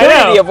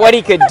opportunity know. of what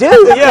he could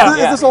do. Yeah. Is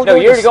this all No,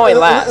 going you're to, going is-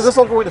 last. Is this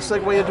all going to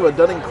segue into a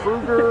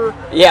Dunning-Kruger?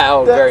 Yeah.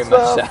 Oh, that very much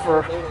so. stuff,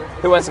 or-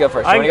 Who wants to go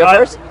first? You want to go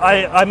first?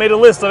 I made a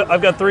list.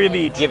 I've got 3 of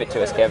each. Give it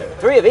to us, Kevin.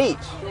 3 of each.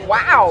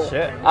 Wow.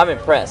 Shit. I'm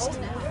impressed.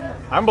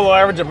 I'm below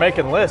average at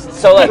making lists.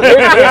 So like,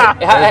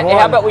 how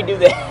one. about we do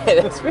that?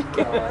 That's pretty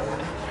good.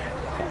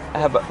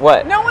 How about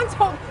what? No one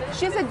told.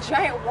 She has a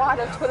giant wad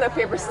of toilet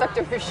paper stuck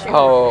to her shoe.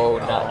 Oh,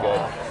 not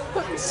good.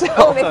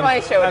 Oh, they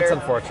finally showed That's her.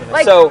 unfortunate.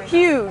 Like So-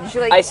 huge.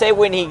 Like I say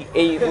when he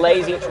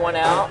lays each one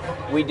out,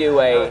 we do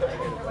a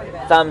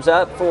thumbs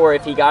up for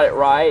if he got it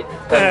right,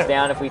 thumbs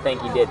down if we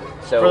think he didn't.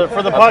 So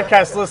For the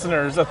podcast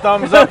listeners, a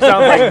thumbs up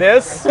sounds like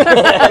this,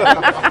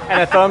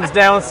 and a thumbs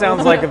down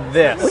sounds like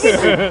this.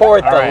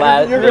 report the, right. la-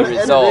 You're the going to edit in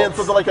results.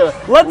 something like a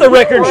Let the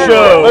record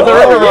show. Let the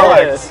record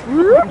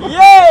Oh, relax.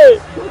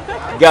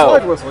 Yay! Go.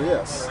 slide whistle,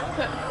 yes.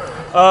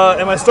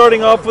 Am I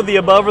starting off with the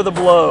above or the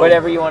below?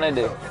 Whatever you want to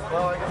do.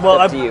 Well,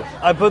 up to you.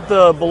 I put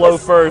the below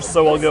first,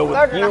 so I'll go with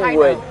started on a You high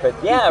would, note. but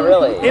yeah,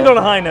 really. end on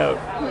a high note.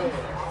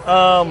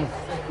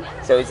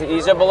 So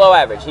he's a below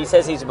average. He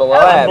says he's below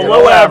I'm average.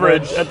 below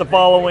average at the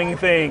following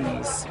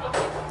things.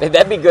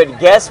 That'd be good.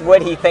 Guess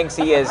what he thinks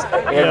he is.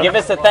 Here, give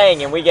us a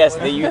thing, and we guess.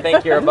 Do you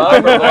think you're above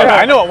or below?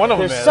 I know what one of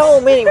them There's is. so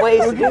many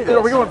ways to do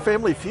Are we this. going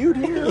Family Feud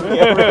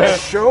here?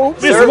 Show?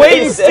 Just Survey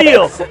wait and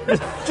says-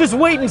 steal. Just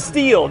wait and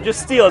steal.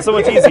 Just steal. It's so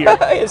much easier.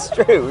 It's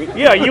true.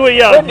 Yeah, you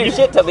Don't do you,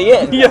 shit till the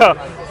end.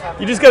 yeah.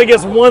 You just gotta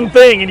guess one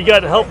thing, and you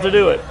got help to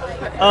do it.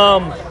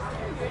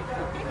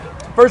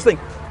 First thing,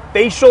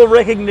 facial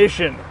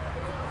recognition.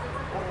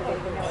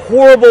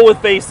 Horrible with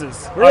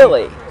faces.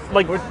 Really?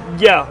 Like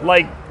yeah,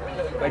 like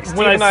Like Steve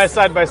when I and I s-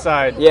 side by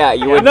side. Yeah,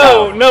 you would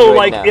no, know. no. You would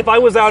Like know. if I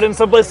was out in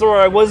some place where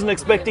I wasn't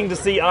expecting to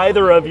see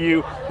either of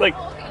you, like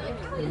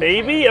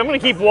maybe I'm gonna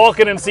keep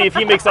walking and see if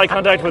he makes eye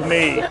contact with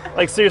me.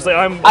 Like seriously,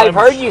 I've I'm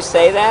heard you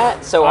say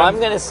that, so I'm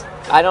gonna.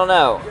 I don't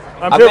know.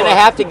 I'm going to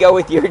have to go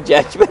with your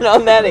judgment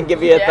on that and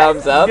give you a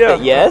thumbs up. Yeah.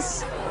 But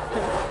yes.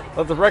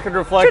 Let the record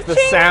reflect the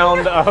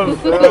sound of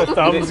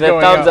thumbs The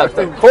going thumbs up.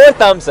 up. 4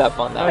 thumbs up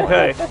on that one.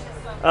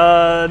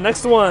 Okay.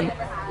 Next one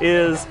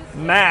is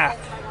math.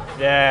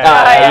 Yeah.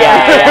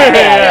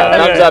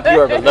 Yeah. Thumbs up. You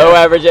are below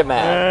average at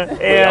math.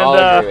 We all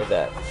agree with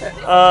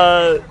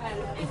that.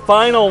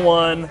 Final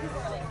one,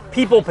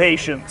 people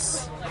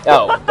patience.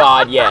 Oh,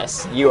 God,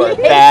 yes. You are He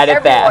hates bad at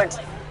everyone.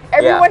 that.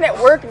 Everyone at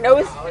work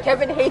knows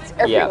Kevin hates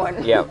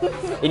everyone. Yeah.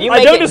 And you I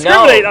make don't it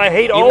discriminate. known. I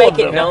hate all You of make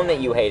it them. known that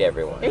you hate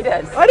everyone. He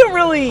does. I don't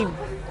really,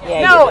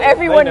 Yeah, No, you do.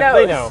 everyone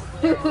They knows.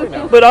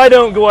 know. but I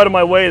don't go out of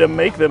my way to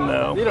make them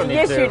know. You don't need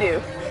Yes, to. you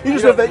do. You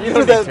just have that. You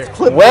just have that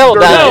clip. Well of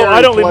Dirty done. No,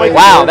 I don't leave my- Harry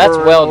Wow, playing that's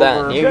over well and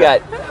done. over.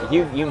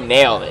 You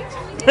nailed it.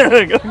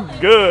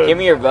 Good. Give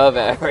me your above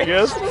average.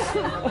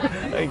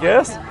 I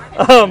guess.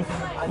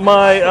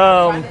 My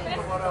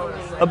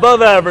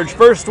above average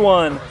first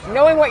one,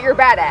 Knowing what you're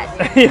bad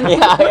at.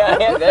 Yeah.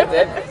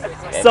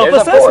 There's a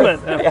self-assessment.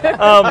 fourth.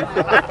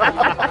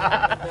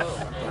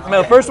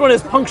 No, first one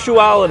is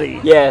punctuality.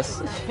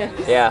 Yes.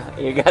 Yeah,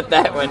 you got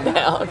that one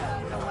down.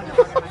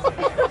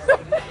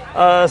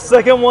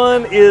 Second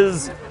one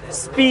is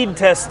speed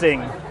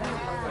testing.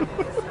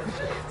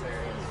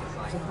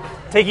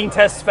 Taking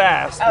tests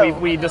fast. Oh.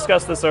 We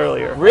discussed this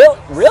earlier.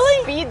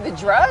 Really? Feed the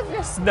drug?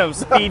 No,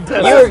 speed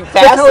testing. You were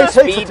fast how he at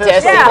takes speed the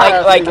test.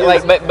 testing,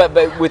 Yeah. but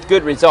with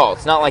good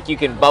results. Not like you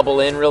can bubble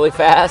in really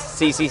fast.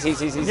 See.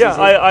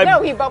 Yeah,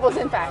 No, he bubbles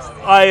in fast.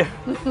 I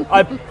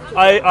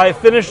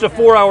finished a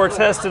 4-hour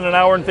test in an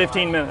hour and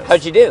 15 minutes.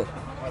 How'd you do?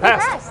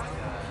 Passed. Fast.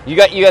 You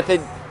got the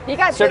He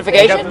got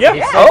certification? Yeah.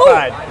 He's Oh,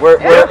 certified. we're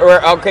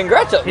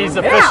congratulations. He's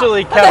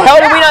officially How the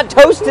hell did we not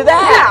toast to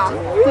that?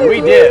 Yeah.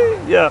 We did.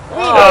 Yeah. A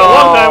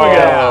long time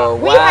ago. Oh,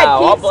 We had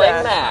wow. I'll pizza.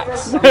 blame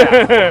Max.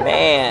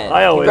 Man.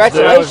 I always do.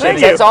 Congratulations. Thank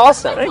you. That's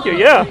awesome. Thank you.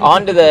 Yeah.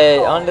 On to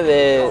the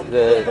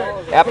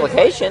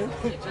application.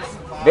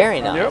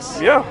 Very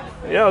nice. Yeah.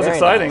 It was Very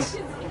exciting. nice.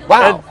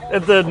 Wow.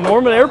 At the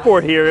Norman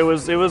Airport here, it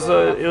was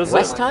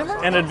Westheimer?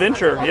 an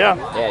adventure. Yeah.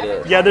 Yeah, it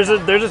is. Yeah, there's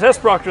a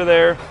test proctor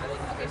there.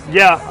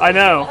 Yeah, I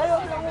know.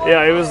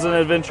 Yeah, it was an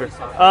adventure.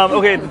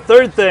 Okay, the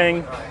third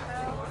thing,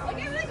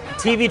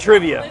 TV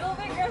trivia.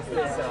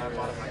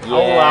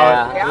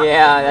 Yeah,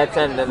 yeah, that's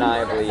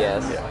undeniably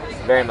yes.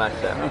 Very much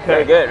so.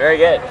 Very good, very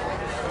good.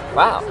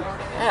 Wow.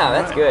 Yeah,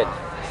 that's good.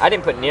 I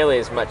didn't put nearly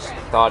as much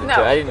thought into it.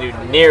 I didn't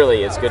do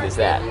nearly as good as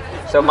that.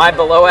 So my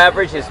below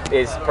average is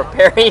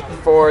preparing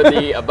for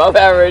the above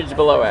average,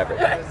 below average.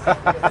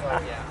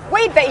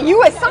 Wait, that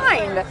you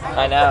assigned.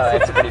 I know,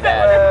 it's pretty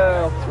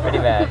bad. It's pretty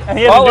bad. And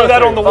he had to do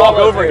that on the walk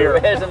Follow over through. here.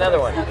 There's another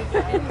one.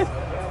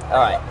 All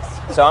right.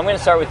 So I'm going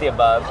to start with the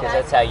above because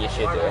that's how you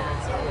should do it.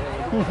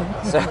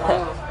 So,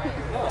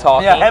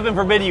 talking. Yeah, heaven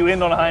forbid you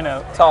end on a high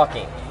note.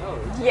 Talking.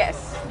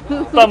 Yes.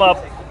 Thumb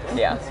up.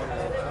 Yeah.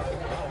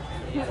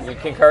 You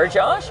concur,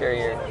 Josh, or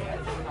you're?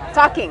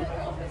 Talking.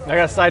 I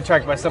got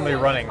sidetracked by somebody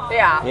running.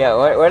 Yeah. Yeah.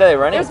 Where are they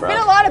running There's from? been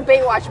a lot of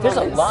Baywatch There's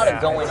a moments. lot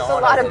of going on. There's a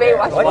lot of over there.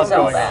 Baywatch What is moments. all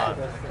going that?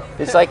 on?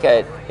 It's like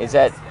is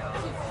that?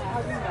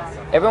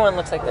 Everyone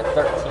looks like they're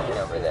 13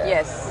 over there.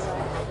 Yes.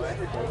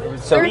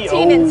 So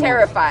 13 and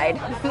terrified.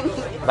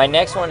 my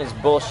next one is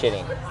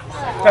bullshitting.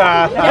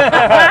 Yeah.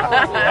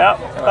 Am I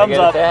Thumbs good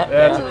up. at that?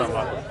 That's Yeah. a thumb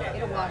up.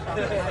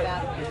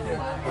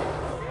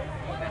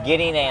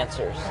 Getting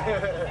answers.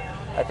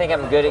 I think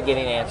I'm good at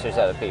getting answers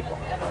out of people.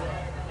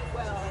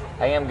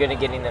 I think I'm good at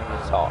getting them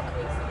to talk.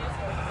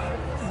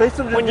 Based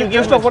on When you give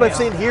just them on what a I've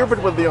seen here,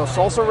 but with the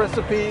salsa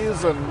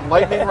recipes and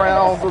lightning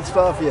rounds and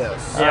stuff,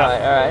 yes. Yeah.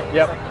 All right.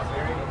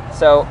 Yep.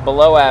 So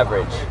below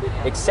average,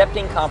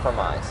 accepting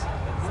compromise.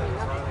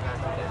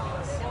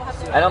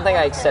 I don't think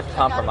I accept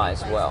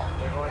compromise well.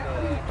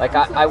 Like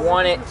I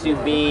want it to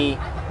be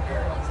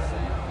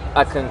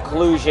a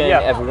conclusion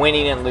Yeah. of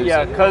winning and losing.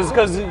 Yeah, because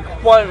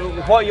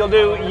what you'll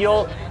do,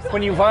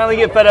 when you finally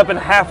get fed up and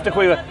have to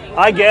quit,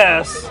 I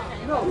guess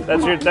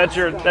that's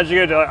your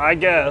go-to. I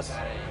guess.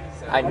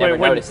 I never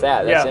When- noticed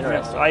that. That's yeah,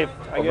 interesting. I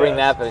We'll bring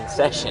guess. that up in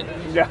session.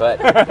 Yeah. But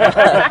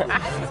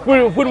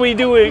When we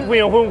do it,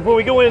 when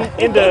we go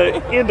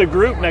into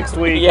group next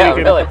week. yeah, we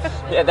can, really.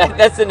 Yeah,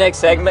 that's the next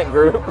segment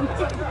group.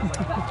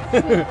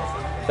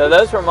 So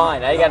those were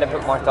mine. I got to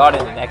put more thought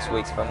into next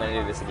week's if I'm going to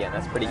do this again.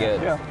 That's pretty good.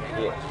 Yeah.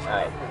 All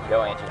right,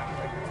 go Angie.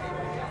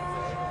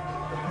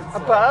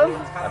 Above.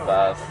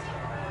 Above.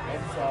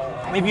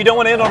 If you don't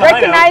want to end on a high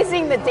note,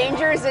 Recognizing the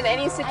dangers in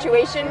any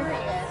situation,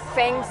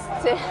 thanks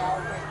to.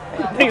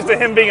 thanks to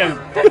him being an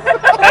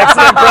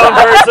accident-prone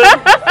person,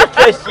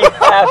 Because you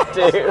have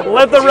to.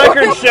 let the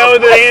record show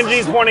that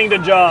Angie's pointing to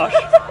Josh.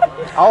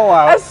 I'll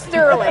allow That's it.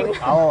 sterling.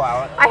 I'll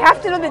allow it. I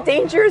have to know the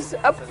dangers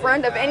up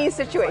front of any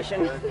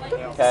situation.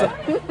 Okay.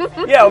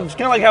 Yeah, it's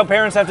kind of like how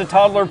parents have to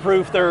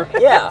toddler-proof their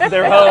Yeah.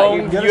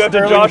 home. Get You have to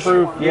Sterling Josh.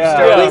 proof. Yeah.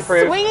 Sterling Yeah.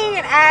 proof. Swinging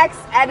an axe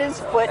at his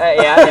foot.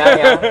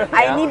 Yeah.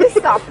 I need to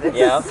stop this.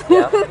 Yeah.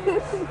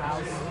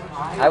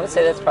 I would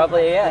say that's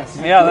probably a yes.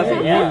 Yeah, that's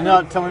You're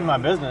not telling my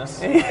business.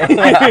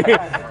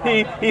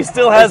 he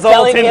still has It's all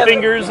telling 10 him-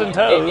 fingers and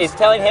toes. Is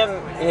telling him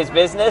his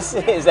business?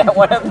 Is that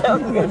one of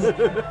them?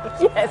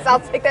 Yes, I'll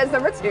take that as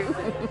number 2.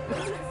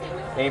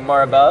 Any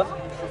more above?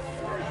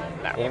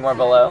 Any more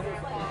below?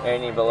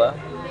 Any below?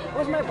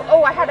 What's my?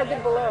 Oh, I had a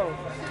good below.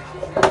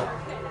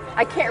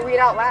 I can't read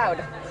out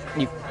loud.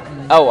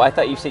 I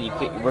thought you said you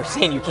were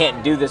saying you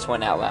can't do this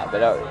one out loud, but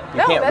you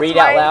No, can't that's read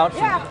why- out loud?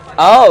 yeah.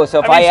 Oh, so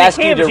if I mean, I she ask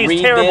can, you but to she's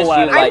read terrible this, at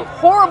you it. like... I'm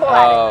horrible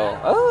at it.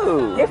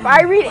 Oh. If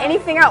I read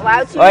anything out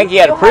loud to you, Well, you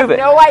gotta you'll prove have it.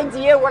 no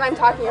idea what I'm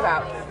talking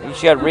about. You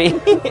should read.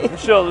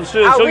 She'll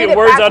I'll read get it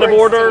words out of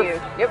backwards to order.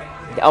 you.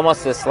 Yep.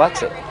 Almost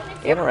dyslexic.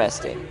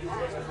 Interesting.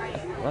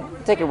 Well,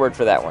 take your word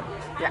for that one.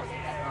 Yeah.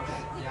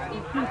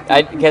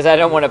 Because I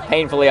don't want to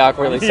painfully,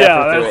 awkwardly Yeah,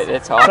 suffer through it.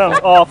 It's awful. Sounds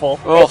awful.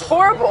 It's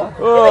horrible.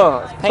 Oh,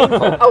 it's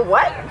painful. A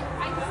what?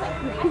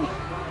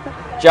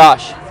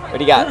 Josh, what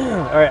do you got?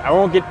 All right, I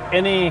won't get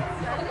any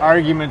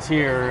arguments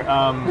here.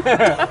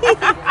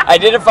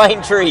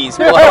 Identifying trees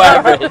below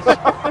average.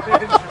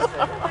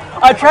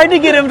 I tried to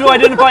get him to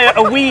identify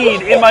a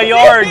weed in my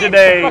yard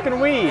today. Fucking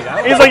weed.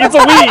 He's like, it's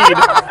a weed.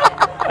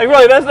 Like,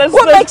 really, that's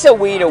What 4 makes a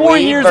weed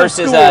years of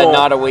versus school.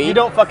 not a weed? You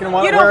don't fucking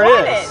want You it where don't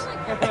want it is. it.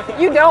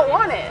 You don't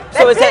want it.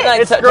 so is that it. not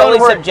It's totally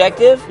growing where-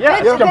 subjective? Yeah,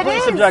 it's It completely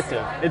is.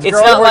 subjective. It's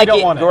growing not where like you don't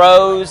it want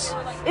grows.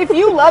 If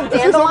you love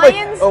isn't like-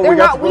 dandelions, oh, we they're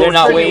got not the- weeds. They're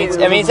not for weeds.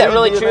 you. I mean, is that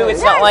really true?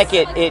 It's not like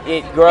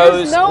it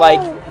grows There's no- like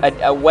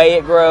a way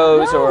it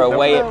grows or a No.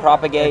 way it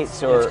propagates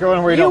It's or.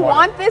 growing where you You don't want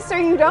want this or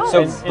you don't.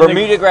 So in the-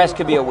 Bermuda grass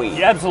could be a weed.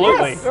 Yeah,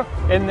 absolutely. Yes.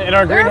 it. In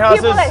our There are greenhouses,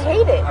 people that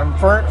hate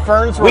it.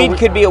 ferns were Weed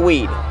could be a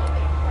weed.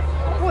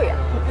 Oh yeah.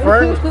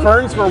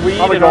 ferns were weed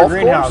On the in our golf course?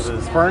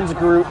 greenhouses. Ferns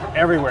grew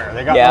everywhere.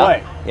 They got in Yeah, the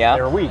way. yeah.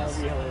 They were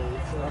weeds.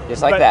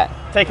 Just like But that.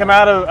 Take them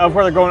out of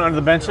where they're going under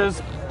the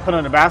benches, put them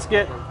in a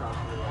basket.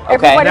 Okay.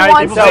 Everybody Now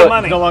wants people it. say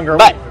money. It's no longer a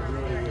But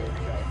weed.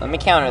 let me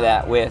counter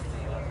that with,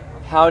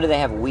 how do they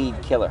have weed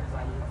killer?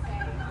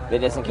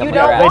 That doesn't come You with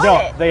don't grass. They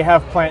want don't. it. They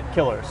have plant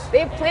killers. They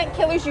have plant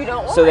killers you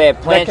don't want. So they have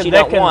plants can- you they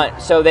don't can-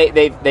 want. So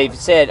they've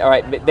said, all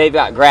right, but they've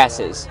got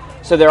grasses.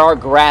 So there are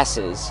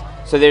grasses.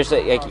 So there's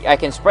I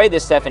can spray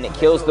this stuff and it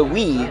kills the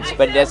weeds,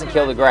 but it doesn't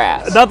kill the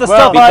grass. Not the Well,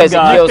 stuff I've because it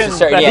got kills can- a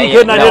certain. that Yeah, he yeah,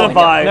 couldn't no,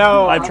 identify.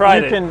 No, I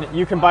tried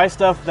you can buy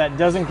stuff that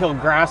doesn't kill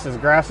grasses.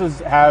 Grasses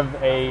have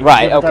a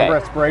Right, different type okay. of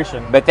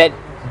respiration, But that.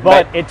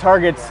 but it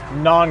targets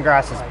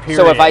non-grasses. Period.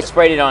 So if I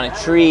sprayed it on a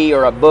tree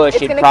or a bush,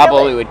 It's it gonna kill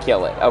probably it. would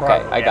kill it. Okay,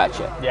 Probably, I yeah. got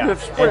you. yeah,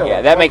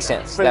 Yeah, that makes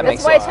sense. That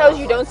makes That's why it sense. tells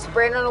you don't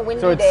spray it on a windy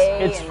so it's day.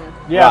 it's and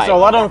yeah. Right. So a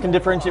lot of them can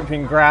differentiate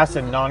between grass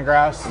and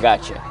non-grass,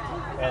 Gotcha.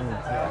 and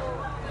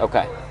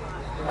Okay.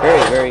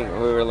 We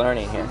were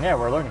learning here. yeah,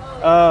 we're learning.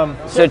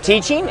 So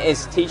teaching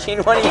is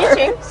one of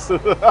yours?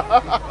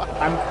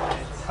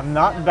 I'm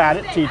not bad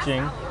at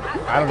teaching.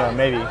 I don't know,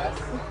 maybe.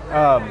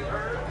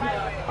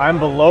 I'm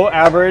below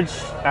average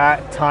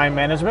at time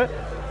management.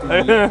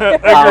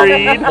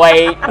 Agreed.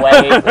 Wait.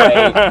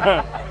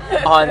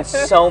 On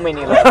so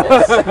many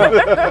levels.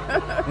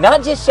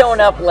 Not just showing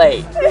up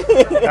late.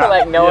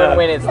 Like knowing Yeah.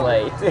 when it's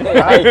late.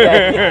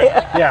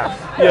 Yeah.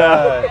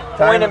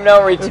 Point of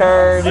no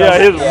return. Yeah,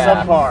 his-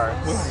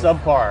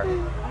 Subpar.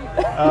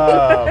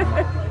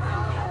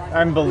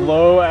 I'm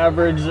below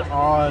average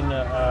on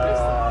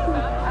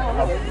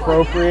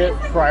appropriate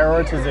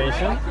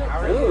prioritization.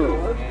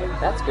 Ooh,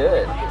 that's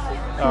good.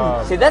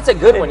 See, that's a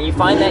good one. You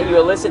find that, you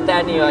elicit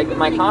that, and you're like,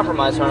 my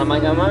compromise one. I'm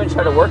like, I'm going to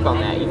try to work on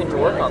that. You can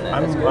work on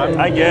that. That's good.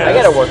 I guess. I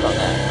got to work on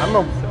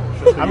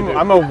that.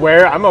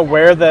 I'm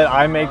aware that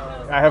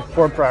I have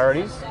poor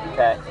priorities.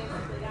 Okay.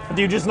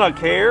 Do you just not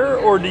care,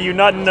 or do you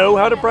not know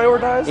how to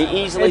prioritize?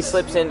 He easily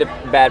slips into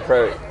bad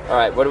pro. All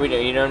right, what do we do?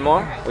 You doing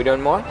more? We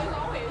doing more?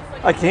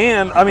 I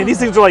can. I mean, these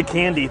things are like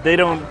candy. They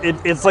don't.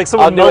 It's like I'll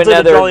someone do melted a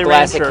another Jolly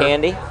glass Rancher. of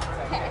candy.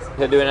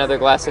 You'll do another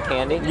glass of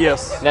candy?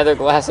 Yes. Another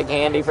glass of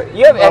candy.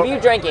 Have you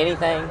drank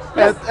anything?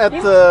 At He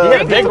had a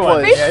the big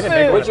one. place. Yeah, he had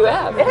a big What'd you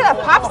have? it had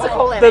a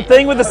popsicle in The it.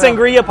 thing with the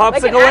sangria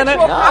popsicle in it?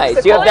 actual- Nice.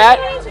 popsicle. Do you have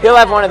that? He'll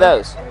have one of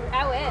those.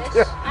 I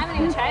wish. I haven't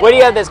even tried What do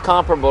you it. have that's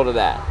comparable to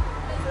that?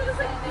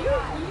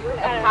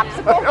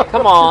 Popsicle.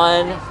 Come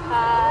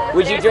on.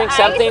 Would you There's drink ice.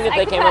 something if I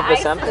they could came put up with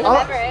ice in the something?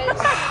 beverage.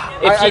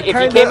 If you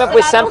kinda- came up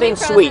with But I'm something looking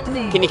for sweet,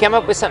 something. can you come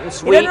up with something He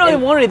sweet? didn't really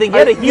and- want anything. He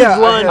had a huge yeah,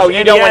 lunch. Oh, you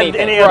and don't he want had-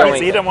 anything. And he You had don't pizza.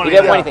 want He didn't want anything.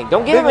 You don't want anything. anything.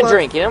 Don't give him a Big lunch.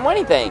 drink. You don't want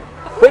anything.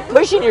 Quit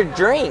pushing your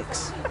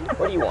drinks.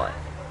 What do you want?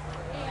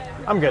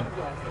 I'm good.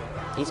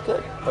 He's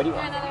good. What do you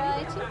want? Another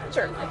lychee?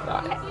 Sure. All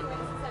right.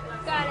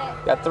 Got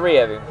it. Got 3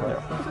 of you.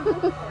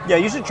 Yeah,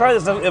 you should try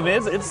this. I mean,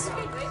 it's.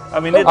 I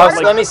mean, it's Oh, like,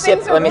 so let me sip.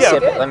 things are Let me really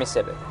sip it. good. Let me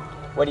sip it.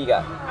 What do you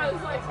got?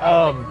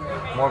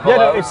 More Yeah,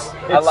 no, belows?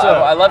 it's-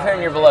 I love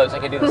hearing your belows. I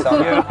could do this all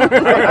night.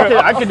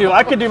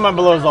 I could do my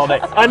belows all day.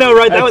 I know,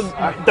 right? That was the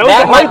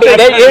That hard might be.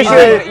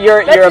 thing.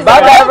 You're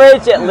above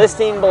average at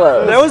listing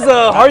belows. That was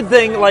a hard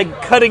thing,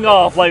 like cutting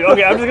off. Like,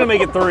 okay, I'm just gonna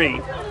make it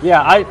 3.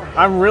 Yeah,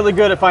 I'm really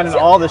good at finding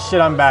all the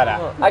shit I'm bad at.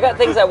 I got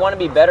things I want to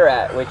be better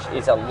at, which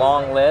is a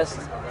long list.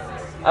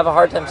 I have a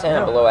hard time saying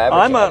I'm below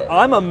average. at it.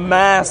 I'm a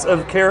mass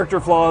of character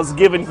flaws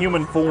given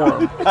human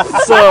form.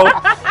 So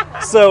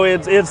So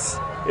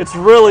it's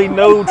really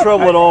no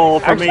trouble at all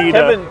for me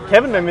to.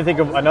 Kevin made me think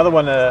of another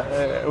one,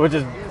 which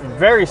is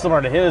very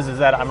similar to his, is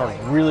that I'm a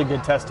really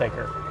good test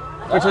taker.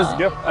 Which is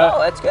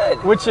that's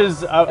good. Which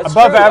is That's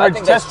above true. I average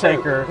think that's test true.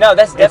 taker. No,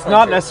 that's definitely It's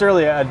not true.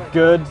 necessarily a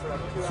good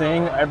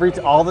thing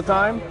all the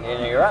time,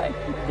 Yeah, you're right.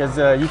 because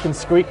you can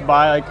squeak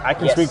by. Like I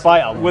can Yes. squeak by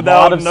a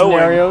Without lot of knowing.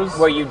 scenarios.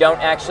 Where you don't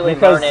actually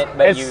because learn it,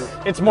 but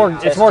it's more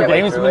test your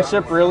way through it.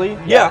 gamesmanship, really.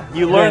 Yeah,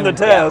 you learn the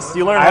Then, test.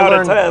 You learn I how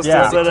learned- to test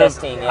yeah. instead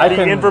Testing, of yeah. the I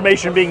can-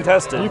 information being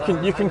tested.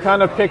 You can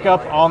kind of pick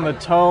up on the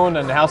tone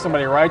and how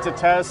somebody writes a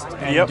test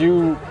and Yep.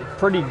 do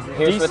pretty Here's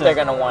decent what they're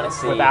going to want to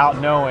see. without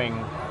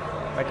knowing.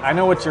 Like I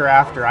know what you're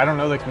after. I don't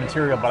know the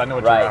material, but I know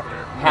what you're Right. after.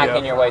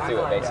 Hacking Yeah. your way through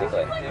it,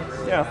 basically.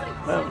 Yeah,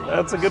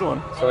 that's a good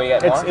one. So we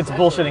got more? It's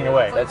bullshitting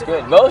away. That's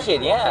good.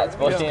 Bullshit, yeah. It's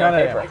bullshit on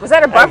kinda, paper. Was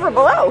that above or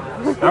below?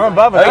 I'm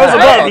above it. Oh, That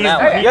was yeah, above. on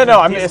that one. Yeah, no,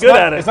 I mean He's it's good not,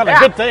 at it. it's not a Yeah.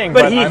 good thing,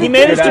 But I'm he good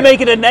managed at to it.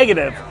 make it a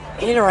negative.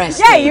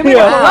 Interesting. Yeah, you made it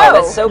Wow,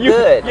 below. that's so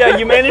good. Yeah,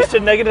 you managed to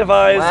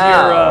negativize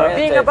Wow.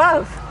 Being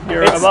above.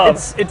 your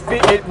above.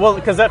 Well,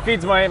 because that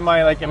feeds my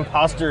like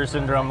imposter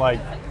syndrome. Like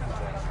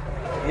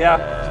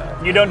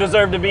Yeah, you don't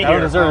deserve to be I here.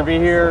 don't deserve to be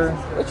here.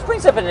 Which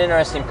brings up an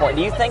interesting point.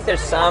 Do you think there's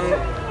some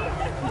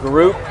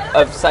group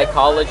of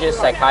psychologists,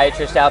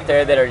 psychiatrists out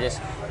there that are just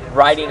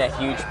writing a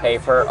huge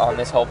paper on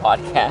this whole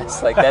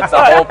podcast? Like that's the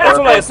whole purpose. That's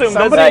what I assume.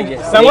 Somebody-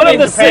 That's Just somebody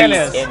digging in Japan deep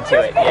is. into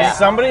it. Yeah.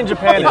 Somebody in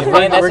Japan is.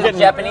 Japan, that's we're what getting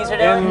Japanese are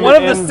doing? in- one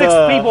of the in 6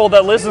 people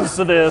that listens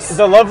to this.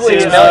 the lovely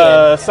 6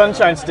 million.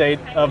 sunshine state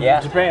of Yeah.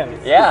 Japan.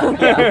 Yeah. Do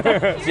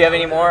you have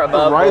any more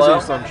above, Rising below?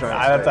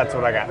 sunshine. That's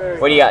what I got.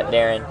 What do you got,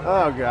 Darren?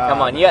 Oh god.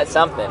 Come on, you got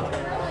something.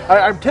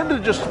 I tend to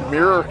just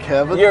mirror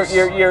Kevin's.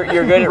 You're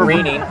good at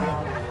reading,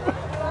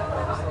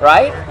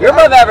 right? You're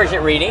above average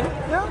at reading.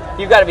 Yeah.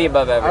 You've got to be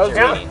above average was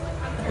at good. reading.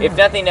 If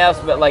nothing else,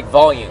 but like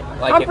volume,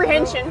 like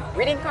Comprehension.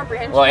 Reading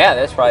comprehension. well, yeah,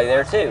 that's probably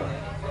there too.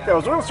 Yeah, so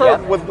we're gonna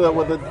start Yeah. with the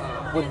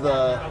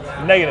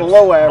Negative.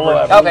 below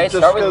average. Okay, Just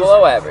start with 'cause-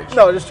 below average.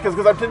 No, just because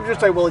I tend to just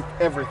say well, like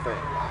everything.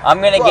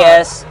 I'm gonna But-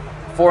 guess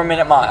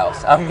 4-minute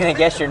miles. I'm gonna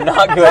guess you're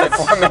not good at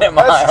 4-minute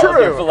miles. That's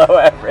true. You're below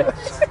average.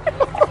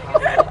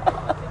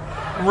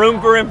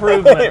 Room for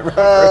improvement.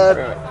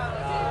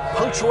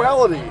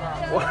 Punctuality.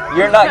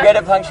 You're not good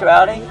at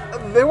punctuality.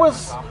 There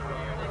was.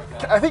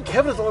 I think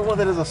Kevin is the only one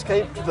that has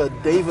escaped the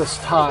Davis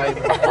time.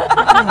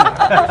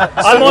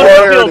 I'm on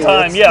There Whitfield it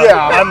time. is. Yeah,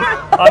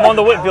 Yeah. I'm on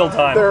the Whitfield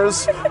time.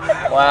 There's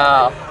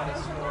Wow.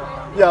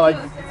 yeah, like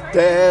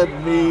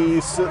Dad, me,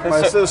 my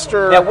So-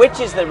 sister. Now,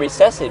 which is the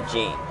recessive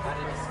gene?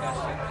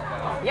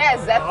 Yes,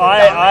 that's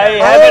I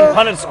haven't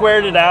Punnett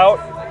squared it out.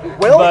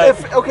 Well,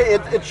 But-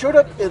 it showed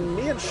up in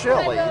me and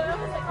Shelley,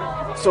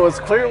 so it's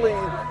clearly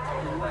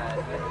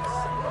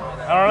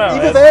I don't know.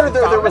 either that or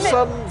there was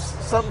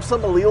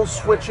some allele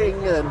switching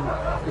and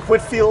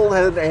Whitfield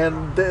and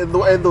the you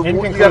got a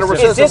Inconclusive.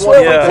 recessive Is this one.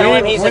 where Yeah. we're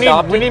telling he's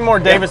adopted? We need more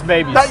Davis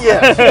babies. Not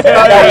yet. Not Not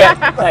yet.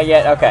 yet. Not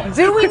yet. Okay.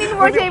 Do we need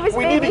more Davis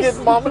We need to babies?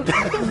 get mom and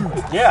dad.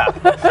 Yeah,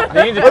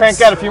 they need to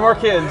crank out a few more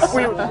kids.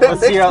 Let's Next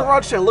see how.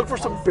 garage sale, look for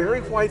some Barry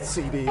White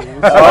CDs.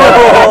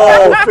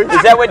 Oh,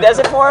 is that what does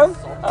it for him?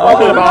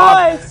 Probably Oh, not.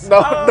 nice.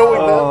 No,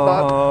 knowing that,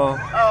 not.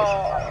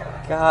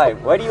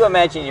 God, what do you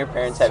imagine your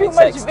parents having Too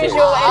much sex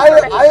visual to?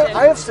 information.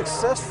 I have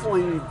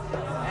successfully.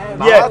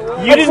 Yeah,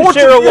 you didn't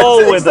share a wall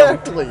with them.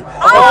 Exactly.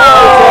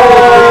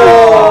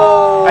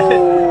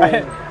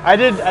 I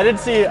did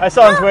see. I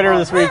saw on Twitter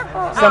this week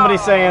somebody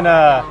saying,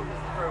 I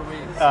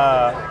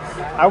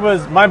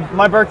was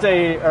my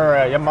birthday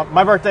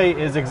my birthday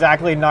is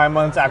exactly 9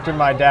 months after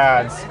my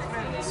dad's,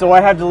 so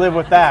I had to live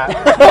with that.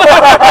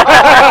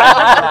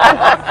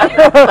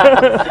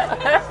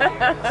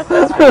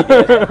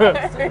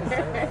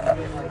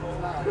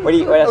 What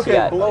else you Okay,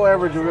 got? below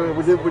average.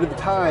 We did the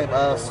time.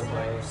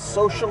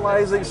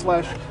 Socializing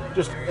 /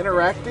 just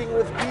interacting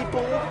with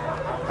people.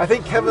 I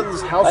think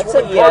Kevin's I'd housewarming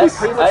say party yes.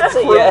 pretty much I'd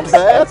say proved yes.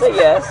 that. I'd say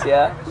yes.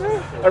 Yeah.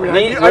 I mean,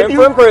 Need I room knew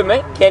for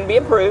improvement. Can be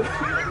improved.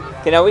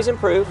 Can always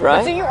improve, Do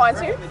right? you want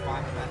to?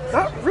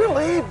 not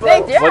really,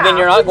 but Yeah. Well, then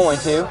you're not going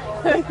to.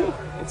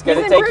 It's going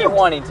to He's take you improved.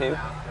 wanting to.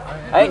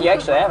 I think you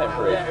actually have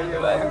improved.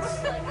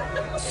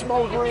 But,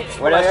 small groups.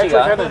 What when else I you actually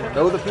got? kind of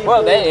know the people.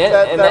 well, then,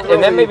 that and that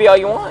really, may be all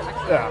you want.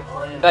 Yeah.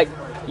 Like,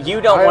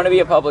 you don't want to be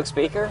a public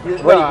speaker?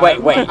 Nah, Wait,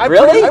 I'm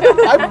really?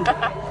 pretty- I'm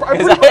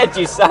Because I had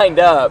you signed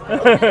up,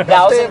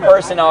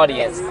 1,000-person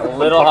audience, a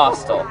little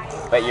hostile,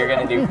 but you're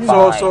gonna do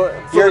fine.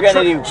 You're the gonna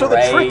trick- do So the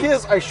trick great.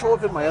 is, I show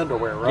up in my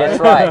underwear, right? That's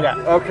right.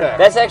 Okay.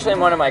 That's actually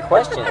one of my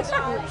questions.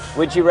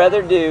 Would you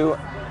rather do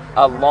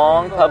a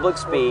long public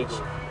speech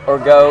or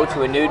go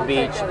to a nude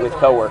beach with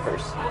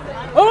coworkers?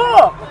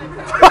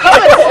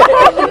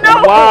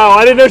 Wow,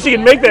 I didn't know she could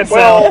make that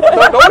well,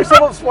 sound. don't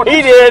someone swat-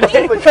 He did.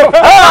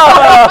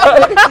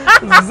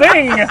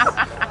 Zing!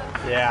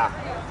 Yeah.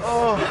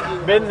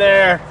 Been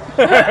there.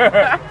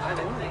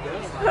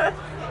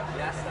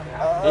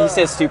 He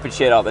says stupid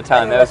shit all the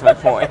time. That was my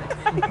point.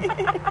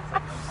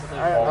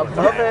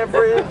 above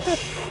average.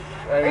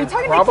 Are you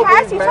talking to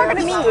Cass? Are you talking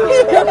to me?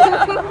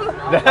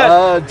 You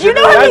know Jimmy,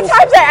 how many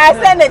times I asked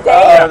that in a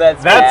day? Oh,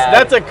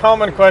 That's a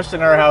common question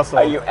in our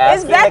household. Are you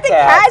asking that the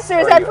cats or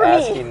is are that you for me?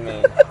 asking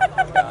me?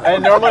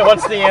 And normally,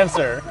 what's the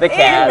answer? The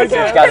cats.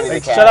 It's got to be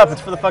the cats. Shut up!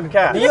 It's for the fucking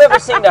cats. Do you ever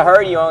sing to her?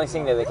 Or you only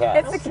sing to the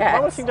cats? It's the I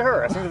cat. don't sing to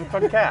her. I sing to the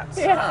fucking cats.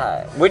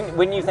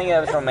 Wouldn't you think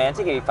that was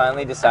romantic if he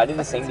finally decided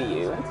to sing to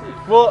you?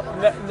 Well,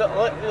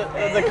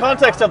 the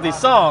context of these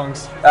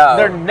songs, Oh.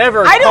 they're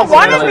never. I don't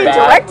want it to be bad.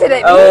 directed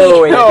at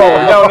Oh, me. it's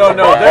bad.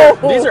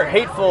 No. These are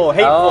hateful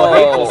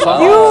Oh.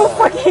 songs. You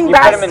fucking You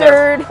put 'em in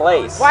their bastard.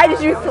 place. Why did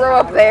you throw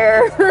up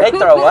there? They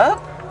throw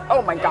up?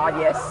 Oh my god,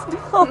 yes.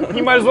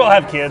 You might as well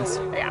have kids.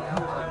 Yeah.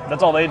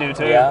 That's all they do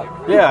too. Yeah.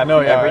 Yeah, no,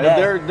 yeah. Every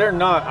day. They're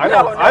not. I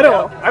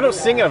No, don't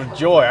sing it of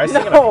joy. I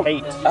sing it No. of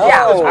hate.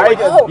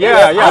 Oh.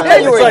 Yeah. I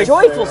thought you were It's a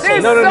like- joyful There's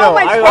singer. No. so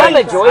much I'm a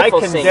hate.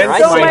 joyful singer. I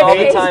condense sing my all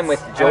the hate. time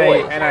with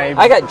joy. And I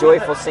I got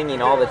joyful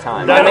singing all the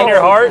time. Is that in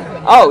your heart?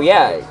 Oh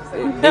yeah,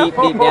 deep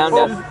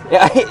down.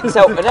 Yeah.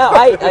 So no,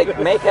 I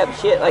make up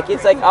shit. Like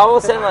it's like all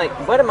of a sudden, like,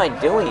 what am I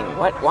doing?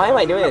 Why am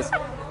I doing this?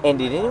 And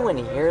did anyone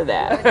hear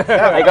that? Like,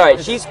 all right,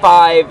 she's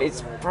 5.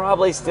 It's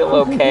probably still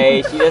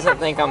okay. She doesn't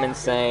think I'm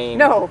insane.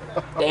 No.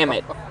 Damn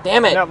it.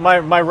 No,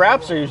 my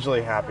raps are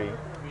usually happy.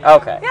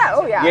 Okay. Yeah,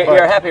 oh yeah.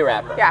 You're a happy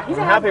rapper. Yeah, he's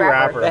I'm a a happy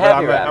rapper. A But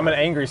happy rapper. I'm an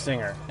angry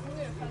singer.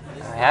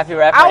 A happy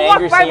rapper, I'll an walk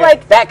angry by singer.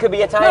 like- that could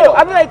be a No, title.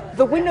 I'll be like,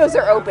 the windows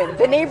are open.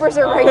 The neighbors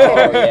are right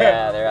Oh there.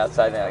 yeah, they're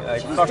outside there.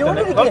 Like, Fuck the doing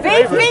it fuck the again. They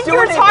neighbors. think Doing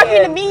you're it talking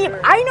again. to me.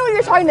 I know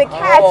you're talking to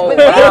cats, Oh, but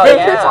they wow, think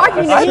yeah. you're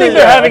talking to I me. think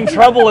they're having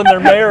trouble in their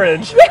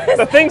marriage.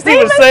 The things he They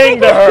was must saying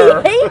to think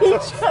her. we hate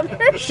each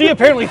other. She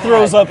apparently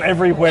throws up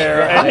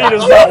everywhere, and he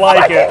does not like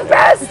Fucking it.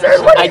 bastard.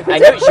 What I are you knew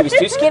it. She doing? was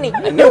too skinny.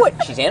 I knew it.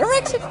 She's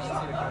anorexic,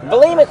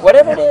 bulimic,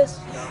 whatever it is.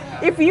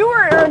 If you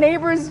were in our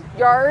neighbor's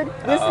yard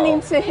listening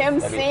to him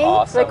That'd be sing,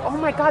 awesome. like, oh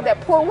my god, that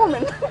poor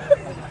woman.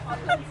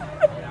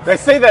 They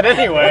say that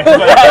anyway.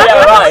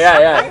 Yeah, right,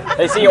 yeah.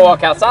 They see you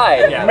walk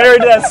outside. Yeah.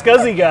 Married to that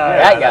scuzzy guy.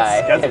 That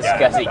guy, Scuzzy that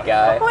guy. scuzzy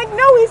guy. I'm like,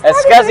 no, he's That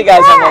talking scuzzy to the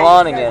guy's on the cat.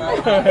 lawn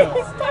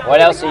again. What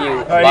else are you?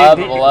 All right, Above,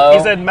 he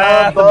below? said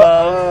math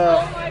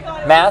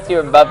above. Math.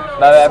 You're above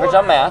average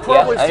on math. Yeah,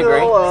 Probably I agree.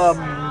 still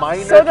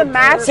minor. So the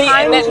math See,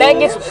 time and that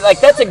gets like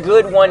that's a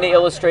good one to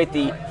illustrate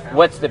the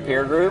what's the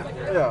peer group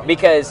Yeah.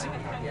 because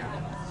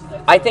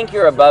I think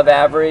you're above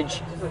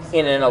average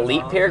in an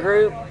elite peer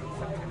group.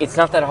 It's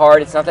not that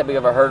hard. It's not that big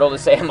of a hurdle to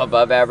say I'm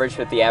above average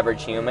with the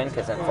average human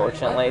because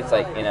unfortunately it's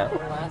like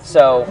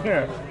so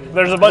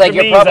There's a bunch like of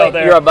you're memes out probably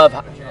there. you're above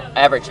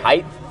average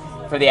height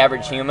for the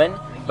average human,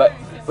 but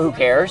who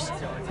cares?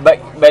 But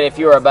if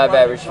you were above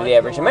average for the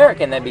average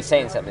American, that'd be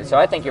saying something. So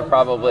I think you're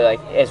probably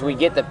like as we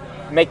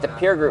make the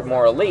peer group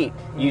more elite,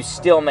 you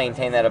still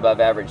maintain that above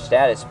average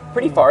status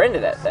pretty far into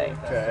that thing.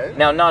 Okay.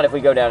 Now, not if we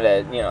go down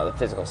to the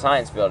physical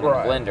science building,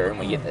 Right. Blender, and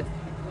we get the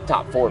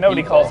top 4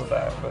 Nobody people. calls it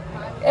that. But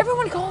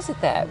Everyone calls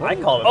it that. I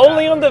call it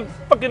only that. on the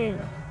fucking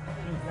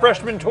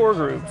freshman tour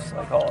groups,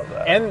 I call it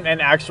that.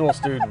 And actual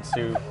students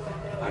who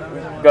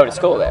Go to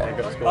school there.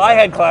 go to school. I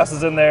had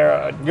classes in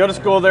there. Go to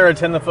school there,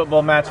 attend the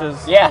football matches.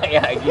 Yeah.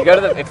 If you go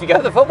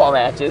to the football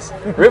matches,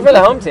 root for the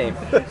home team.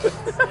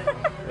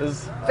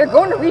 Is They're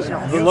going to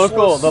regionals. the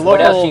local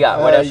What else you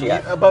got? What else you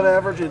got? Above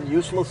average in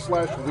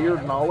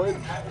useless/weird knowledge.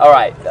 All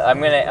right,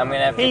 I'm gonna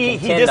have to He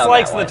contend on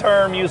dislikes that the one.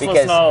 term useless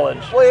Because- knowledge.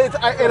 Well,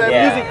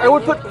 Yeah. I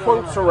would put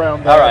quotes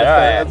around that. All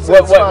right. It's What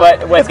it's the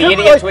kind of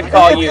idiots would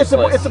call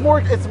useless. It's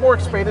a more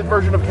expanded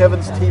version of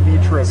Kevin's TV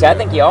trivia. See, I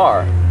think you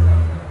are.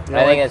 You I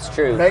know, think like that's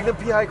true. Magnum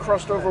PI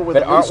crossed over with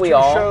But aren't these we two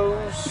all?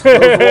 shows.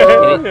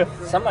 Those were-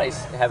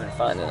 Somebody's having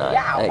fun tonight.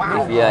 Yeah, Like,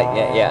 wow.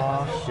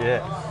 yeah.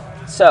 shit.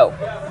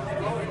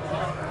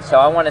 So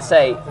I want to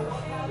say,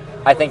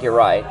 I think you're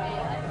right,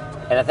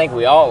 and I think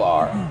we all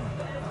are.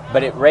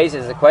 But it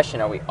raises the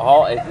question: are we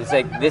all? It's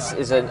like this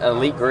is an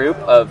elite group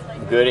of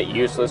good at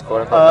useless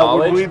quote unquote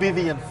knowledge. would we be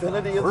the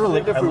infinity of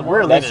Really- if we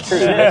we're were? That's true.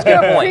 That's a good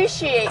point.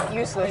 Appreciate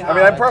useless I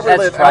mean, I'm probably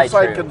That's an probably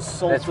outside true.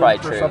 consultant That's probably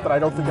or true. something. I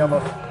don't think I'm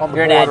on the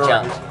You're an board or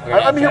adjunct. anything. You're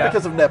an I'm here adjunct.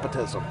 because of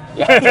nepotism.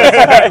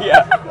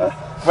 Yeah.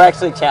 We're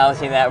actually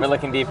challenging that. We're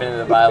looking deep into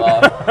the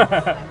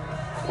bylaw.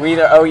 We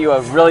either owe you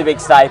a really big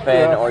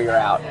stipend or you're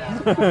out.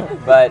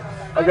 But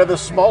I've got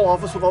this small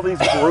office with all these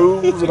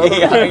brooms and other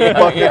Yeah,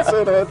 buckets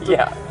in it.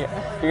 yeah,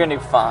 you're gonna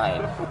do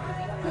fine.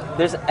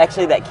 There's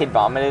actually that kid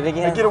vomited I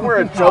again. get to wear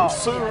a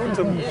jumpsuit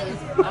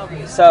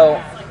and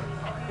So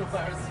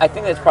I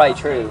think that's probably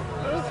true.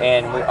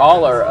 And we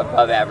all are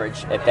above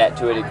average at that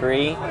to a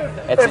degree. It's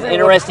an Everyone's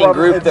interesting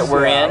probably- group that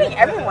we're I think in.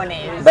 everyone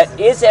is. But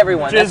is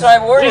everyone? That's Just-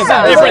 what I'm worried just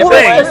about. different It's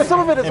like, things. Some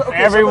of it is If okay,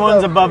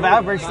 everyone's some of above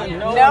average, then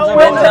no No one's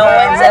one's above no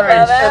average. one's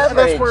above and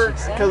that's where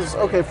average. because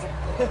okay,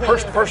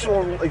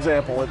 personal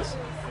example. It's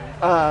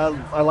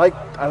I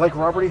like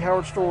Robert E.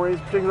 Howard stories,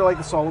 particularly like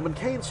the Solomon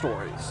Kane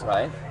stories.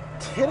 Right.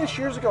 10ish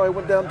years ago, I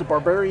went down to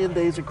Barbarian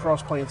Days in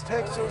Cross Plains,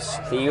 Texas.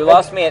 See, you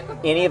lost me at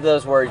any of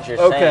those words you're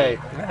Okay,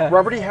 saying.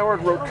 Robert E.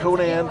 Howard wrote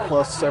Conan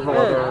plus several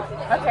other.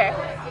 okay.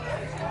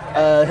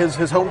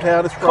 His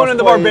hometown is Conan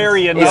the Cross Plains.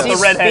 Barbarian, Is not he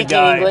the redhead speaking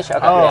guy. English? Okay.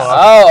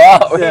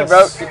 Oh.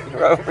 Yes.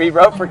 He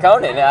wrote for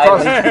Conan.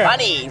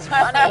 He's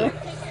funny.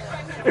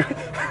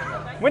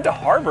 Went to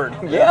Harvard.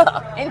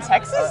 Yeah. In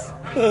Texas?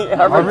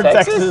 Harvard,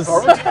 Texas.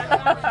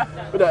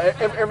 But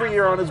every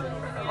year on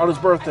his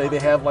birthday, they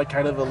have like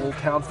kind of a little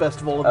town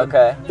festival. And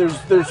Okay. then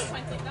there's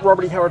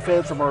Robert E. Howard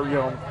fans from our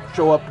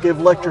show up,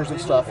 give lectures and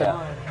stuff. Yeah.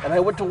 And I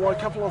went to a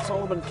couple of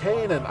Solomon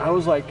Kane, and I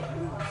was like,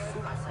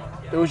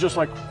 it was just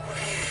like.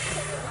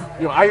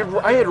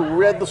 I had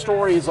read the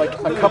stories like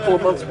a couple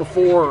of months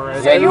before.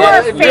 And So You were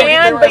a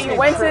fan, but you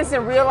went to this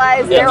and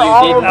realized they're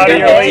all didn't out of do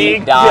your a league.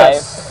 deep dive.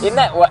 Yes. Isn't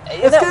that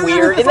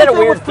weird? Isn't that a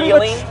weird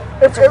feeling?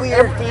 It's a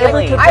weird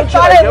feeling. I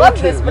thought I loved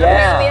to. this, but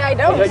Yeah. apparently I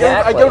don't.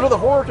 Exactly. I go to the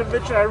horror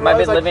convention. I Am I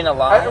realize living a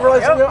lie? I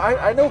realize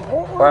I know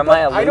horror, Or am I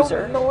a but loser?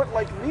 I don't know it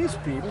like these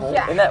people.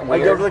 Yeah. Isn't that I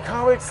weird? go to the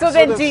comics. So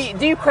then, there's-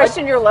 do you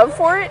question your love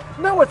for it?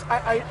 No, it's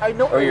I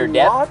know Or your a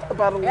depth? lot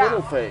about a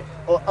little thing,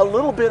 a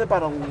little bit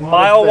about a lot.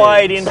 Mile of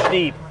wide, things. inch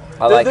deep.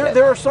 I like There- it.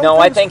 there are some no,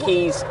 I things- think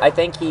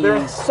he's.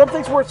 There's some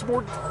things where it's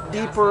more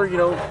deeper,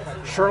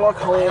 Sherlock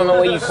Holmes. I don't know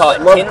what you call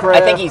it.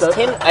 I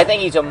think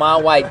he's a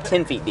mile wide,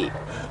 10 feet deep,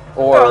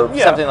 or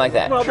Yeah. something like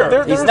that. Well,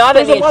 He's not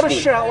an there's a lot inch of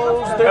deep.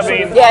 shallows. There's I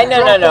mean- some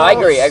Yeah, No. I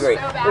agree.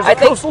 There's I a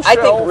coastal shelf.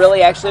 think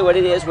really actually what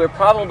it is, we're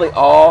probably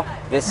all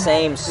the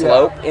same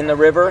slope in the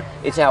river.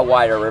 It's how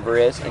wide our river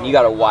is, and you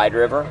got a wide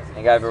river. I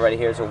think everybody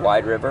here is a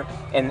wide river,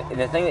 and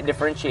the thing that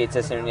differentiates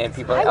us, and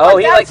people, I oh, worked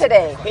he out likes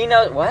today. He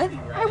knows what.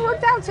 I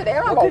worked out today. I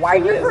don't have a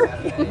wide river.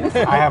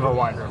 I have a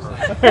wide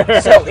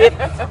river.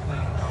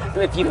 So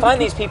if you find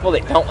these people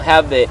that don't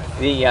have the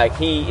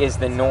he is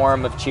the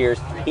norm of Cheers,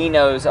 he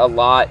knows a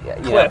lot.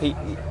 Cliff.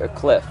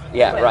 Cliff.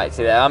 Yeah, right.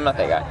 See, I'm not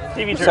that guy.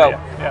 TV So- trivia.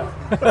 Yeah.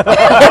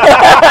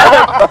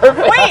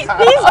 Wait,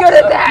 he's good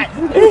at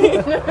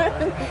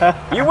that.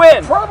 You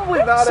win. Probably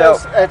not So-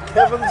 as at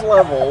Kevin's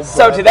level.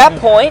 So but- to that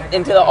point,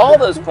 and to all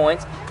those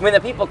points, when the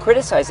people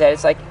criticize that,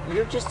 it's like,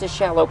 you're just a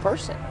shallow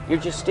person. You're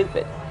just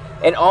stupid.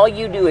 And all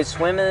you do is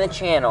swim in the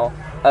channel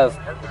of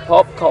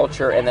pulp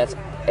culture, and that's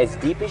as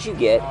deep as you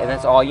get, and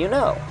that's all you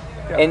know.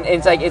 And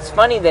it's like, it's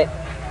funny that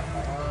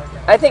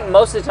I think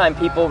most of the time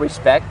people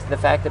respect the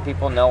fact that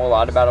people know a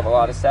lot about a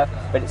lot of stuff,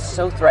 but it's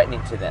so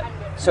threatening to them.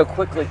 So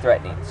quickly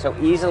threatening. So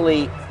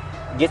easily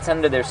gets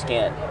under their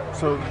skin.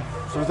 So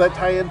does that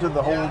tie into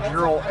the whole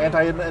general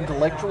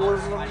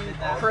anti-intellectualism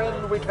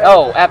trend we kind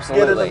Oh, of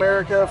absolutely. get in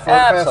America for the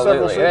past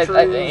several Absolutely.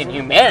 centuries? In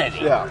humanity.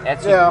 Yeah.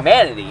 That's Yeah.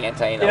 humanity,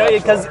 anti-intellectual.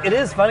 Because it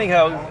is funny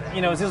how,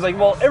 it seems like,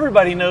 well,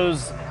 everybody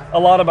knows a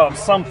lot about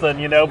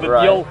something, but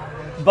Right. you'll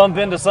bump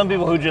into some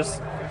people who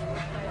just,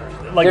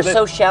 like, They're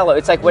so shallow.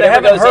 It's like they whatever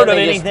haven't goes heard in, of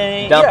they just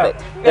anything. dump Yeah. it.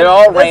 They're And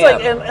all that's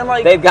ram. like- and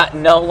like- they've got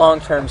no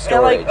long-term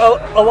storage. And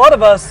like a lot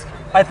of us,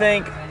 I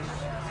think,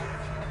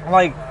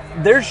 like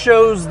there's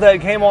shows that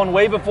came on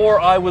way before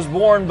I was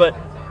born, but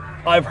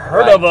I've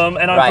heard Right. of them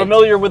and I'm Right.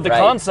 familiar with the Right.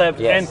 concept.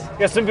 Yes.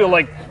 And some people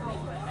like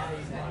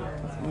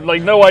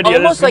no idea.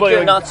 Almost There's like people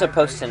you're not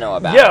supposed to know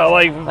about. Yeah, it.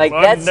 like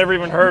that's I've never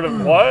even heard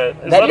of what is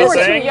That that You a were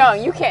too thing?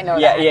 young. You can't know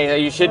Yeah, that. yeah,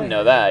 you shouldn't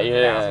know that.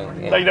 Yeah.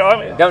 Like, no,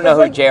 I mean, Don't know it's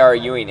who like- J.R.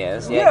 Ewing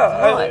is.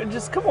 Yeah,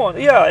 just come on.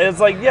 Yeah, it's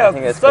like I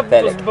think that's stuff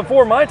was pathetic.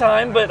 before my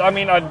time, but I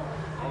mean, I'm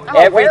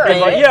aware of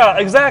Everything- it. yeah,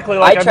 exactly. I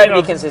Like try to be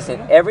mean,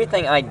 consistent.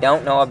 Everything I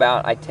don't know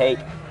about, I take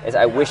as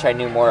I wish I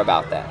knew more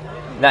about that.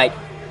 And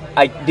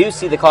I do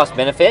see the cost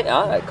benefit.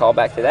 I call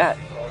back to that.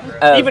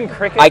 Even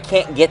cricket? I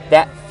can't get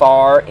that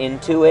far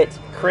into it.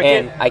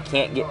 Cricket? And I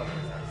can't get.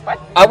 What?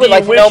 I would Do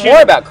like you to know wish you-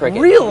 more about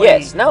cricket. Really?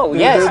 Yes. No.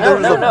 Yes.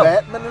 There's No. a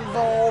batman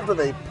involved, and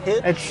they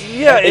pitch.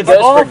 yeah, It it's goes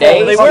for awful.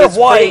 days. They wear It's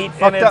white and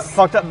Fucked up, it's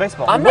fucked up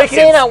baseball. I'm not Wickets.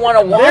 saying I want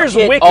to watch There's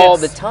it all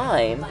wickets. the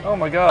time. oh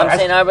my god. I'm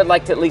saying I would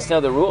like to at least know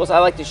the rules. I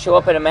like to show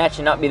up at a match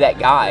and not be that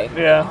guy.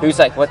 Yeah. Who's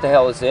like, what the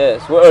hell is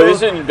this? Well, this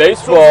isn't So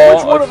baseball.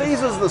 which one of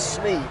these is the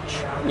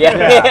Sneech? Yeah.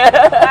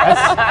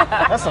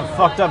 That's some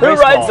fucked up Who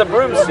baseball. rides the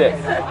broomstick?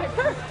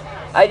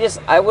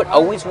 I would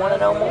always want to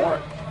know more.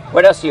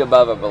 What else are you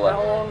above or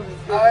below?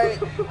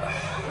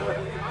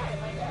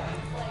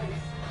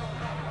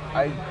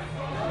 I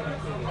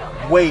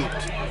wait.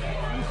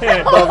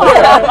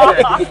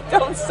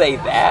 Don't say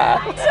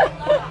that.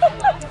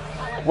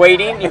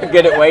 Waiting? You're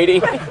good at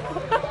waiting?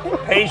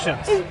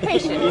 Patience.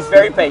 He's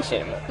very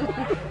patient.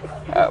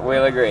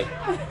 We'll agree.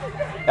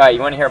 All right, you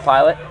want to hear a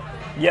pilot?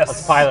 Yes.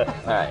 Let's pilot.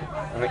 All right.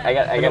 I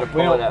got to We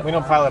pull it up.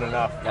 don't pilot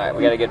enough. All right,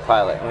 we got a good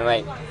pilot. We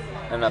might.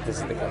 I don't know if this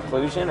is the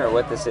conclusion or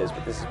what this is,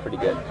 but this is pretty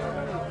good.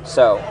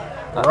 So,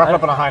 We're wrapping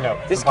up on a high note.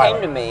 this The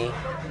pilot. came to me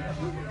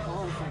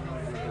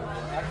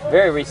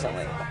very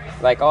recently.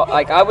 Like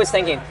I was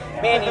thinking,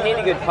 man, you need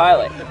a good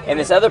pilot. And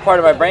this other part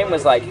of my brain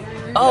was like,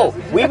 oh,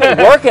 we've been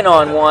working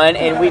on one,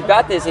 and we've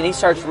got this. And he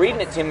starts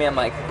reading it to me. I'm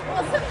like,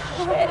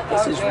 shit,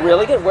 this is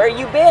really good. Where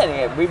you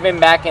been? We've been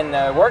back in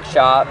the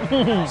workshop,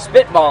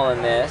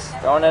 spitballing this,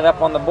 throwing it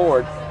up on the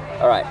board.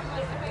 All right.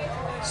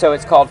 So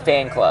it's called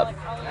Fan Club.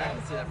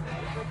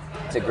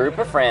 It's a group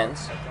of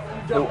friends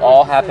who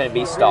all happen to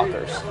be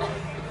stalkers.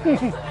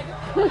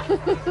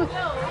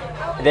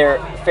 They're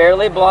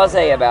fairly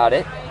blasé about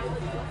it.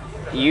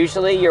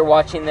 usually you're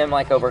watching them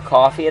like over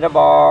coffee at a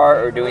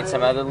bar or doing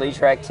some other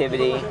leisure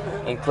activity,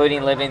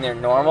 including living their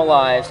normal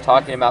lives,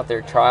 talking about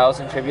their trials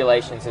and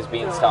tribulations as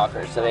being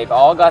stalkers. So they've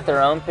all got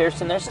their own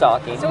pierced in their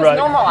stocking. So it's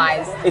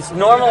normalized. It's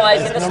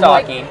normalizing the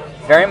stalking,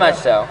 very much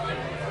so.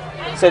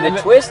 So the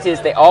twist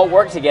is they all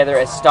work together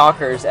as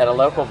stalkers at a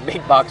local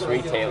big box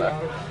retailer.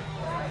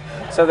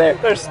 So they're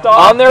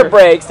on their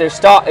breaks, they're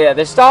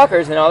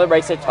stalkers, and on their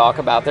breaks they talk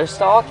about their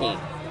stalking.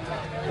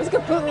 It's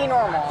completely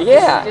normal.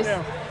 Yeah. Just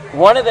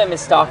One of them is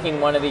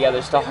stalking one of the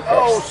other stalkers.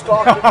 Oh,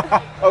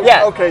 stalking. Okay,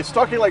 Yeah. Okay,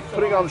 stalking like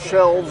putting on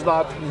shelves,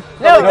 not.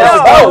 No,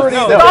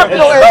 Stalking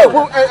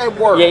both. at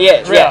work. Yeah.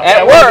 At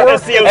Yeah, work,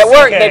 S-C-O-C-K. at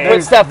work, they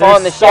put stuff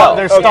on the shelf.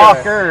 They're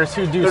stalkers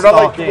who do They're not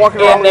like stalking.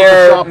 walking around In with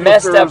their shoplifters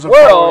messed up and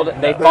world,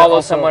 following- they they're follow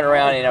also- someone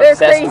around and are They're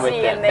obsessed crazy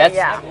with them.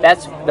 and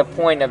That's the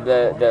point of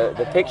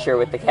the picture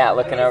with the cat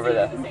looking over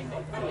the.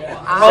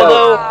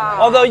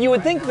 Although you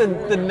would think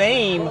the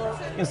name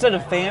instead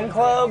of fan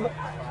club,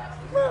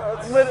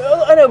 but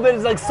I know, but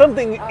it's like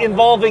something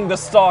involving the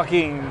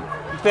stalking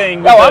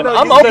thing. No, with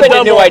I'm the open to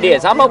double- new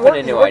ideas. I'm open to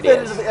You new work that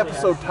ideas. into the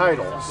episode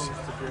titles,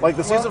 like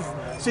the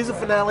season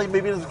finale.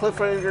 Maybe the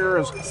cliffhanger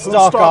is who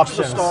Stock stalks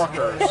the options.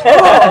 stalkers.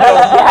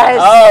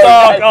 yes.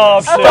 Stock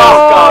option.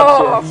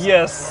 Stock options.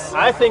 Yes.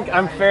 I think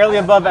I'm fairly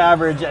above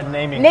average at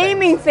naming.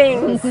 Naming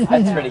things.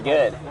 That's pretty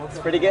good. It's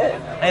pretty good.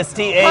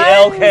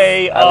 STALK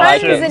I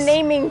like Puns it. and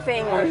naming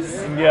things.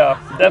 Yeah,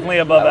 definitely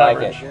above I like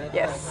average. it.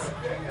 Yes.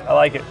 I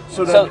like it.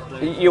 So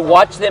you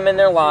watch them in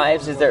their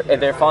lives as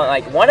they're falling.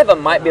 Like one of them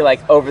might be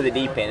like over the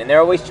deep end, and they're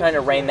always trying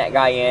to rein that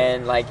guy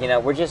in. Like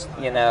we're just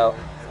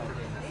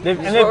They've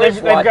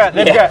Exactly.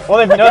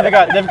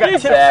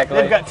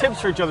 got tips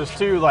for each other's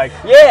too. Like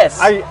yes.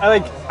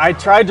 I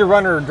tried to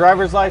run her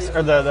driver's license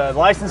or the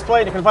license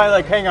plate. And can finally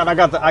like, hang on, I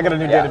got a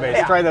new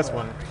database. Try this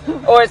one.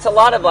 Or it's a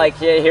lot of like,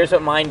 yeah, here's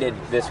what mine did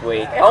this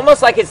week.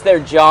 Almost like it's their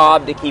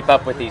job to keep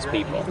up with these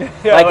people.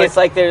 It's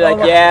like they're like,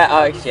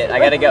 oh shit, I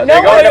gotta go.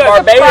 They're going to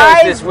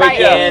Barbados this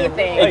weekend.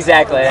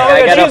 Exactly.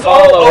 I gotta She's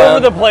all follow over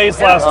them. the place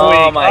last Oh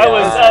week. my I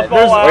was God. up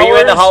all Were you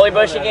in the hours. Holly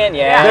Bush again?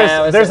 Yeah.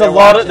 I was There's a sitting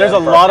there lot watching of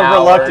them for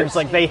reluctance. hours.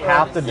 Like they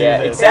have to do Yeah,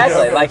 this.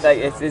 exactly. Like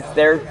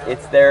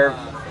it's their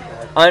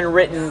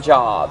unwritten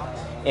job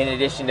in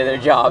addition to their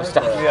job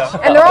stuff. Yeah.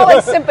 And they're all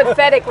like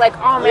sympathetic, like,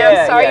 oh man,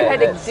 Yeah, I'm sorry yeah, you had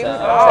to that's, do uh,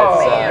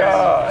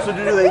 that. that's,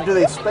 man. So do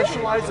they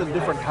specialize in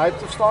different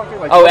types of stalking?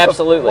 Like Oh, one's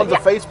absolutely. One's a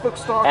Facebook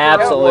stalker.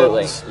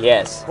 Absolutely. One's,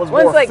 Yes. one's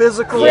One's more like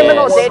physical.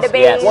 criminal Yes. database.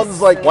 Yes.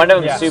 One's like One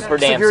of them's super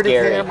damn security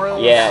scary.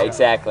 cameras. Yeah,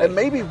 exactly. And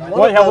maybe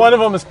One of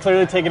them is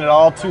clearly taking it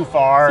all too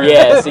far.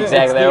 Yes,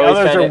 exactly. They're The always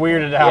others trying are to-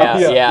 weirded out.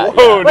 Yeah.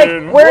 Whoa, Like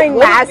dude. wearing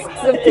masks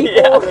of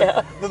people.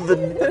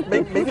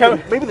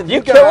 maybe the new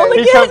You kill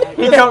guy. him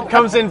He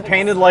comes in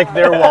painted like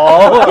their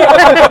wall.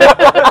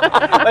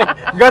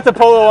 Like got the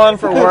polo on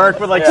for work,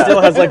 but like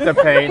still has like the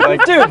paint.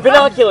 Like Dude,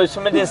 binoculars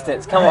from a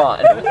distance. Come on.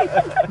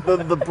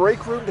 The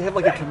break room, they have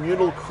like a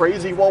communal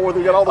crazy wall where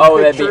they got all the Oh,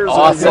 that'd pictures. be and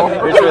awesome. the-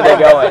 Which way they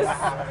going?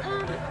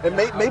 And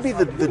maybe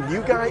the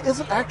new guy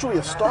isn't actually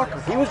a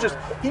stalker.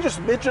 He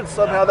just mentioned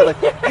somehow that like,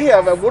 hey, I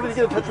wanted to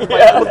get in touch with my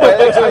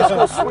ex-high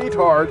school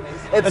sweetheart,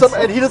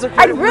 and he doesn't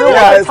quite I'd really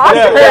like to realize. talk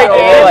to her Yeah,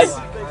 again. like,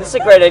 this is a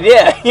great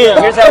idea.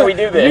 Here's how we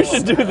do this. You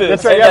should do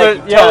this. That's right.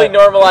 And Yeah, like,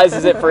 totally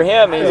normalizes it for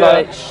him. He's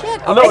like,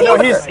 shit. I'm a no,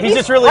 stalker. he's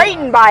just really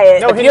frightened by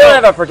it. No, If you don't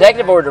have a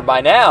protective order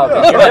by now,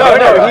 then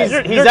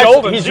you're You're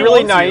golden. he's She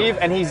really wants you. naive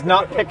and he's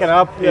not picking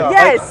up.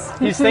 Yes.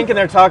 He's thinking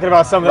they're talking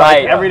about something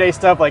Right. like everyday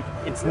stuff. Like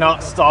it's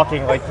not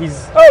stalking. Like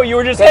he's Oh, you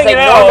were just because they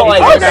hanging out. normalize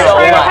Oh, it they're so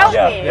trying to much. help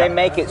Yeah. me. They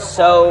make it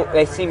so,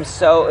 they're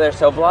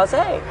so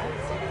blasé.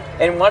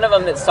 And one of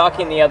them that's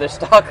stalking the other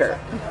stalker.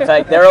 It's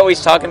like they're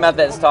always talking about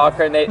that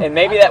stalker, and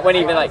maybe that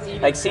wouldn't even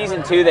like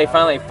season 2 they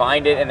finally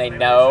find it and they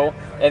know,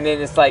 and then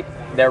it's like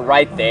they're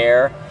right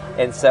there.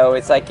 And so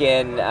it's like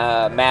in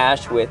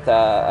MASH with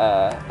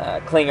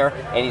Klinger,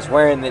 and he's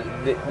wearing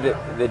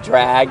the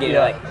drag, and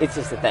like it's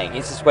just a thing.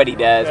 It's just what he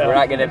does. Yeah. We're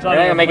not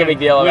gonna make a big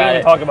deal We don't about even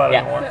it. talk about it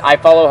yeah. anymore. I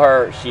follow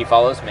her, she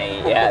follows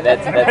me. Yeah,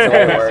 that's the way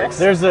it works.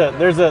 there's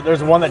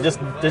one that just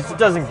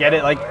doesn't get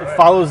it. Like it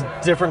follows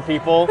different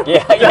people.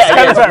 Yeah,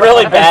 it's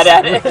really bad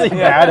at it. Really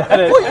bad at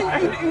it.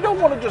 Well, you don't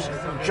want to just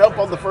jump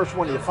on the first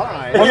one you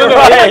find. Well,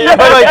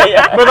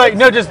 but like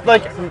no, just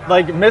like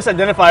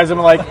misidentifies him.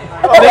 Like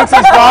thinks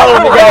he's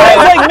following the guy. It's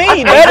like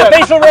me, bad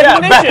facial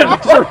recognition.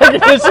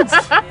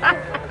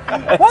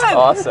 What?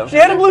 Awesome. She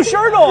had a blue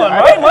shirt on,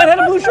 right? Mine had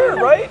a blue shirt,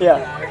 right?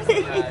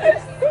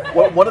 Yeah.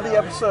 One of the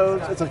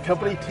episodes, it's a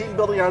company team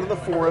building out in the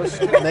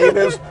forest. Name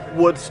is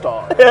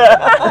Woodstock.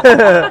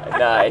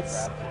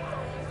 Nice.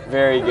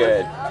 Very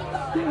good.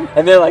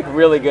 And they're like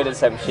really good at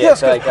some shit. Yes,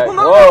 so like, well,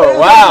 whoa,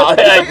 wow.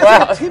 It's Like, like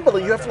wow. a team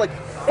building. You have to like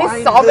They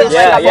find solve it this,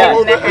 like a Yeah,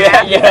 minute and a yeah,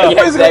 half. yeah, Basically,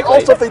 all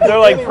exactly. stuff they do They're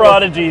like anyway.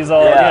 prodigies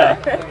all.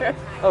 Yeah.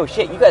 Oh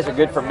shit, you guys are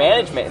good for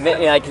management. And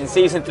then like in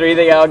season 3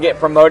 they all get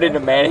promoted to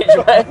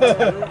management.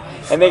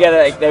 and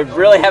they're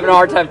really having a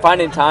hard time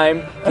finding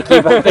time to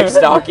keep up their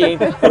stocking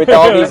with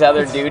all these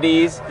other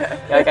duties.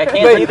 Like, I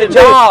can't do the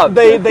job.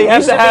 They It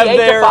have used to be have 8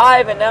 their to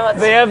 5, and now it's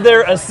they have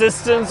their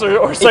assistants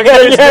or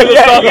secretaries do the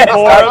stocking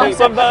for them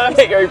sometimes.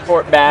 Take a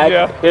report back.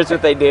 Yeah. Here's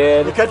what they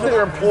did. You catch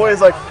their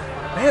employees like,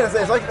 man,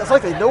 it's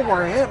like they know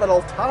where I am at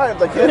all times.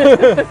 Like,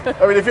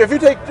 I mean, if you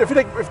take a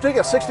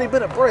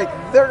 60-minute break,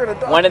 they're gonna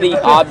die. One of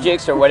the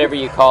objects or whatever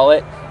you call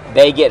it,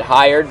 they get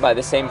hired by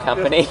the same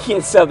company,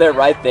 and so they're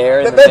right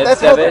there in the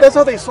midst of it. That's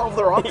how they solve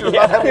their options,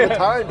 not having the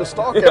time to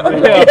stalk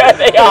everyone. Yeah,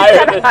 they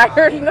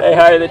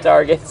hire the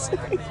targets.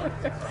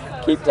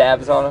 Keep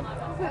tabs on them.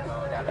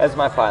 That's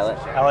my pilot.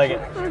 I like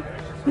it.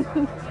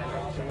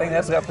 I think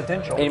that's got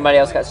potential. Anybody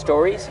else got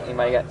stories?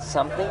 Anybody got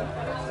something?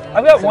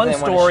 I've got Something one they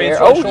wanna story. share?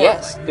 It's real Oh, short.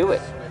 yes, do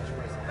it.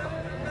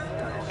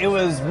 It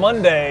was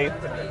Monday.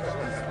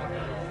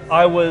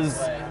 I was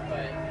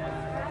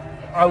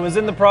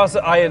in the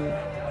process.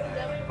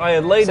 I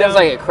had laid Sounds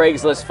down. like a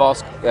Craigslist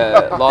false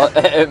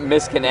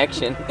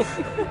misconnection.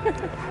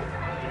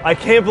 I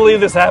can't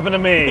believe this happened to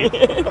me.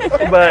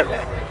 But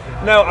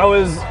no, I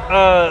was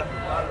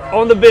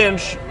on the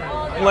bench,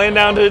 laying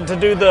down to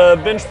do the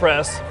bench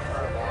press,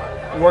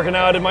 working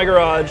out in my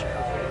garage,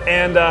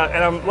 and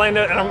I'm laying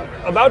down, and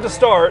I'm about to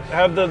start.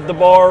 Have the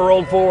bar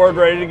rolled forward,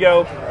 ready to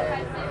go.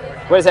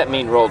 What does that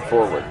mean, rolled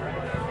forward?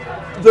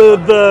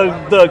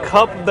 The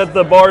cup that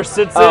the bar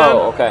sits in.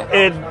 Oh, okay.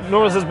 It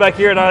normally sits back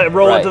here, and I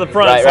roll it to the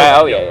front. Right, so- right.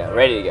 Oh, yeah.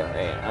 Ready to go.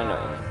 Yeah, I know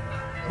what you mean.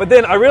 But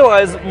then I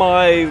realized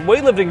my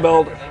weightlifting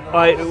belt,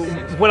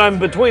 when I'm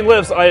between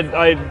lifts,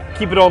 I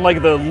keep it on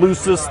like the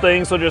loosest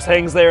thing, so it just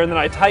hangs there, and then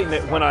I tighten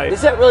it when I.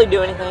 Does that really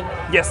do anything?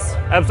 Yes,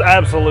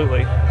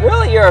 absolutely.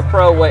 Really, you're a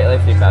pro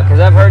weightlifting belt? Because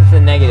I've heard the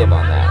negative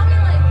on that.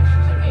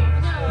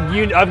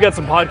 I've got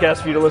some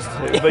podcasts for you to listen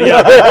to, but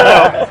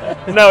yeah,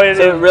 no,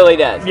 So it really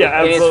does. Yeah,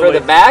 And it's for absolutely.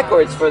 the back,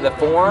 or it's for the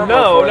form?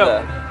 No, or for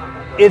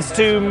no. It's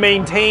to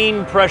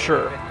maintain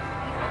pressure.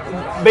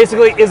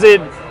 Basically,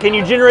 can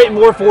you generate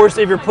more force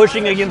if you're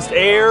pushing against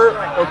air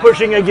or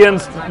pushing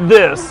against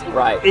this?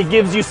 Right. It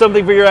gives you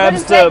something for your But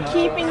abs is that to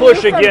keeping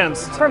push you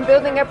against. from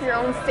building up your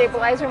own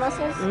stabilizer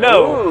muscles?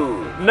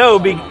 No,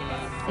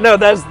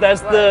 that's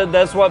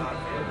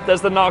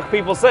the knock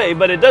people say,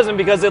 but it doesn't,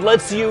 because it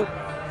lets you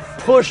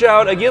push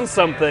out against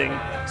something.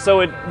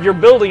 So you're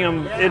building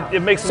them.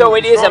 It makes So them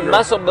it is a stronger.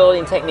 muscle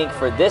building technique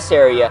for this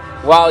area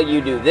while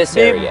you do this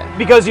area.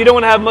 Because you don't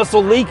want to have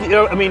muscle leak.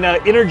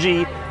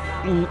 Energy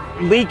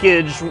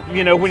leakage.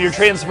 When you're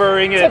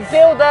transferring it. To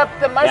build up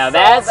the muscle. Now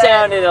that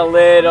sounded a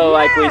little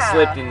like we Yeah.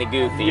 slipped into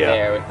goofy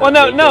there. With the Well,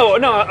 leakage.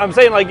 no. I'm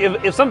saying, like,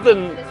 if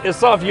something is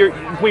soft, you're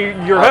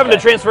having to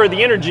transfer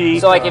the energy.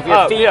 So like if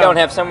your feet don't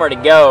have somewhere to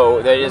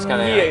go, they're just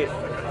kind of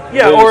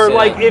Yeah, or loose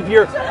like and- if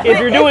you're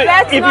doing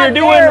that's if not you're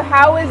doing there,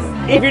 how is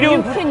if you're you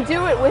doing- can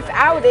do it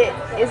without it?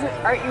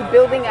 Aren't you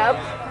building up?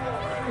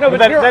 no, But but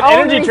that Your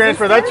own energy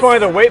transfer, that's resistance? why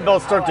the weight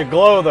belts start to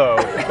glow, though.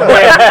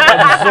 They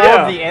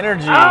absorb the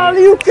energy.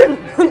 You can.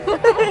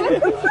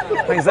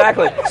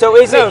 exactly. So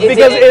is No, it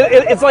because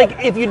it's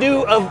like if you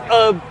do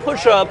a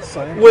push-up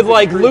with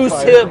like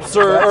loose hips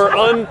or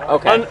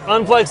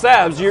unflexed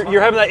abs,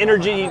 you're having that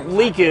energy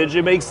leakage.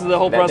 It makes the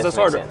whole that process does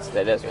make harder. sense.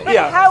 That does make But sense.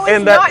 Yeah, how is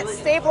and that- not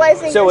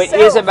stabilizing So it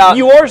yourself? is about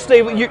You are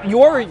stable.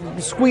 You are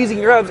squeezing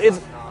your abs.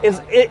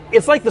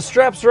 It's like the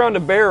straps around a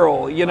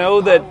barrel.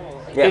 That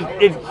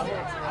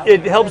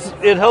it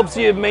helps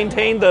you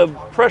maintain the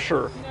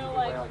pressure.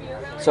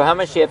 So how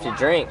much do you have to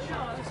drink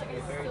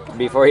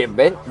before you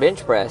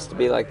bench press to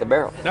be like the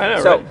barrel? I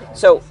know, so, right?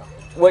 so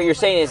what you're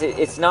saying is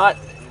it's not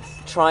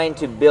trying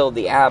to build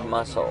the ab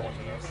muscle,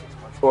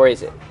 or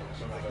is it?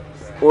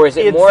 Or is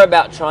it It's- more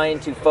about trying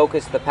to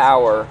focus the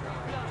power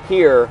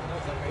here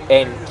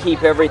and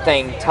keep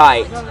everything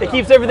tight? It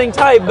keeps everything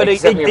tight, but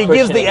Except you're it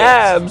gives pushing the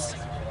against.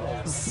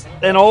 abs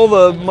and all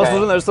the muscles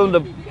Okay. in there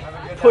something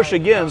to push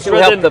against. To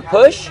rather help than- the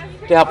push,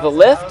 to help the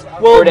lift,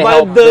 well, or to by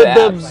help the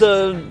abs?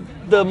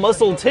 the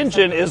muscle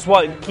tension is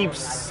what keeps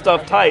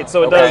stuff tight.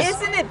 So it Okay. does.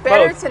 Isn't it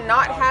better both. to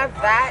not have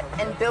that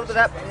and build it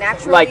up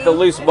naturally? Like the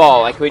loose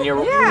ball, like when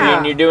you're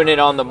doing it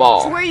on the To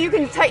ball. where you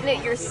can tighten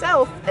it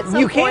yourself at some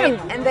You point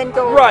can. and then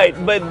go Right,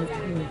 but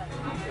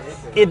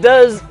it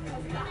does.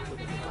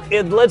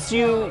 It lets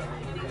you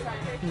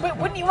But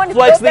wouldn't you want to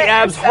flex build the that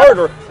abs yourself?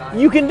 harder.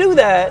 You can do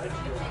that.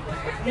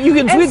 You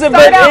can squeeze it,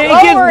 start but, out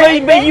lower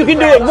and but you then can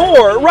do it press.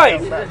 more,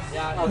 right?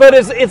 But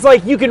it's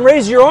like you can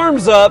raise your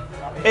arms up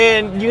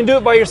and you can do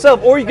it by yourself,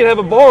 or you can have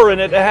a bar in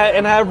it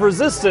and have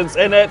resistance,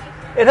 and it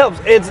helps.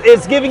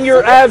 It's giving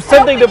your abs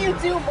something to. you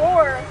do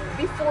more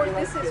before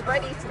this is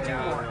ready to do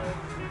more.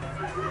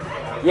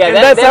 Yeah, And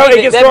that's how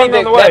it gets stronger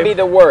on the way. That'd be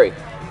the worry,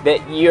 that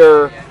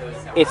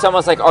it's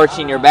almost like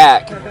arching your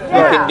back. You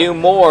can do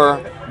more,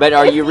 but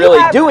are If you you really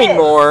have doing this,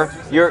 more?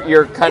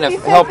 You're kind If of you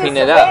take helping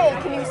this it away,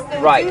 up. Can you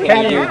still Right, do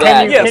can that? you do Can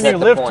that? you, Yes. can That's you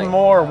the lift point.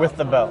 more with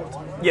the belt?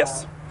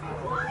 Yes.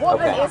 Well,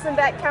 then Okay. isn't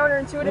that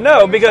counterintuitive? No,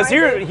 You're because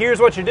trying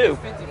here's what you do.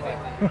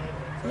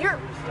 You're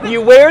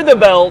You wear the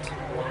belt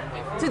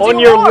to do on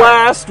your more.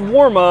 last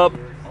warm up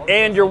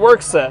and your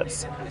work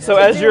sets. So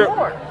To as do you're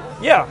more.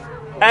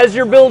 as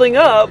you're building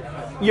up,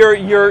 your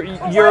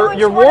Why would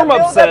you wanna warm-up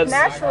build up sets.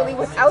 naturally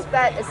without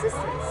that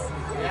assistance.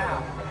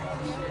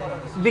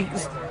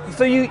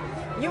 So you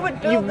would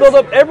build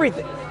up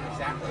everything.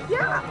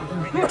 Yeah,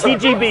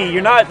 TGB,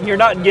 you're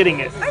not getting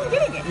it. I'm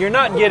getting it. You're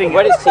not getting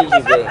What it. is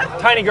TGB?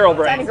 Tiny girl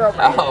brain. Tiny girl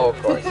brain. Oh,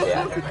 of course,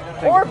 yeah.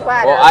 Or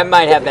bladder. Well, I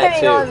might have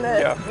that depending too. on the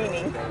Yeah.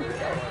 meaning.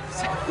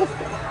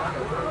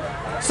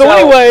 So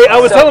anyway, I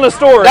was telling a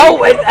story.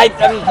 No,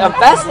 I'm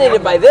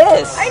fascinated by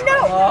this. I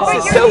know, but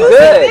This is you're so using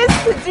good.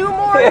 this to do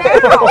more now.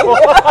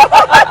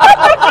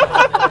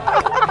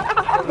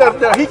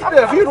 Now,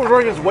 if he was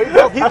wearing his weight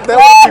belt, that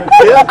would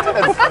be bent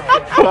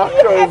and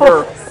knocked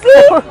over.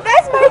 See,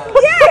 that's my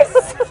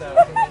guess.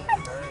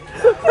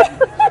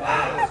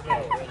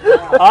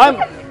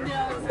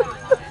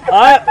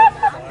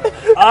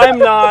 I'm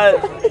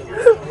not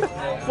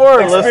For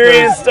our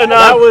experienced listeners,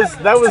 enough.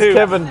 That was to-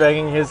 Kevin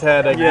banging his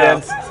head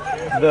against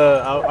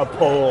a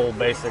pole,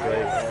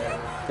 basically.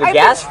 The I've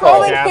gas been pole.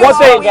 trolling him What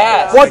they all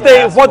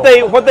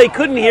gas. what they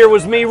couldn't hear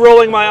was me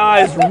rolling my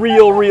eyes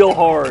real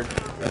hard.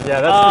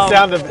 Yeah, that's the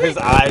sound of his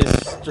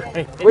eyes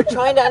straining. We're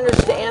trying to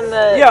understand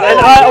the. Yeah, and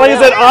like I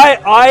said,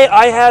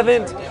 I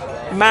haven't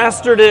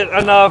mastered it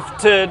enough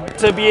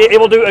to be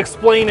able to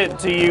explain it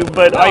to you,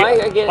 but No, I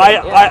get it, I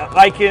yeah.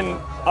 I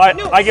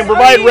can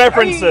provide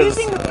references. Are you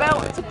using the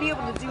belt to be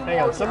able to do Hang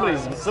more? on,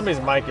 somebody's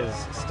mic is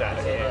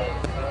static.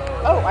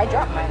 Oh, I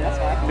dropped mine. That's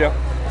why. Yeah.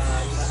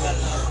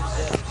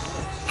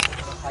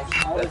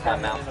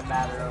 Timeout.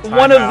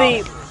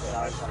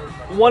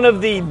 One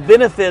of the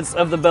benefits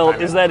of the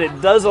belt is that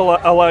it does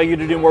allow you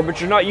to do more, but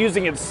you're not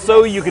using it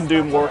so you can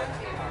do more.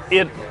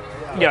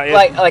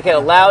 Like it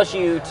allows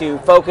you to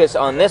focus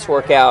on this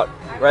workout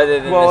rather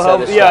than this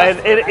other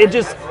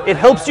stuff. it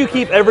helps you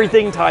keep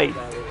everything tight.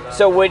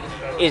 So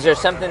is there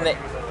something that,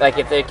 like,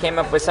 if they came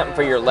up with something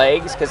for your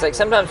legs? Because like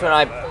sometimes when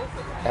I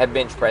have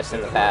bench pressed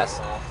in the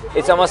past,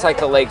 it's almost like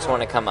the legs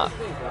want to come up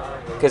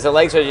because the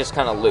legs are just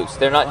kind of loose.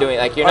 They're not doing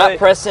you're not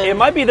pressing. It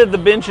might be that the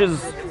bench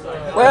is.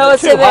 Well,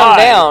 let's too say that I'm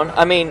high. down.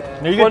 I mean,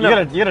 No, you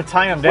gotta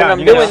tie them down. when I'm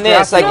You gotta doing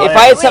this, strap like your if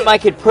legs. I had something I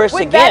could push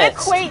Would that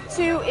against. equate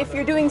to if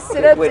you're doing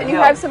sit-ups Would and you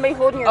help. have somebody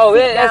holding your Oh,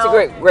 feet that's a down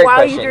great while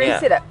question, you're doing yeah.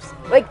 sit-ups?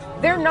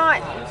 Like, they're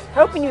not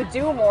helping you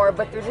do more,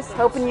 but they're just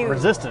helping you.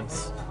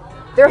 resistance.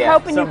 They're Yeah,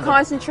 helping you something.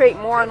 concentrate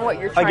more on what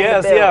you're I trying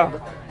guess, to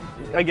build.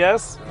 yeah. I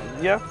guess,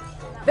 yeah.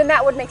 Then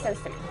that would make sense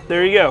to me.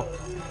 There you go.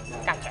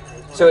 Gotcha.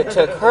 So it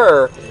took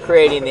her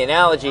creating the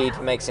analogy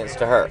to make sense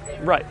to her.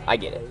 Right. I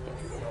get it.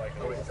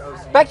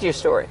 Back to your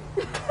story.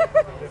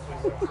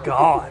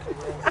 God.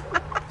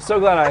 So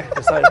glad I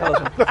decided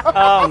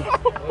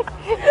to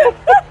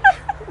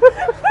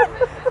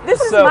This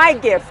is So- my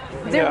gift.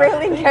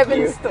 Derailing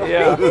Kevin's story.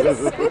 Yeah.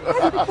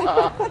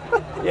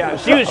 Yeah.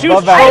 She was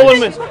Love that. trolling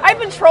me. I've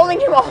been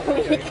trolling him all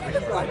week.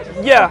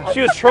 Yeah,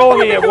 she was trolling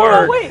me at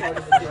work. Wait.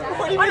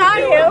 When I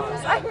am.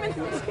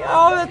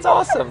 Oh, that's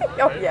awesome.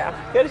 Oh, yeah.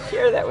 You gotta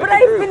share that with But the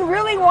I've group. been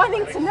really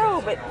wanting to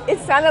know, but it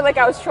sounded like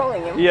I was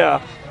trolling him.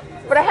 Yeah.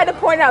 But I had to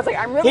point out, I was like,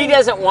 I'm really. He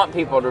doesn't want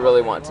people to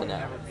really want to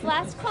know.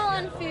 Last call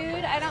on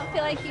food. I don't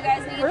feel like you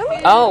guys need Really?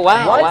 food. Oh,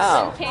 wow, What?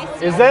 wow. In case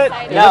Is you're that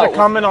excited. No. a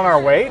comment on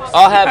our weight?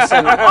 I'll have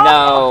some.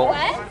 No.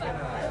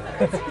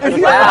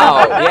 What?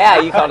 Wow. Yeah,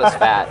 you called us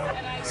fat.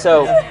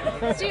 So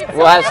Dude,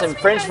 we'll have someone some asked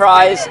French me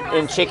fries the other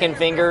and chicken day.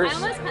 fingers. I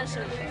almost punched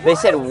him. They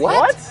said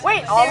what?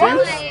 Wait, They all were of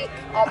like,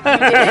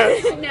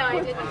 no,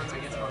 I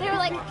didn't. They were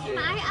like, can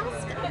I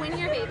ask when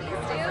your baby's due?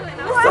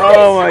 And I was like,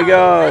 Oh my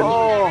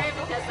God.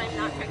 never, because I'm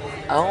not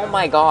pregnant. Oh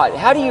my God!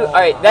 How do you? All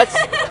right, that's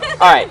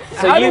all right.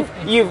 So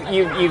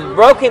you've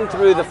broken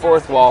through the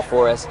fourth wall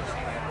for us.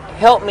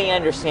 Help me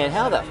understand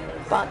how the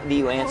fuck do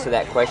you answer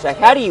that question? Like,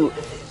 how do you?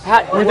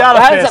 How Without a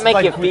does that fist, make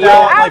like, you feel?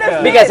 without, like,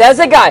 a- Because as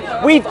a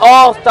guy, we've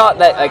all thought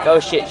that, like,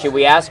 oh shit, should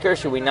we ask her?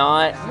 Should we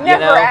not? Never you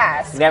know?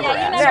 ask. Never Yeah,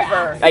 you ask.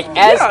 Never. Like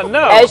Yeah,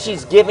 no. as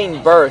she's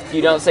giving birth,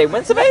 you don't say,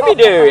 "When's the baby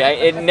due?"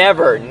 It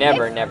never. If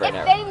never. they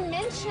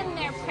mention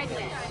they're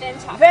pregnant, then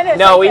talk. Then it's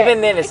No, okay.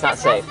 even then it's not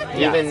safe.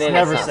 Even then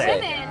never it's not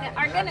safe. safe. Women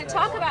are going to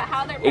talk about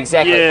how they're pregnant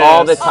Exactly, Yes.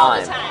 all the all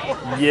the time.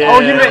 time. Yeah. Oh,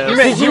 you meant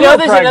Did you you know were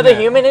there's another pregnant.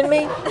 human in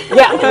me?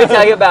 Yeah, let me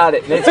tell you about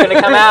it. It's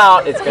gonna come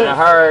out. It's gonna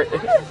hurt.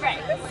 Right.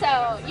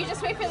 So you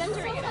just wait for them to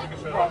bring it up. And if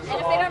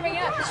they don't bring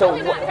it up, So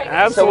probably not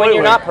pregnant. So when Absolutely.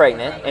 you're not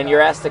pregnant and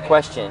you're asked the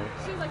question,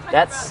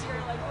 that's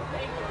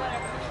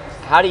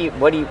how do you?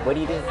 What do you do?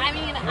 I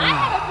mean, I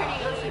have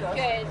a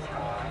pretty good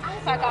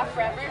fuck off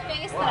forever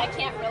face that I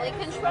can't really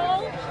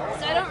control.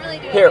 So I don't really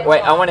do it. Here, good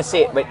wait. I job. want to see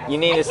it, but you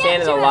need to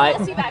stand in the light.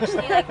 Unless you've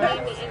actually like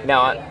made me angry.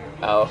 No.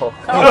 Oh.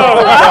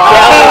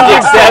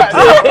 Challenge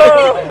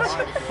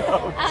accepted.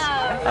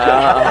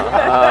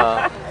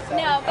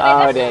 No, but Oh,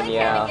 I definitely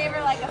Danielle. kind of gave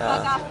her like a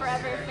fuck off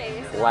forever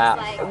face. It was Wow.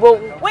 Like, Well,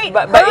 Wait,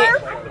 but her?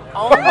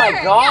 oh my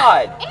her,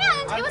 God.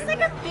 yeah. And it was like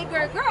a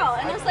bigger girl,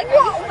 and I was like, are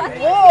you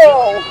fucking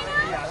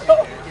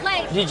Whoa.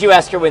 like? Did you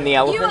ask her when the You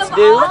elephants of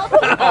do? all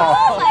people,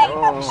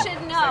 like,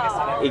 should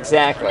know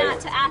Exactly. not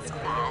to ask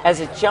that. As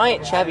a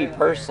giant chubby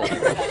person.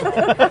 I'm not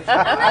saying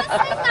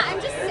that.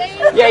 I'm just saying.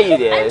 Yeah, you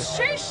did. I'm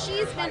sure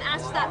she's been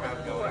asked that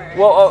before.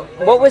 Well,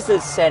 what was the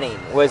setting?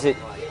 Was it?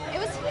 It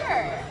was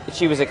here.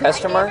 She was a I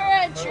customer? gave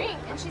her a drink,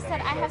 and she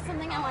said, I have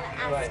something I want to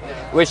ask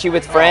you. Was she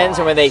with friends,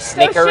 or were they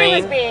So she snickering?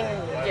 was being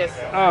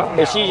just.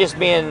 Is she just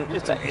being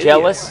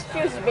jealous?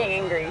 She was just being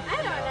angry. I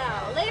don't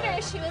know.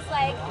 Later, she was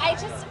like, I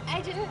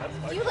didn't,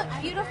 you look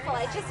beautiful.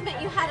 I just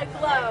meant you had a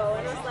glow.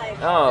 And I was like,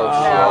 Oh,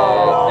 shit.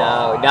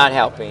 No, not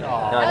helping.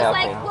 Not I was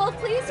helping. like, well,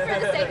 please, for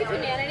the sake of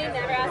humanity,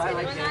 never ask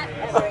anyone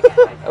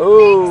that.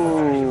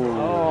 Ooh.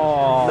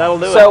 That'll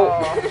do it.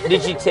 So,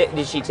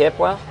 did she tip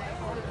well?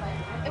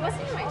 It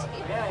wasn't in my teeth.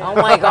 Oh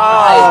my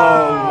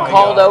God!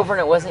 Called over and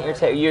it wasn't your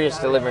tip. You're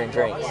just delivering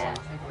drinks. Yeah.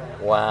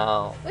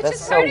 Wow, Which that's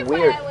is so part of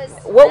weird. why I was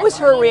What was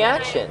her less mean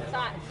reaction?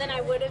 than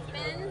I would have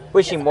been.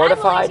 Was she 'Cause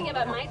mortified? I'm willing to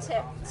give up my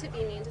tip to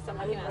be mean to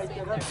someone who asks me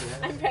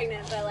if I'm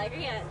pregnant, but like, I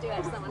can't do it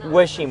to someone else.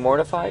 Was she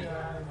mortified?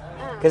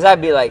 Because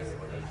I'd be like,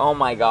 oh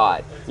my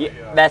God,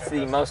 that's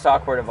the most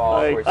awkward of all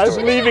awkward I'm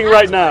stories. leaving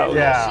right now.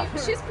 Yeah.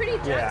 She was pretty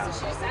drunk, so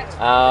she just acted.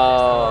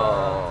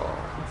 Oh,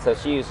 so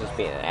she was just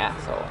being an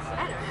asshole.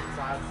 I don't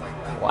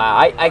know. Wow,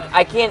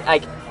 I can't,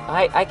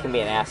 I can be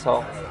an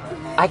asshole.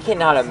 I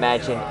cannot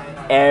imagine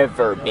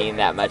ever being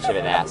that much of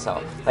an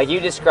asshole. Like, you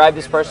describe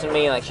this person to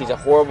me like she's a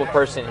horrible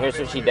person, here's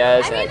what she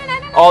does, and I mean, like, and I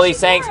don't know all if these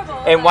she's things.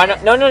 horrible, And why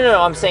but- not?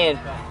 No, I'm saying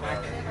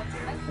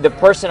the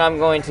person I'm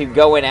going to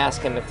go and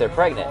ask him if they're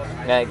pregnant.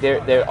 Like,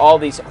 they're all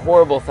these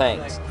horrible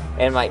things.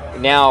 And like,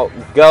 now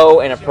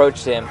go and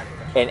approach them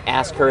and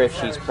ask her if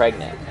she's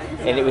pregnant.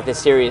 And with a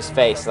serious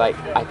face, like,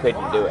 I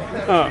couldn't do it.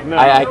 Oh, no.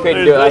 I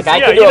couldn't do it. Like, I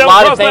Yeah, could you do a don't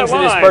lot of cross that things to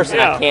this line, person.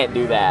 yeah. I can't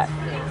do that.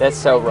 That's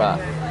so rough.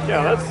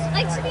 Yeah, that's.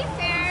 Like, to be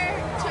fair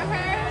to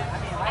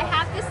her, I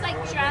have this like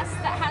dress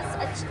that has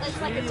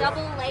it's like a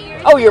double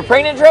layer. Oh, your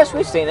pregnant dress?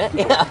 We've seen it.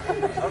 Yeah.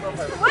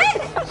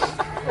 What?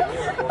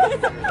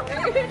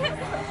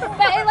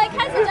 But it like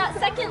has a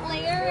second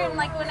layer, and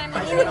like when I'm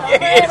leaning over,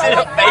 Is it a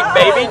like, fake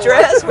baby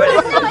dress? What No,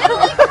 is it'll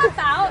like pop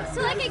out.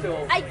 So like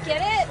I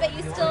get it, but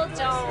you still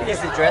don't. Is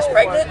the dress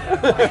pregnant?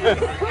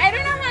 I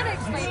don't know how to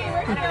explain it.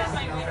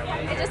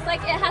 It just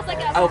like it has like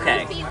a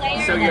Okay. floofy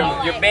layer. So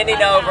that'll, you're like, bending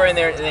unwrap. over and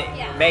there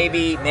Yeah.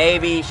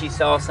 maybe she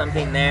saw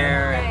something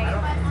there. Right.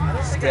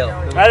 Still,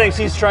 I think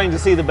she's trying to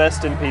see the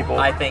best in people.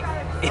 I think.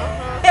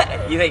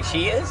 You think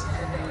she is?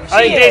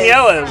 I think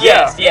Danielle is.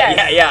 Yes.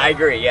 Yeah. I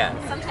agree. Yeah.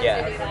 Sometimes I do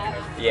Yeah. that.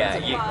 Yeah.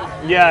 It's a You. flaw.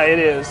 Yeah, it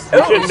is. You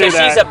Oh, shouldn't so do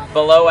that. she's a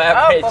below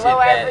average. below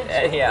at that.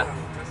 average. Yeah.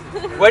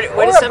 What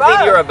Or is something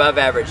above. you're above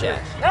average at?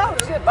 No,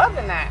 she's above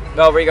in that.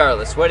 Well,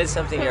 regardless, what is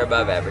something you're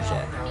above average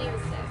at?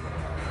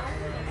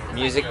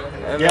 Music.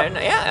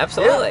 Yeah,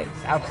 absolutely.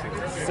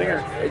 Absolutely.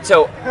 singer.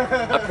 So,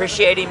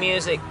 appreciating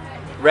music,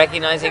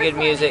 recognizing good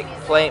music,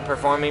 playing,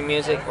 performing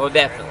music. Well,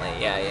 definitely.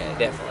 Yeah,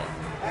 definitely.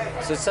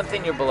 So it's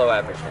something you're below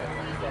average at.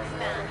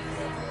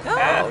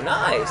 Oh,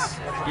 nice.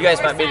 You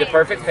guys might be the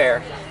perfect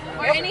pair.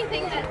 Or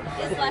anything that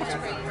is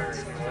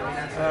left-brained.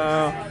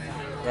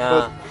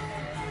 Yeah.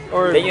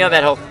 Or You know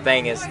that whole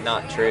thing is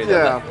not true.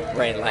 Yeah. The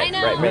brain I light,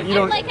 know. right. You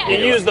don't- I'd like you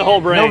use the whole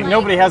brain.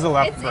 Nobody has a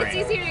left It's brain.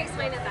 easier to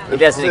explain it that way. It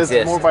doesn't It's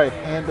exist. more by Like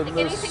anything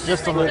handedness. that's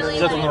Just like on the- really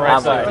just on the like right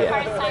I'm side. with you.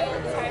 hard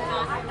science, hard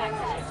math, that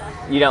kind of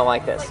stuff. You don't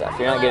like that stuff.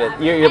 You're not good at.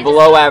 I You're just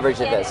below don't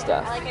average at get that it.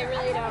 stuff. Like, I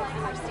really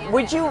don't understand.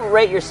 Would you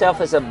rate yourself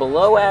as a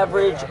below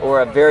average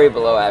or a very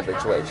below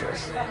average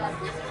waitress?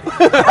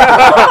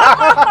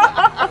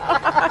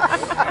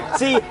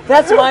 See,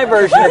 that's my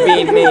version of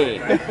being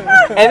mean.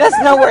 And that's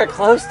nowhere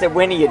close to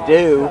when you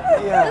do.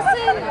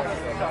 Listen,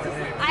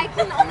 I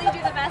can only do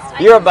the best I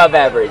You're can above do.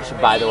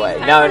 average, by the way.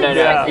 No.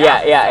 Yeah.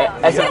 Yeah.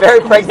 As a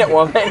very pregnant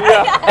woman,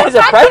 as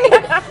a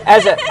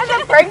As a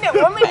pregnant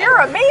woman, you're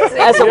amazing.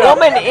 as a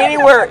woman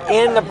anywhere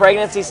in the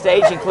pregnancy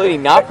stage,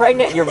 including not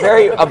pregnant, you're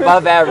very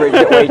above average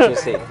at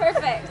waitressing.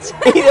 Perfect.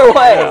 Either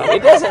way,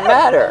 it doesn't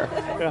matter.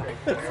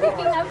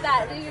 Speaking of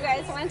that, do you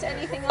guys want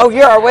anything else? Oh,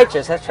 you're our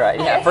waitress. That's right.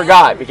 Yeah, I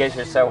forgot because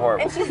you're so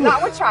horrible. And she's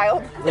not with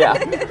child. Yeah.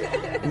 Bring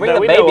That the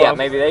we baby know out. of.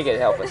 Maybe they could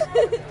help us.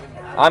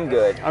 I'm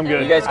good. I'm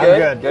good. You guys I'm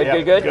good? good.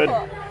 Yeah. Good. Good.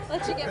 Cool.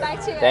 Let you get back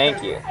to it.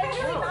 Thank you.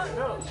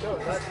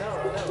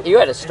 You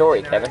had a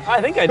story, Kevin. I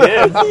think I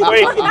did.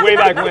 way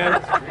back when.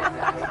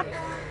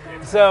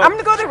 So I'm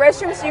gonna go to the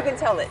restroom so you can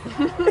tell it.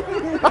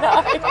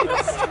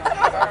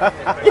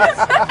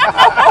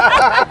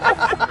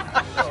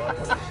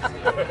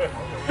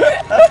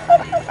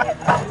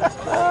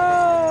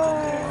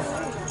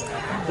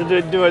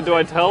 do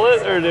I tell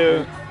it or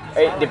do?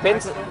 It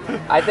depends.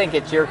 I think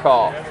it's your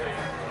call.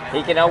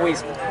 He can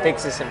always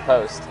fix this in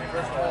post.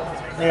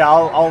 Yeah,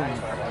 I'll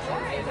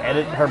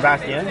edit her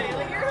back in.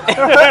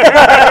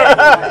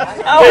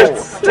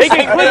 Oh, Take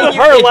a clip of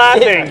her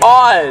laughing.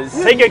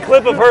 Pause. Take a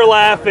clip of her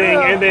laughing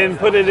and then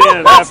put it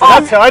in. That's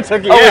how I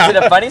took it. Oh, Yeah. is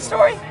it a funny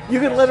story? You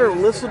can let her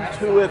listen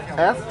to it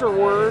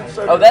afterwards.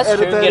 And Oh, that's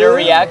edit true. that Get a in.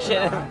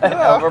 reaction and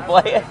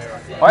overplay it.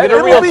 All right, Get a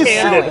It real will be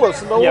candid.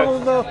 seamless. No Yeah.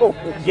 one will know.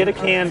 Get a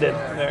candid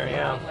there,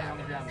 yeah.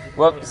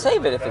 Well,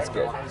 save it if it's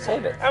good.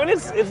 Save it. I mean,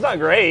 it's not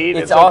great.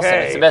 It's awesome.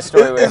 Okay. It's the best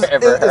story we've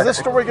ever Is heard. this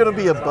story going to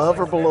be above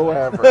or below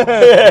average?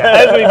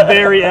 That'd be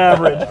very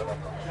average.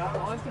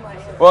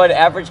 Well, an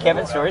average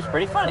Kevin story is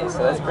pretty funny, so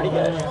that's pretty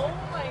good.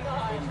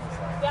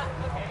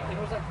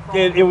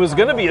 it was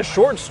going to be a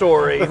short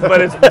story,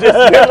 but it's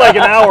just been like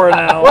an hour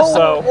now.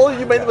 Well,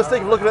 you made the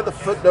mistake of looking at the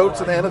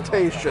footnotes and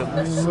annotations,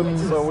 and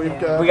so we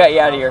got you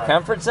out of your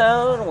comfort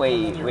zone.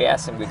 We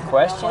asked some good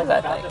questions.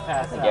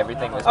 I think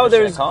everything was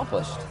mission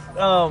accomplished.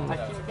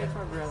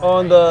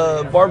 On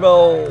the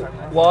Barbell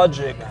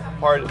Logic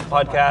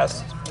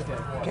podcast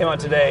came out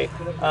today,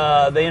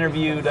 they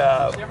interviewed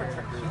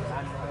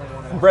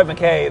Brett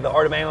McKay, the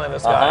Art of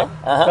Manliness guy,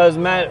 because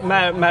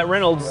Matt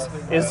Reynolds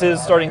is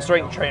his starting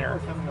strength trainer.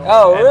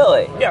 Oh,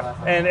 really? Yeah,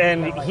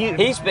 and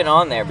he's been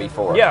on there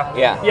before.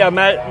 Yeah.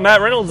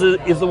 Matt Reynolds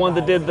is the one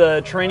that did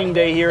the training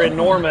day here in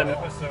Norman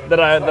that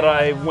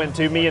I went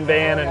to. Me and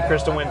Van and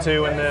Kristen went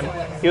to, and then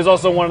he was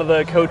also one of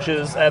the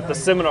coaches at the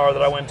seminar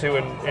that I went to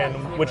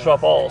in Wichita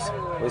Falls.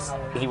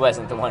 He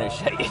wasn't the one who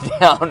shut you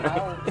down.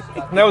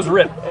 That was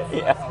Rip.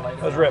 Yeah,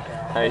 that was Rip.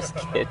 I was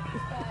kidding.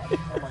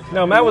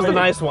 No, Matt was the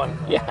nice one.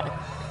 Yeah,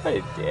 what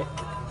a dick.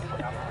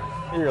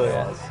 He really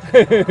was.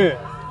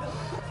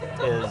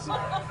 Is.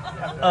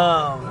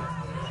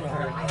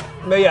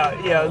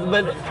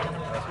 But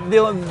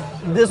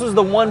this was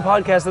the one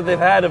podcast that they've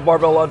had of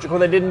Barbell Logic where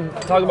they didn't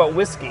talk about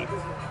whiskey.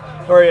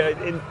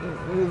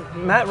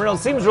 Matt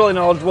Reynolds seems really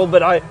knowledgeable,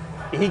 but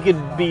he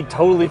could be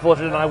totally full of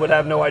shit and I would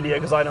have no idea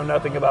because I know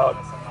nothing about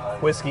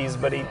whiskeys,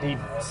 but he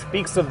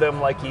speaks of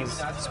them like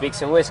he's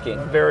speaks of whiskey.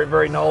 Very,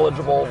 very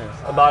knowledgeable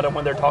about them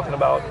when they're talking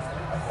about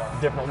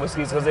different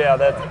whiskeys. Because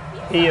that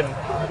he and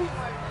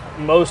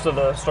most of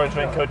the strength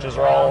training coaches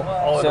are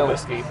all into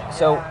whiskey.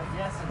 So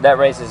that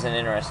raises an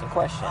interesting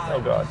question.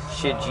 Oh God!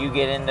 Should you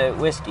get into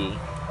whiskey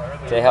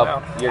to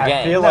help your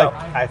game?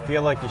 I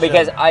feel like you should.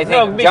 Because I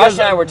think Josh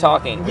and I were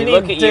talking. We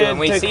look at you and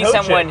we see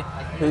someone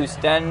who's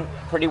done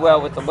pretty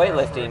well with the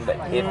weightlifting, but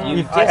if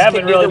you just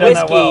can do the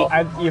whiskey,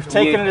 you've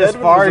taken it as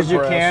far as you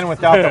can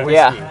without the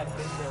whiskey.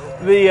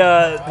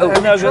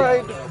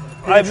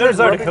 I've never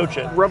started to coach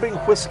it. Rubbing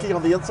whiskey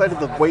on the inside of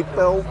the weight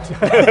belt.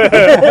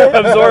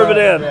 Absorb it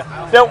in.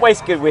 Don't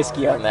waste good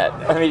whiskey on that.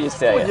 Let me just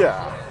tell you.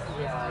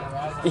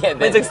 Yeah,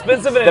 it's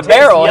expensive and the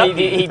barrel.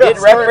 He did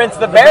reference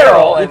the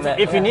barrel.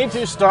 If you need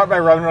to, start by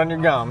rubbing it on your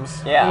gums.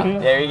 Yeah,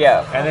 there you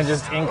go. And then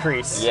just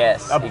increase.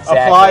 Yes, exactly.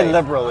 Apply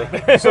liberally.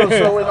 So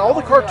in all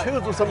the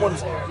cartoons, when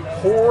someone's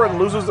poor and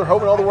loses their home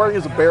and all they're wearing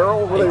is a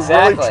barrel, where they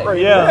really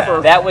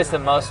train that was the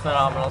most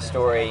phenomenal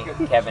story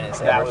Kevin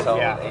has ever told,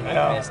 and you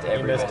missed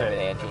every bit of it,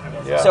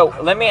 Angie. Yeah. So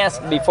let me ask,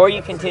 before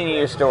you continue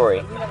your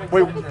story.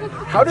 Wait,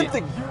 how did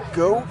the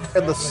goat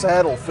and the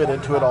saddle fit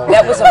into it all?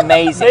 That was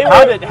amazing.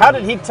 How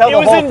did he tell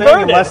the whole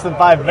thing in less than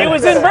 5 minutes? It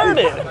was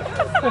inverted.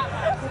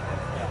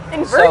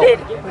 Inverted?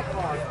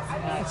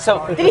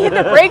 So did he hit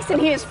the brakes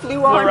and he just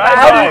flew on?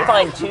 How do you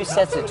find two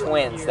sets of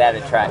twins that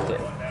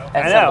attractive?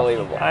 That's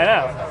unbelievable. I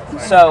know.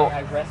 So,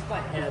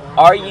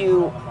 are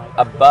you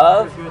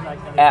above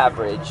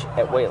average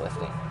at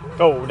weightlifting?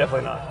 Oh,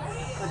 definitely not.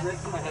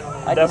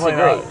 I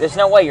disagree. There's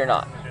no way you're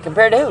not.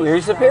 Compared to who?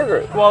 Who's the peer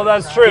group? Well,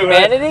 that's true.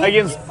 Humanity?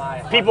 Against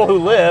people who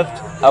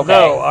lift. Okay.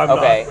 No, I'm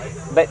not.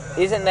 But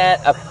isn't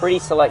that a pretty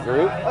select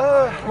group?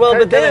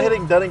 But then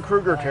hitting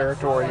Dunning-Kruger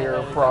territory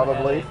here,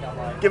 probably,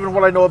 given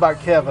what I know about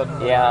Kevin.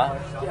 Yeah.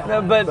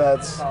 No, but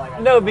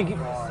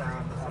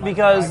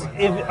because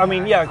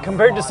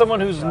compared to someone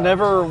who's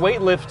never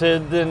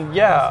weightlifted, then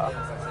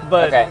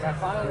but okay,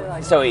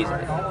 so easy.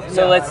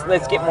 So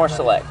let's get more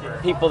select.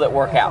 People that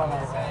work out.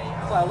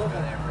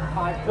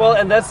 Well,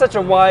 and that's such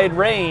a wide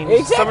range.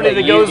 Exactly. Somebody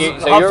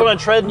that hops on a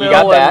treadmill. You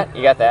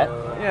got that.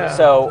 Yeah.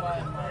 So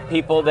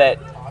people that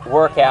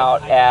work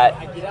out at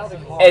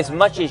as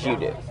much as you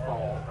do.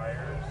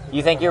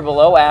 You think you're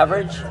below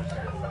average?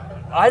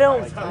 I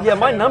don't. Yeah,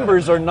 my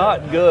numbers are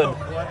not good.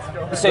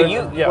 So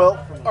Well,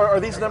 are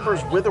these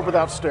numbers with or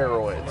without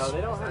steroids?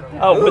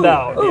 Oh,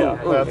 without.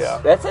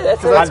 That's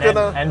it.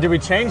 And do we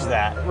change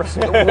that?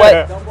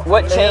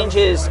 What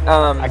changes?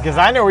 Because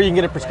I know where you can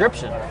get a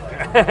prescription.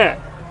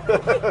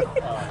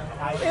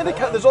 And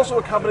there's also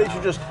a combination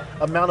of just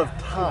amount of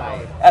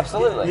time.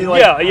 Absolutely.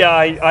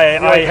 I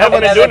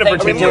haven't been doing it for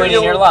 2 years.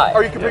 In your life.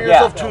 Are you comparing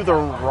yourself to The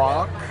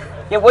Rock?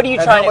 Yeah. What are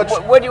you trying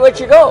to? What's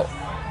your goal?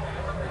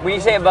 When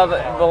you say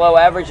below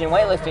average in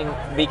weightlifting,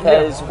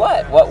 because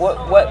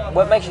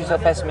what makes you so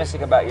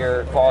pessimistic about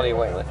your quality of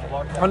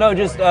weightlifting? Oh no,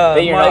 just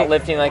that you're not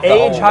lifting like the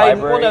age, whole height.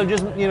 library? Well, no,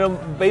 just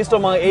based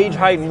on my age,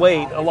 height, and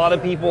weight, a lot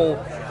of people,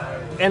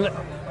 and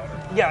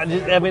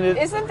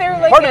isn't there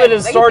like part of it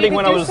is starting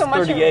when I was so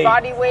much 38. Of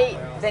body weight,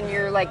 then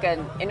you're like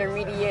an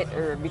intermediate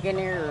or a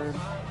beginner.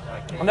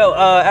 No,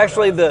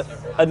 actually,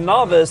 a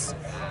novice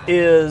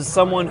is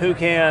someone who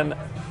can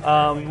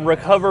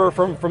recover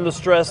from the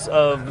stress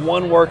of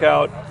one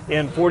workout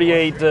in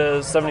 48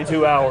 to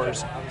 72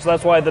 hours. So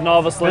that's why the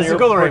novice linear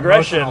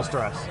progression. Emotional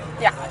stress.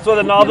 Yeah. So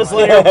the novice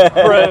linear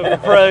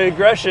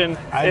progression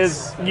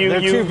is you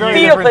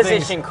fetal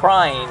position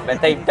crying,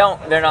 but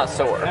they're not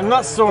sore. I'm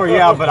not sore,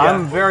 but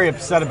I'm very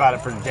upset about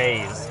it for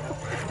days.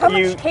 How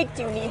much cake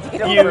do you need to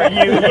get over it?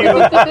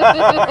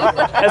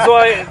 That's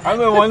why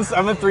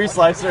I'm a 3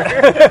 slicer.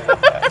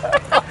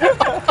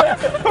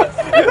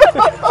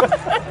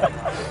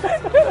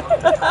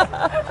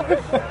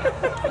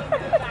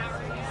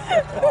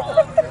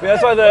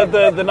 That's why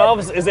the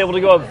novice is able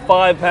to go up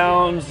 5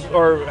 pounds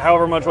or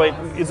however much weight.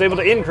 It's able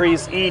to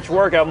increase each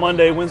workout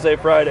Monday, Wednesday,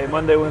 Friday,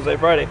 Monday, Wednesday,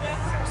 Friday.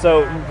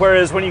 So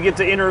whereas when you get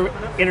to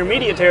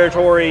intermediate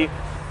territory,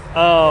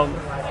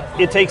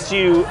 it takes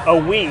you a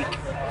week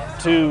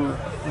to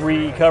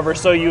recover.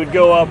 So you would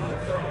go up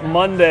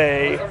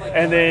Monday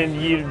and then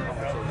you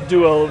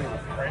do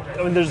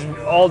there's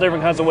all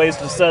different kinds of ways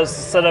to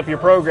set up your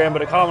program,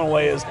 but a common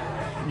way is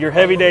your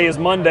heavy day is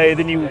Monday,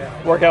 then you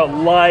work out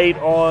light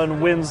on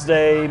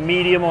Wednesday,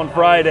 medium on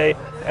Friday,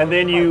 and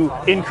then you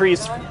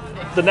increase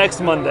the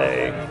next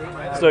Monday.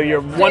 So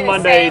you're one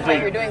Monday but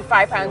you're doing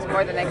 5 pounds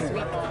more the next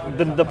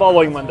week. The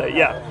following Monday,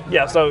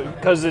 yeah. So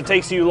because it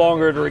takes you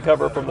longer to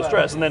recover from the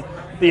stress, and then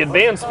the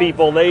advanced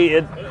people,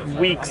 it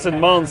weeks and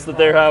months that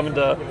they're having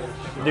to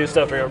do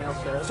stuff here.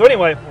 So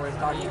anyway,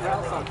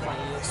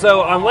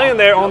 so I'm laying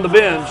there on the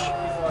bench,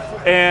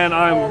 and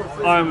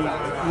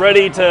I'm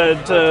ready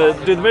to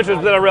do the bench press,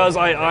 but then I realize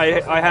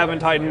I haven't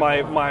tightened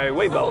my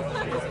weight belt,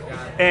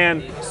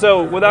 and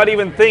so without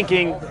even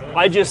thinking,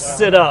 I just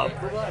sit up.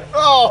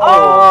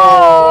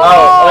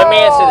 Oh, let me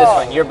answer this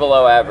one. You're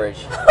below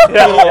average.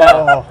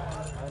 Yeah.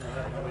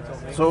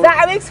 So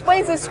That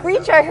explains the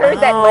screech I heard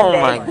that Oh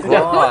Monday. my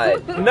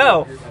god.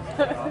 No,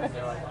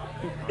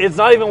 it's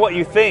not even what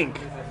you think.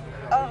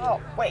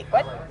 Oh, wait,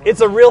 what? It's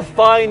a real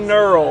fine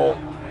knurl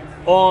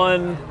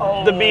on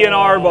the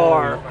B&R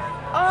bar.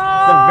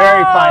 It's a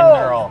very fine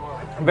knurl.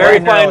 Very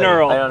fine I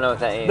knurl. don't know what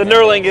that is. The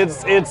knurling,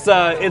 it's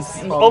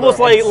almost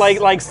like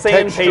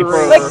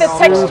sandpaper. Like the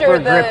texture, Super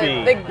the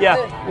grippy. Yeah,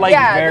 like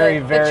very,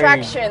 the very-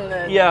 traction.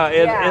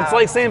 It's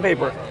like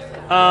sandpaper.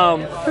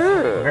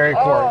 Very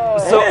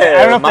coarse. So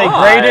I don't know if they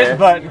my. grade it,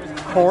 but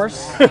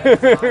coarse.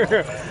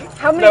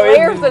 How many No, it-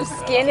 layers of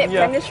skin it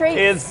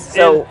penetrates?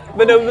 So,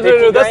 but no,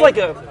 50 that's grain? like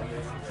a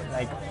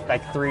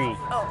like 3 grain.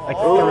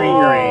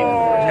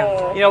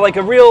 like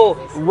a real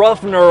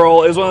rough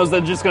knurl is one of those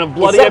that's just gonna Is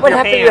bloody that up what your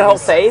happened hands. to your whole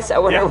face? I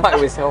wonder why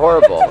it was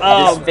horrible.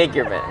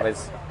 Disfigurement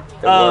was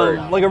the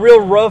word. Like a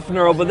real rough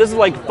knurl, but this is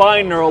like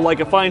fine knurl, like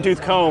a fine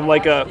tooth comb,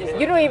 like a.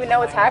 You don't even know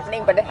what's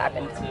happening, but it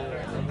happens.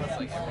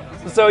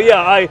 So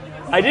yeah,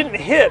 I didn't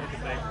hit.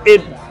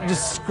 It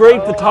just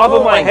scraped the top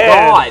of my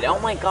head. Oh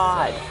my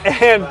god.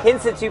 And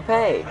Hence the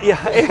toupee.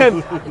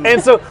 yeah, and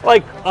so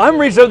like I'm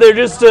reaching up there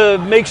just to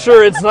make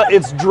sure it's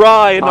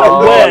dry and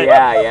not wet.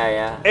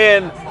 Yeah.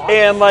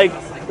 And like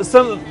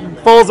some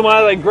falls in my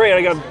eye, like great,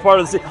 I got part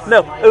of the scene. No,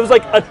 it was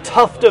like a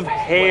tuft of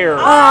hair.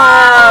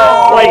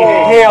 Like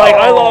hair, like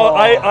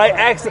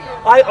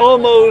I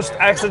almost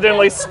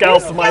accidentally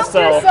scalped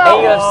myself.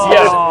 And you have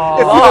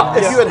Yeah.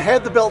 if you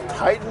had the belt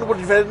tightened, would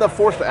you have had enough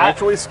force to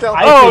actually scalp?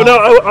 Oh no,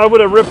 I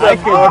would have ripped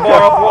that bar off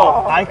the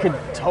wall. I could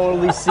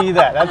totally see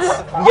that.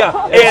 That's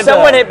Yeah, If and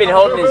someone had been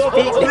holding his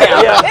feet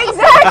down. yeah.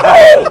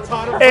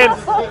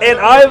 Exactly!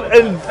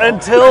 and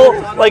until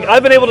like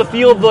I've been able to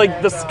feel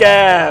like the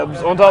scabs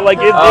on top, like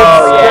it's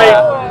Oh, straight.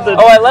 yeah. The,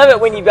 I love it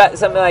when you've got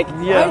something like,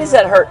 Yeah. why does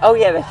that hurt? Oh,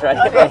 yeah, that's right.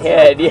 Hit my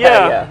head.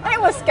 Yeah. I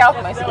almost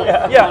scalped myself.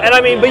 yeah, and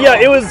I mean, but yeah,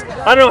 it was.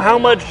 I don't know how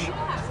much,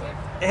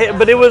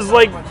 but it was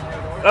like,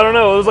 I don't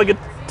know. It was like a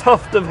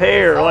tuft of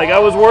hair. Like I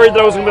was worried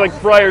that I was gonna be like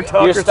Friar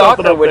Tuck Your or something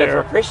stalker up would have there.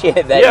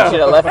 appreciated that. Yeah. You should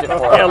have left it for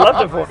Yeah, I him.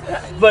 left it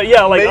for. But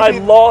yeah, like I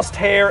lost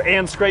hair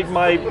and scraped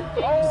my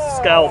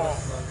scalp.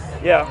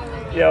 Yeah,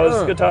 it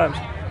was good times.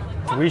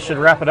 we should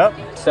wrap it up.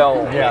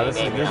 So, Yeah,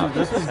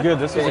 this was good.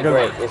 This was a been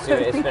good great. one.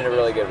 It's been a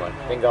really good one.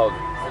 Been gold.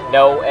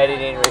 No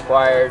editing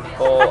required.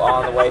 Full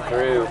on the way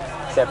through,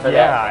 except for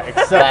Yeah, that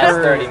except last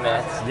for 30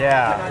 minutes.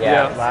 Yeah.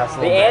 Yeah. Last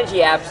The little bit.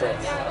 Angie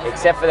absence,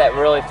 except for that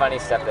really funny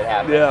stuff that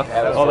happened. Yeah,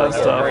 that was all really that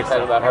good. stuff. We're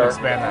talking about her.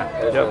 Expand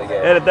that. It was really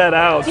good. Edit that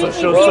out so He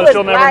she'll was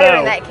never liar in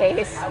know. that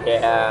case.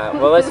 Yeah.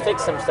 Well, let's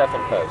fix some stuff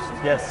in post.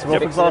 Yes, we'll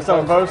Fix fix all it stuff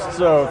in post.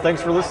 So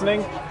thanks for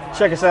listening.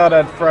 Check us out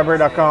at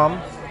fryberry.com,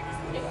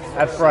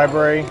 at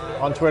fryberry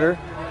on Twitter.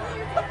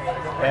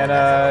 And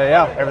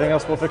everything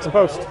else we'll fix in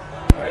post.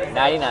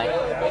 99.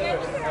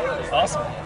 Awesome.